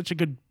because it's such a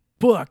good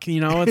book. You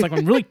know, it's like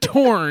I'm really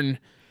torn.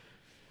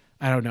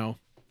 I don't know.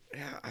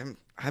 Yeah,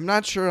 I'm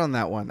not sure on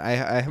that one. I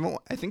haven't.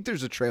 I think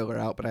there's a trailer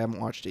out, but I haven't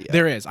watched it yet.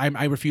 There is.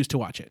 I refuse to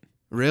watch it.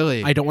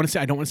 Really? I don't want to see.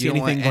 I don't want to see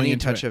anything going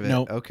into touch it. of it.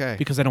 No, okay.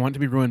 Because I don't want it to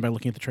be ruined by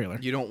looking at the trailer.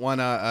 You don't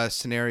want a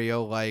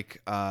scenario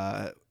like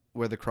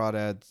where the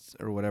Crawdads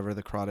or whatever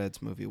the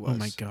Crawdads movie was. Oh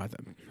my god,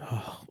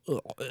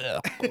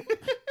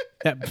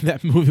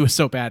 that movie was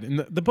so bad. And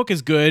the book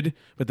is good,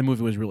 but the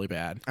movie was really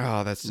bad.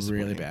 Oh, that's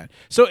really bad.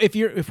 So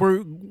if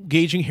we're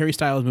gauging Harry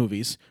Styles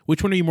movies,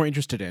 which one are you more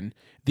interested in?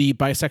 The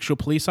bisexual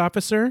police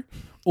officer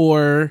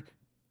or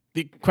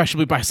the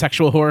questionably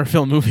bisexual horror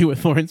film movie with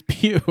Florence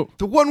Pugh?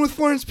 The one with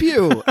Florence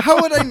Pugh. How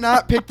would I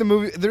not pick the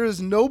movie? There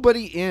is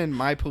nobody in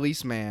My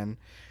Policeman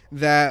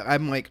that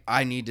I'm like,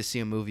 I need to see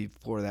a movie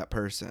for that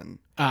person.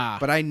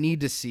 But I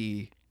need to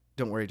see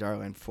Don't Worry,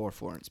 Darling for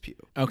Florence Pugh.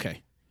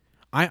 Okay.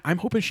 I'm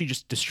hoping she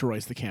just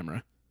destroys the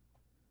camera.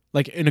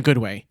 Like in a good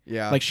way.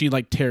 Yeah. Like she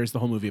like tears the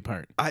whole movie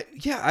apart. I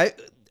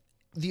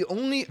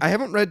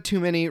haven't read too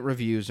many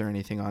reviews or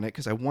anything on it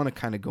because I want to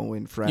kind of go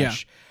in fresh. Yeah.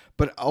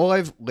 But all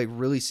I've like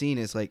really seen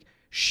is like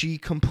she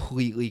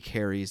completely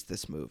carries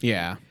this movie.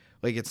 Yeah.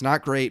 Like it's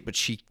not great, but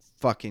she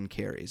fucking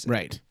carries it.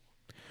 Right.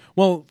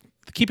 Well,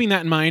 keeping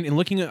that in mind and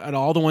looking at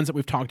all the ones that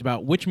we've talked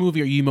about, which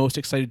movie are you most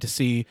excited to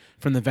see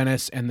from the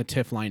Venice and the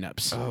TIFF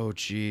lineups? Oh,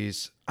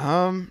 geez.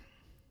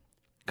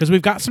 Because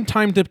we've got some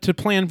time to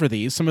plan for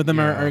these. Some of them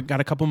are got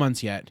a couple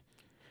months yet.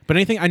 But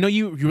anything, I know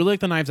you really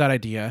like the Knives Out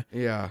idea.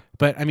 Yeah.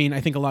 But I mean,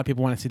 I think a lot of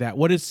people want to see that.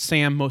 What is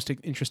Sam most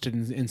interested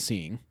in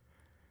seeing?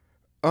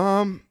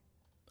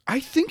 I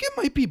think it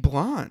might be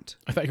Blonde.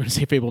 I thought you were going to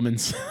say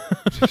Fabelmans.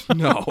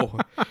 No.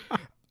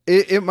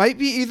 It might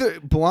be either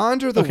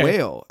Blonde or The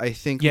Whale. I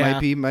think might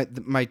be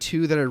my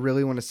two that I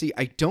really want to see.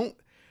 I don't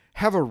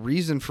have a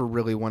reason for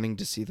really wanting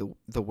to see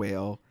The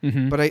Whale,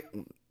 but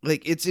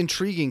it's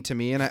intriguing to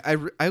me, and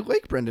I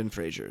like Brendan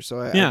Fraser, so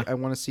I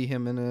want to see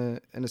him in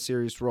a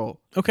serious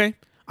role. Okay,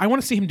 I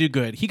want to see him do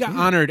good. He got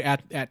honored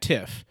at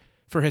TIFF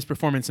for his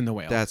performance in The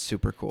Whale. That's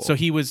super cool. So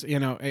he was,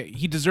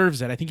 he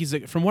deserves it. I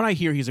think from what I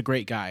hear, he's a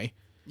great guy.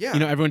 Yeah.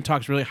 Everyone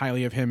talks really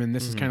highly of him, and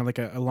this is kind of like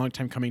a long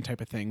time coming type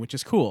of thing, which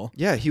is cool.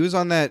 Yeah, he was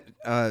on that.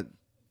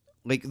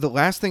 Like the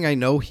last thing I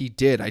know he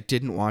did, I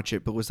didn't watch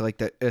it, but was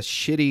like a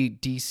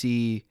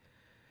shitty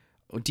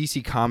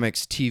DC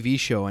Comics TV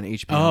show on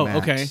HBO Max.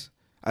 Okay.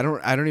 I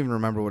don't even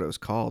remember what it was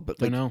called,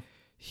 but like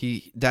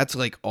that's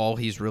like all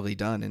he's really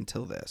done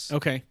until this.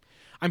 Okay.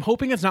 I'm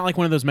hoping it's not like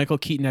one of those Michael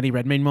Keaton, Eddie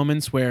Redmayne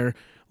moments where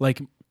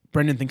like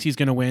Brendan thinks he's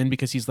going to win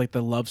because he's like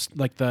the Where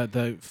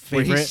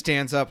favorite. he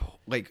stands up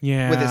with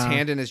his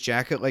hand in his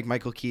jacket like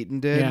Michael Keaton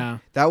did. Yeah.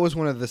 That was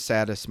one of the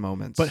saddest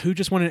moments. But who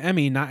just won an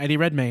Emmy? Not Eddie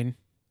Redmayne.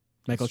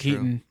 Michael That's true.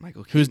 Keaton.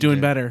 Michael Keaton who's doing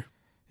did. better.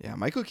 Yeah,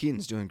 Michael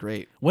Keaton's doing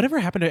great. Whatever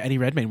happened to Eddie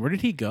Redmayne? Where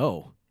did he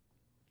go?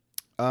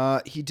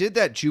 He did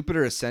that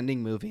Jupiter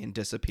Ascending movie and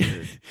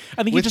disappeared.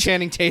 I think with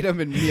Channing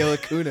Tatum and Mila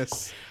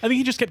Kunis. I think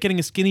he just kept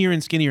getting skinnier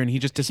and skinnier, and he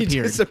just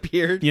disappeared. He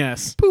disappeared.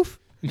 Yes. Poof.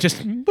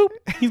 Just boop.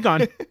 He's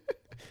gone.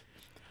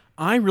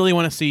 I really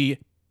want to see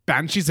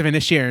Banshees of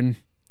Inisherin.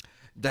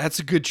 That's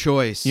a good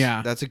choice.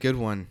 Yeah. That's a good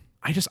one.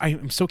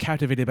 I'm so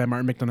captivated by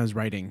Martin McDonagh's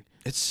writing.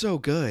 It's so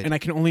good. And I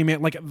can only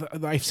imagine,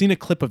 I've seen a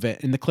clip of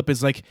it, and the clip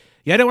is like,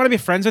 yeah, I don't want to be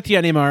friends with you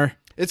anymore.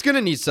 It's going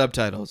to need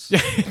subtitles.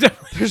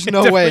 There's There's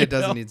no way it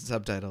doesn't need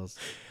subtitles.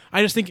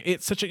 I just think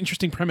it's such an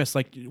interesting premise.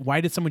 Like,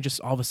 why did someone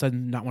just all of a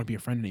sudden not want to be a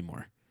friend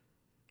anymore?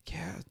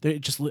 Yeah.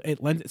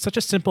 It's such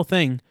a simple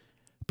thing,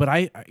 but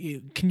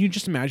can you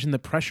just imagine the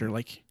pressure?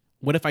 Like,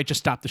 what if I just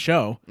stopped the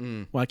show?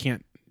 Well, I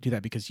can't do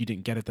that because you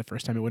didn't get it the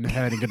first time. It wouldn't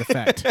have had any good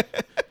effect.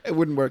 It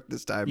wouldn't work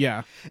this time.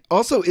 Yeah.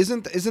 Also,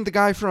 isn't the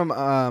guy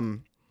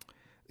from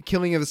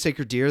Killing of a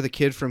Sacred Deer, the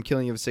kid from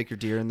Killing of a Sacred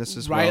Deer in this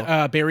as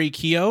well? Barry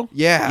Keogh?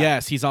 Yeah.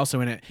 Yes, he's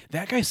also in it.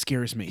 That guy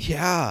scares me.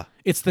 Yeah.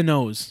 It's the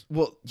nose.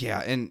 Well,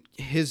 yeah, and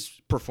his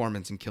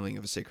performance in Killing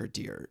of a Sacred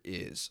Deer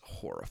is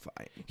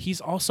horrifying.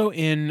 He's also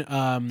in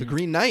The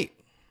Green Knight.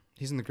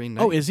 He's in The Green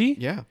Knight. Oh, is he?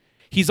 Yeah.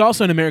 He's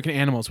also in American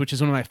Animals, which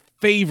is one of my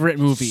favorite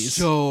movies.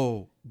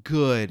 So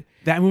good.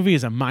 That movie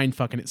is a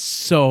mindfuck, and it's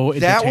so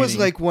entertaining. That was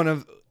like one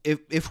of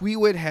if we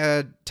would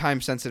had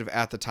time sensitive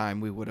at the time,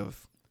 we would have.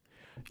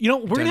 You know,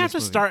 we're going to have to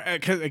movie. start,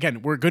 because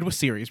again, we're good with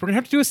series. We're going to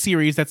have to do a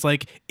series that's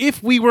like,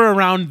 if we were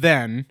around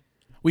then,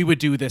 we would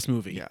do this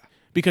movie. Yeah.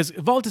 Because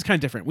Vault is kind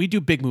of different. We do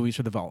big movies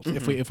for the Vault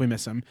if we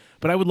miss them.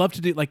 But I would love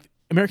to do, like,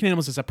 American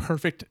Animals is a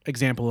perfect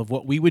example of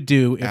what we would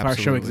do if our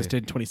show Absolutely. existed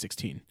in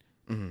 2016.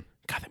 God,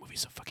 that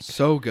movie's so fucking good.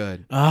 So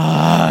good.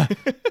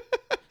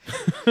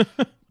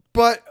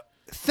 But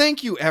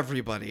thank you,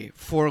 everybody,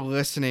 for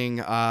listening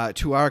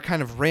to our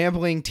kind of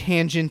rambling,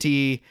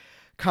 tangenty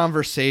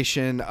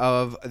conversation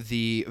of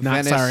the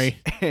Venice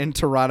and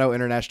Toronto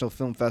International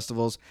Film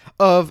Festivals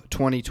of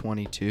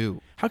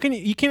 2022. How can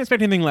you can't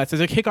expect anything less.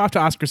 As a kickoff to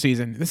Oscar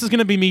season, this is going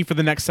to be me for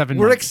the next 7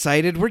 We're months.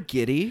 excited. We're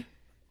giddy.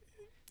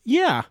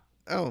 Yeah.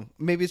 Oh,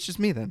 maybe it's just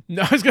me then.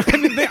 No,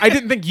 I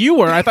didn't think you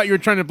were. I thought you were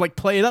trying to like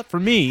play it up for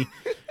me.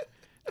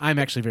 I'm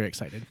actually very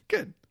excited.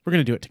 Good. We're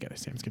going to do it together,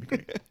 Sam. It's going to be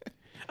great.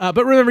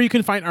 But remember, you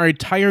can find our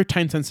entire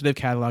time-sensitive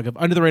catalog of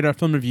under-the-radar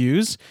film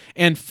reviews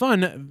and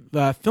fun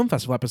film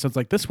festival episodes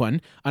like this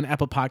one on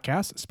Apple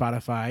Podcasts,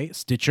 Spotify,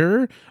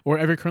 Stitcher, or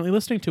wherever you're currently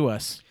listening to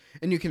us.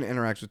 And you can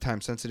interact with Time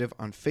Sensitive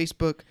on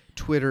Facebook,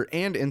 Twitter,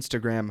 and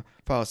Instagram.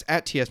 Follow us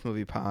at TS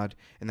Movie Pod,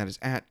 and that is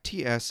at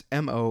TSMOVIEPOD.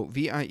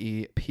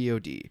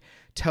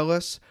 Tell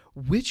us,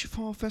 which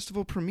fall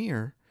festival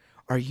premiere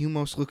are you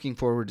most looking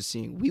forward to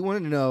seeing? We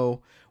want to know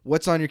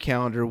what's on your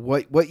calendar,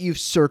 what you've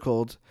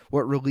circled,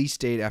 what release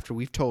date after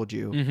we've told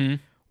you. Mm-hmm.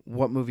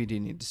 What movie do you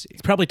need to see?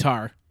 It's probably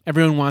Tar.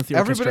 Everyone wants the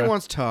orchestra. Everybody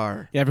wants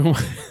Tar. Yeah,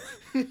 everyone.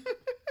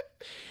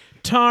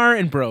 Tar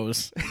and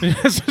Bros.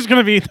 This is going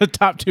to be the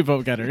top 2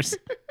 vote getters.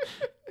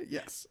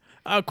 Yes.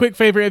 A quick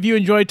favor, if you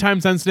enjoyed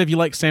Time Sensitive, you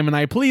like Sam and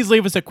I, please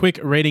leave us a quick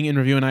rating and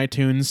review on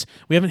iTunes.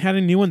 We haven't had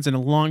any new ones in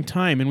a long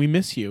time, and we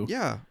miss you.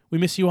 Yeah. We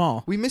miss you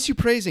all. We miss you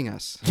praising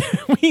us.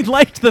 We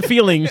liked the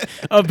feeling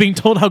of being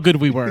told how good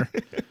we were.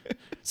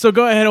 So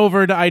go ahead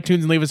over to iTunes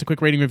and leave us a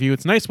quick rating review.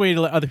 It's a nice way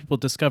to let other people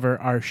discover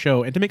our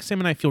show and to make Sam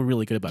and I feel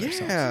really good about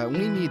ourselves. Yeah,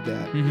 we need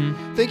that.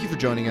 Mm-hmm. Thank you for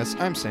joining us.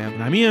 I'm Sam.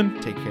 And I'm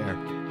Ian. Take care.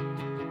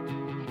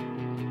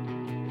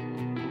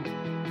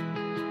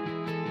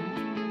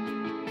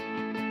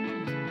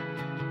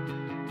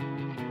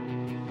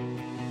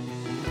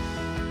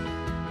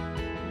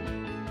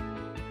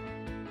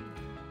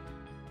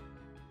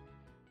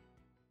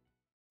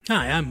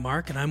 Hi, I'm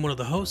Mark, and I'm one of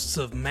the hosts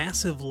of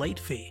Massive Late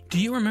Fee. Do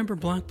you remember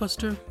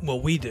Blockbuster? Well,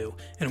 we do,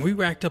 and we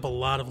racked up a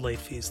lot of late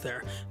fees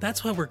there.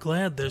 That's why we're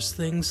glad there's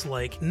things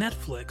like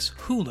Netflix,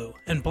 Hulu,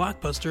 and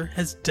Blockbuster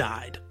has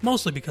died,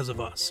 mostly because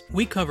of us.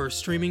 We cover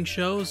streaming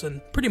shows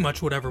and pretty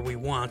much whatever we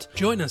want.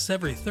 Join us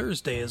every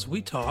Thursday as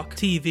we talk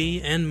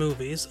TV and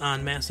movies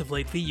on Massive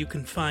Late Fee. You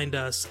can find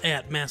us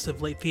at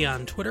Massive Late Fee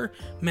on Twitter,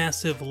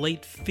 Massive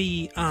Late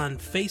Fee on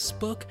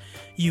Facebook.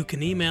 You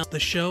can email the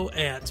show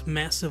at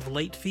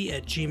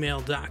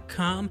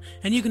massivelatefee@gmail.com,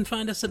 and you can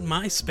find us at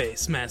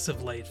MySpace,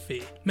 Massive Late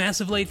Fee.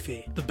 Massive Late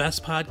Fee, the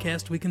best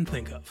podcast we can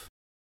think of.